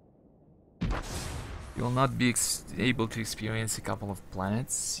 You will not be able to experience a couple of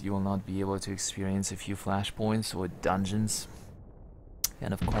planets. You will not be able to experience a few flashpoints or dungeons,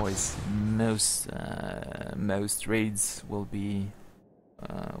 and of course, most raids will be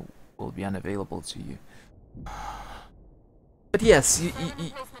unavailable to you. But yes,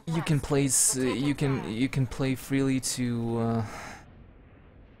 you can place you can play freely to.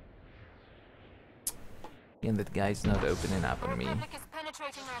 And that guy's not opening up on me.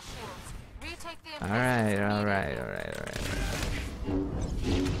 Alright.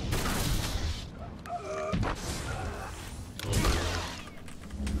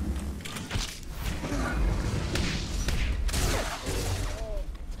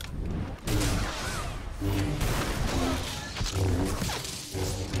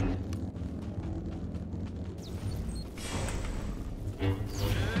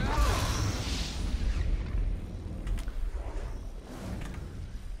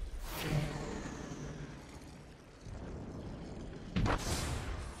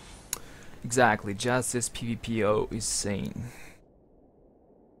 Exactly, just as PvPO is saying.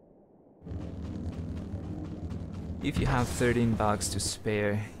 If you have $13 to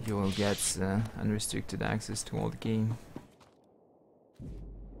spare, you will get unrestricted access to all the game.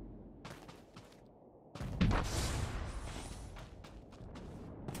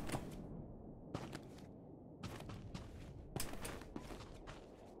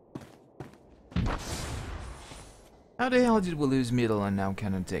 How the hell did we lose middle and now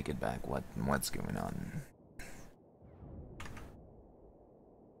cannot take it back? What's going on?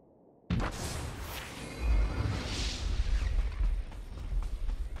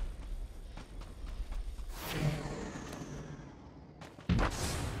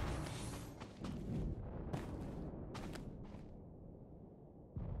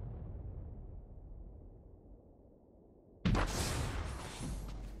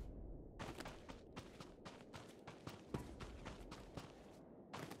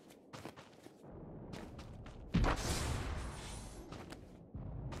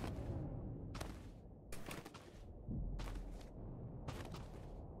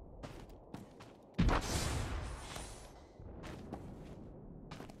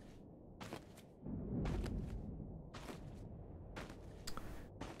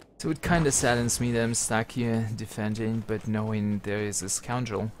 So it kinda saddens me that I'm stuck here defending, but knowing there is a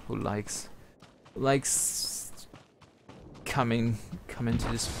scoundrel who likes coming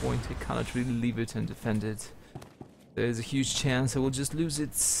to this point, I cannot really leave it and defend it. There's a huge chance I will just lose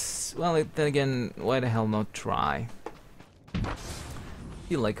it. Well, then again, why the hell not try? I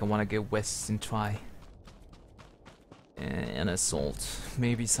feel like I wanna go west and try an assault.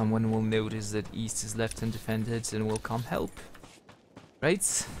 Maybe someone will notice that east is left undefended and will come help.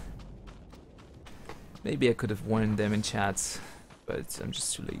 Right? Maybe I could have warned them in chat, but I'm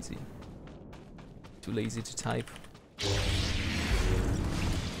just too lazy. Too lazy to type.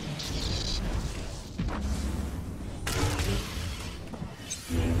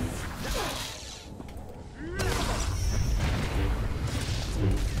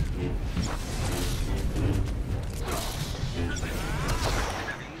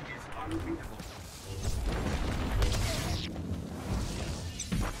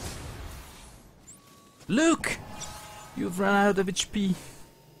 Luke! You've run out of HP.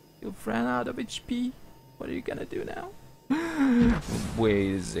 You've ran out of HP. What are you gonna do now?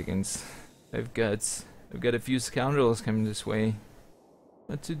 Wait a second. I've got a few scoundrels coming this way.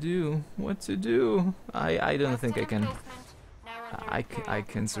 What to do? What to do? I don't think I can. I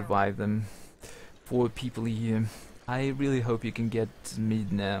can survive them. 4 people here. I really hope you can get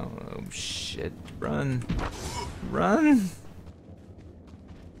mid now. Oh shit! Run! Run!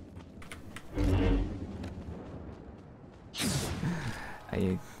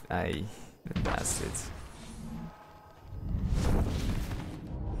 The bastards.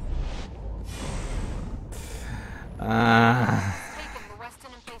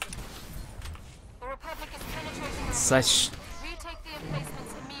 Such.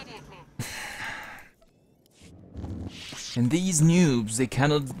 And these noobs, they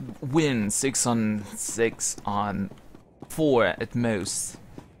cannot win 6 on 6 on 4 at most.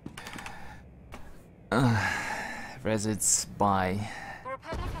 Resid's by.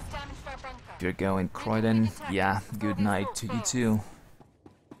 If you're going Croydon, yeah, good night to you too.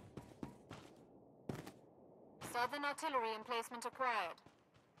 Southern artillery emplacement acquired.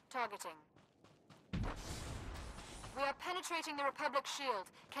 Targeting. We are penetrating the Republic's shield.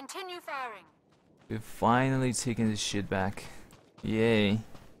 Continue firing. We've finally taken this shit back. Yay.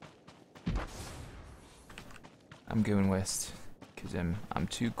 I'm going west. Cause I'm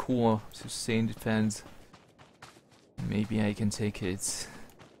too cool to stay in defense. Maybe I can take it.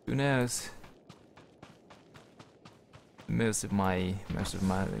 Who knows? Most of my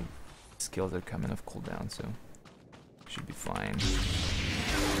skills are coming off cooldown, so should be fine.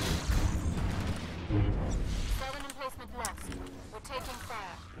 Southern emplacement lost. We're taking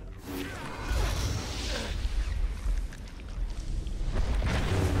fire.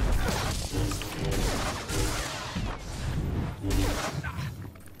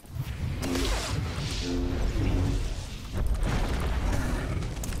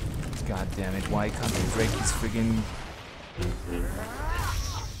 God damn it, why can't I break his friggin...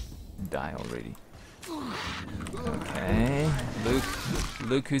 Die already. Okay,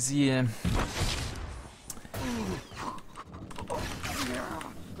 look who's here.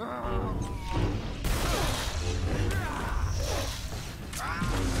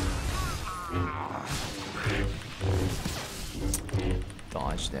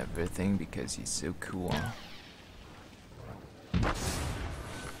 Dodged everything because he's so cool.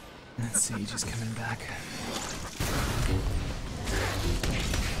 Sage is coming back.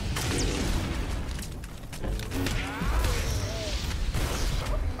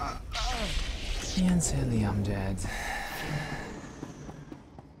 And sadly I'm dead.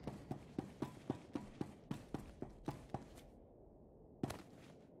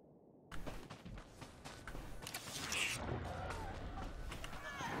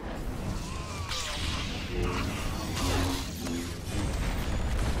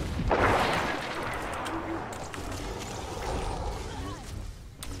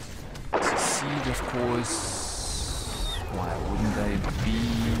 Siege, of course. Why wouldn't I be?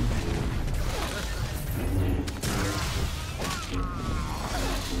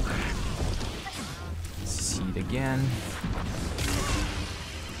 Seed again.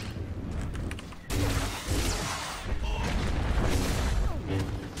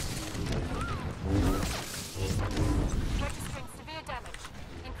 Registering severe damage.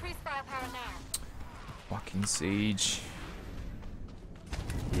 Increase firepower now. Fucking Sage.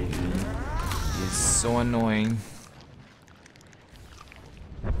 He's so annoying.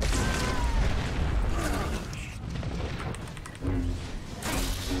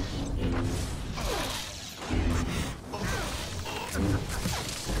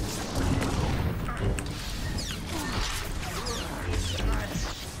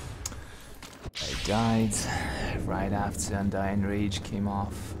 I died right after Undying Rage came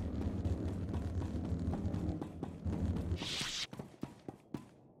off.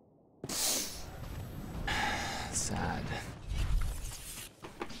 Sad.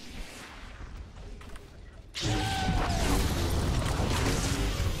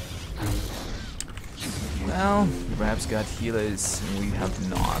 Well, Rab's got healers and we have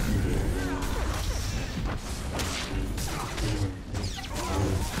none.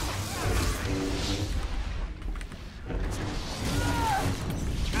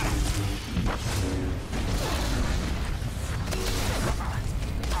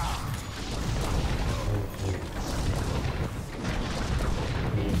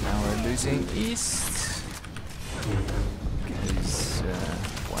 Now we're losing East. Because,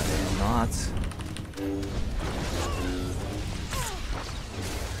 why not?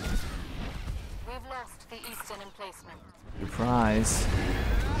 We've lost the eastern emplacement. Surprise.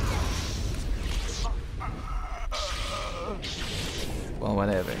 Well,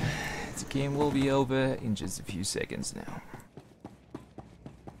 whatever. The game will be over in just a few seconds now.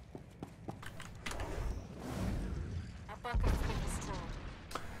 Our bunker has been destroyed.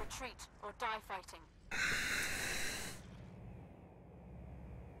 Retreat or die fighting.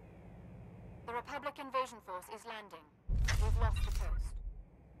 The Republic invasion force is landing. We've lost the coast.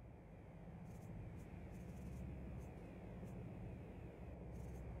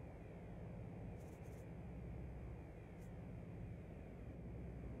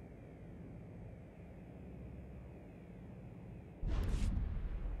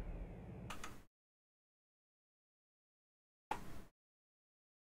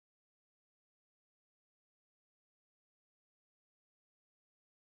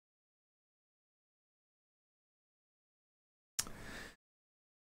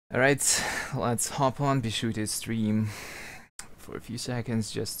 Alright, let's hop on Bishute's stream for a few seconds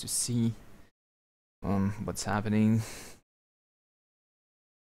just to see what's happening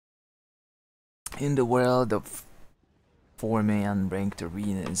in the world of 4-man ranked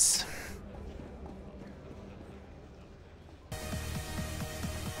arenas.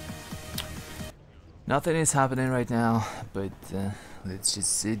 Nothing is happening right now, but let's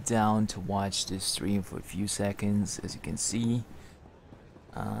just sit down to watch this stream for a few seconds. As you can see,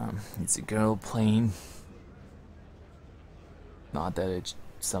 it's a girl playing. Not that it's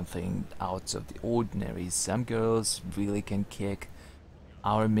something out of the ordinary. Some girls really can kick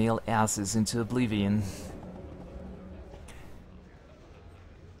our male asses into oblivion.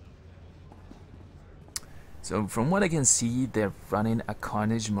 So from what I can see, they're running a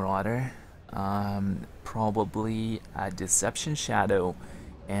Carnage Marauder, probably a Deception Shadow,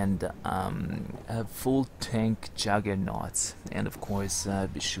 and a full tank Juggernaut. And of course,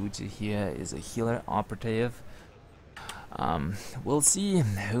 Bishute here is a healer operative. We'll see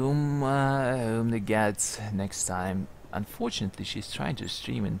whom they get next time. Unfortunately, she's trying to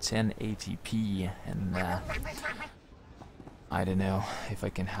stream in 1080p, and I don't know if I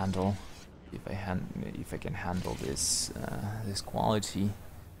can handle this this quality.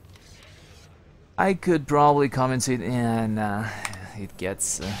 I could probably commentate, and it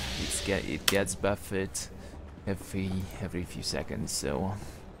gets buffeted every few seconds, so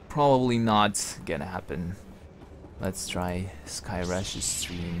probably not gonna happen. Let's try Skyrush's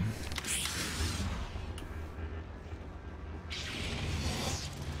stream.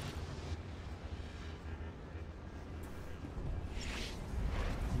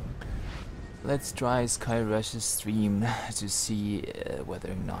 Let's try Skyrush's stream to see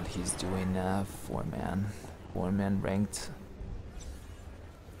whether or not he's doing 4-man ranked.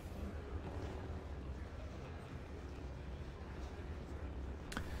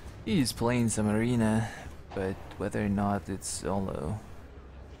 He's playing some arena, but whether or not it's solo.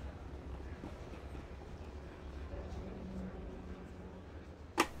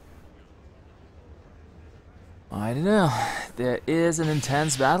 I don't know. there is an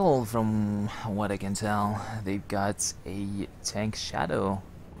intense battle from what I can tell. They've got a tank shadow,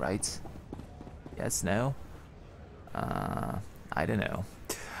 right? Yes, no? I don't know.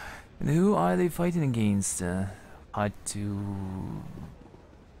 And who are they fighting against? Hard to...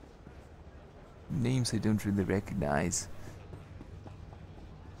 names I don't really recognize.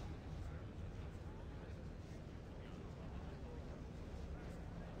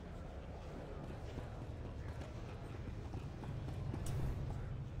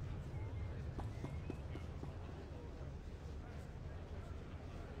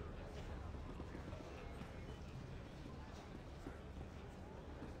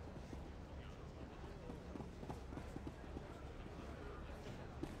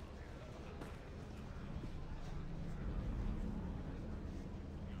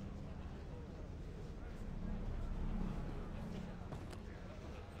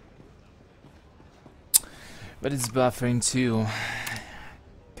 But it's buffering too.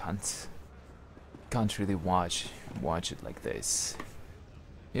 Can't really watch it like this.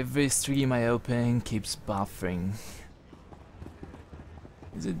 Every stream I open keeps buffering.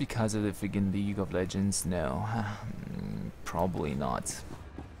 Is it because of the friggin' League of Legends? No, probably not.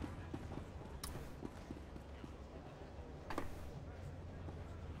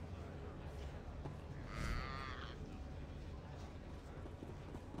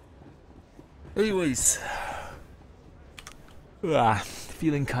 Anyways.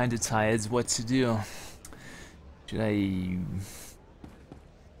 Feeling kinda tired. What to do? Should I...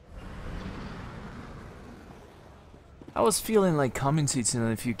 I was feeling like commentating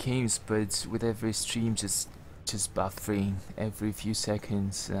on a few games, but with every stream just buffering every few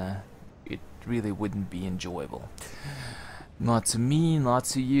seconds, it really wouldn't be enjoyable. Not to me, not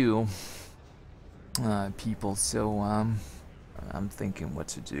to you, people. So I'm thinking what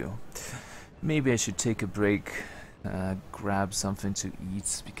to do. Maybe I should take a break. Grab something to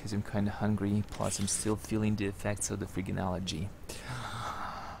eat because I'm kinda hungry, plus I'm still feeling the effects of the friggin' allergy.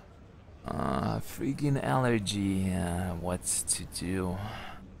 Friggin' allergy, what to do?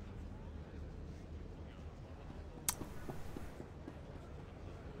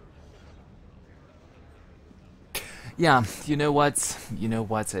 Yeah, you know what?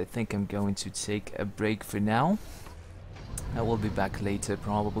 I think I'm going to take a break for now. I will be back later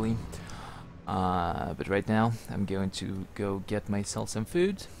probably. But right now, I'm going to go get myself some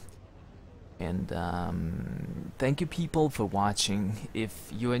food. And thank you people for watching.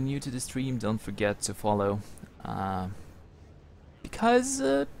 If you are new to the stream, don't forget to follow. Because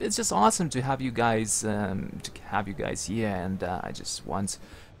it's just awesome to have you guys here, and I just want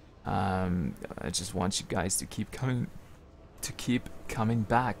you guys to keep coming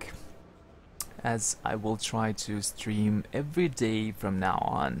back, as I will try to stream every day from now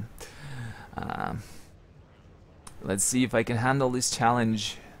on. Let's see if I can handle this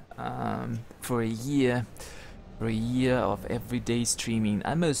challenge for a year of everyday streaming.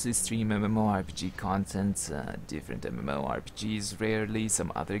 I mostly stream MMORPG content, different MMORPGs, rarely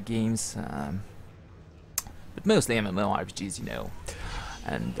some other games, but mostly MMORPGs, you know.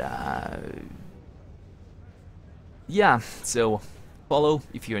 And yeah, so follow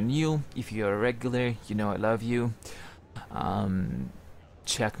if you're new. If you're a regular, you know I love you.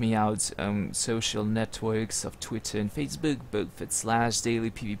 Check me out on social networks of Twitter and Facebook, both at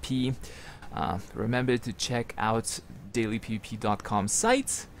 /dailypvp. Remember to check out dailypvp.com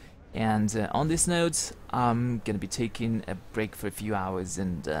site. And on this note, I'm gonna be taking a break for a few hours,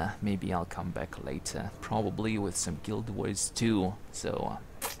 and maybe I'll come back later, probably with some Guild Wars 2. So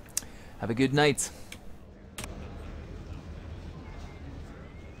have a good night.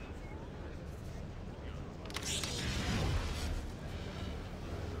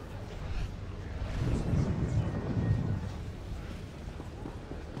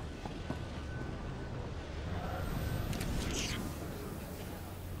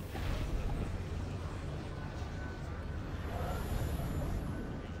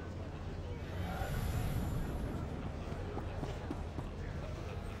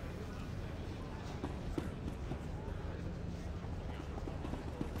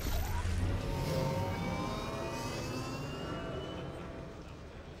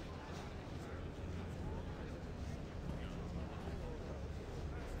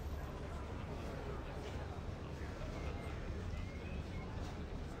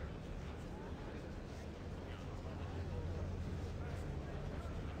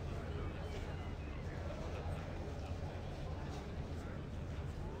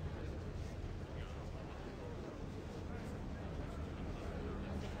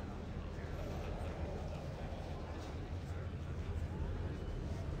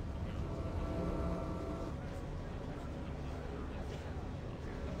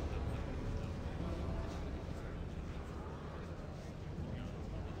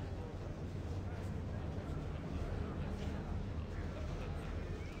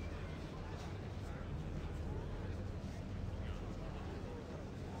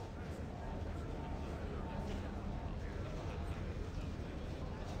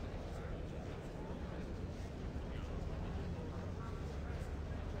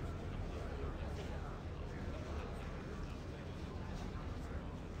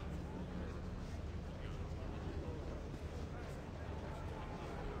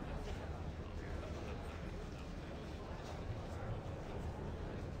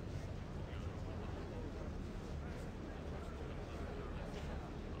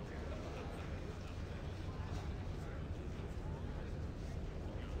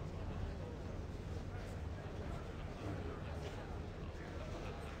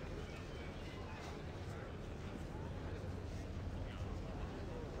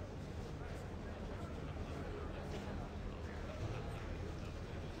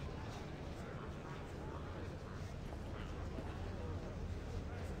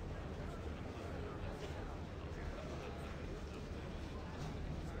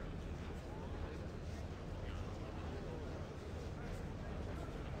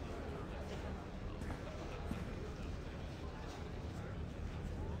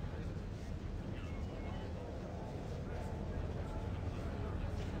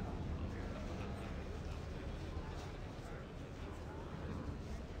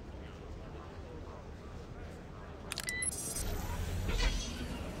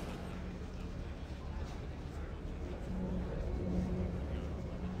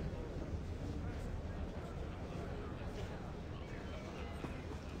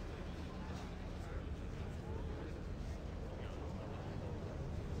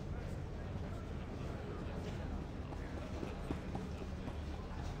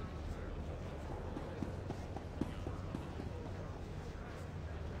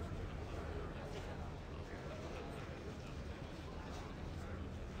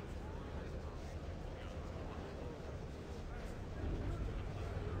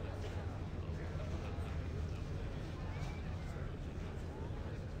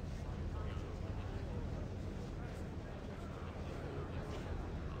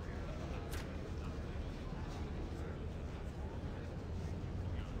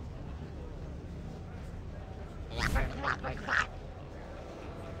 Sith not like that.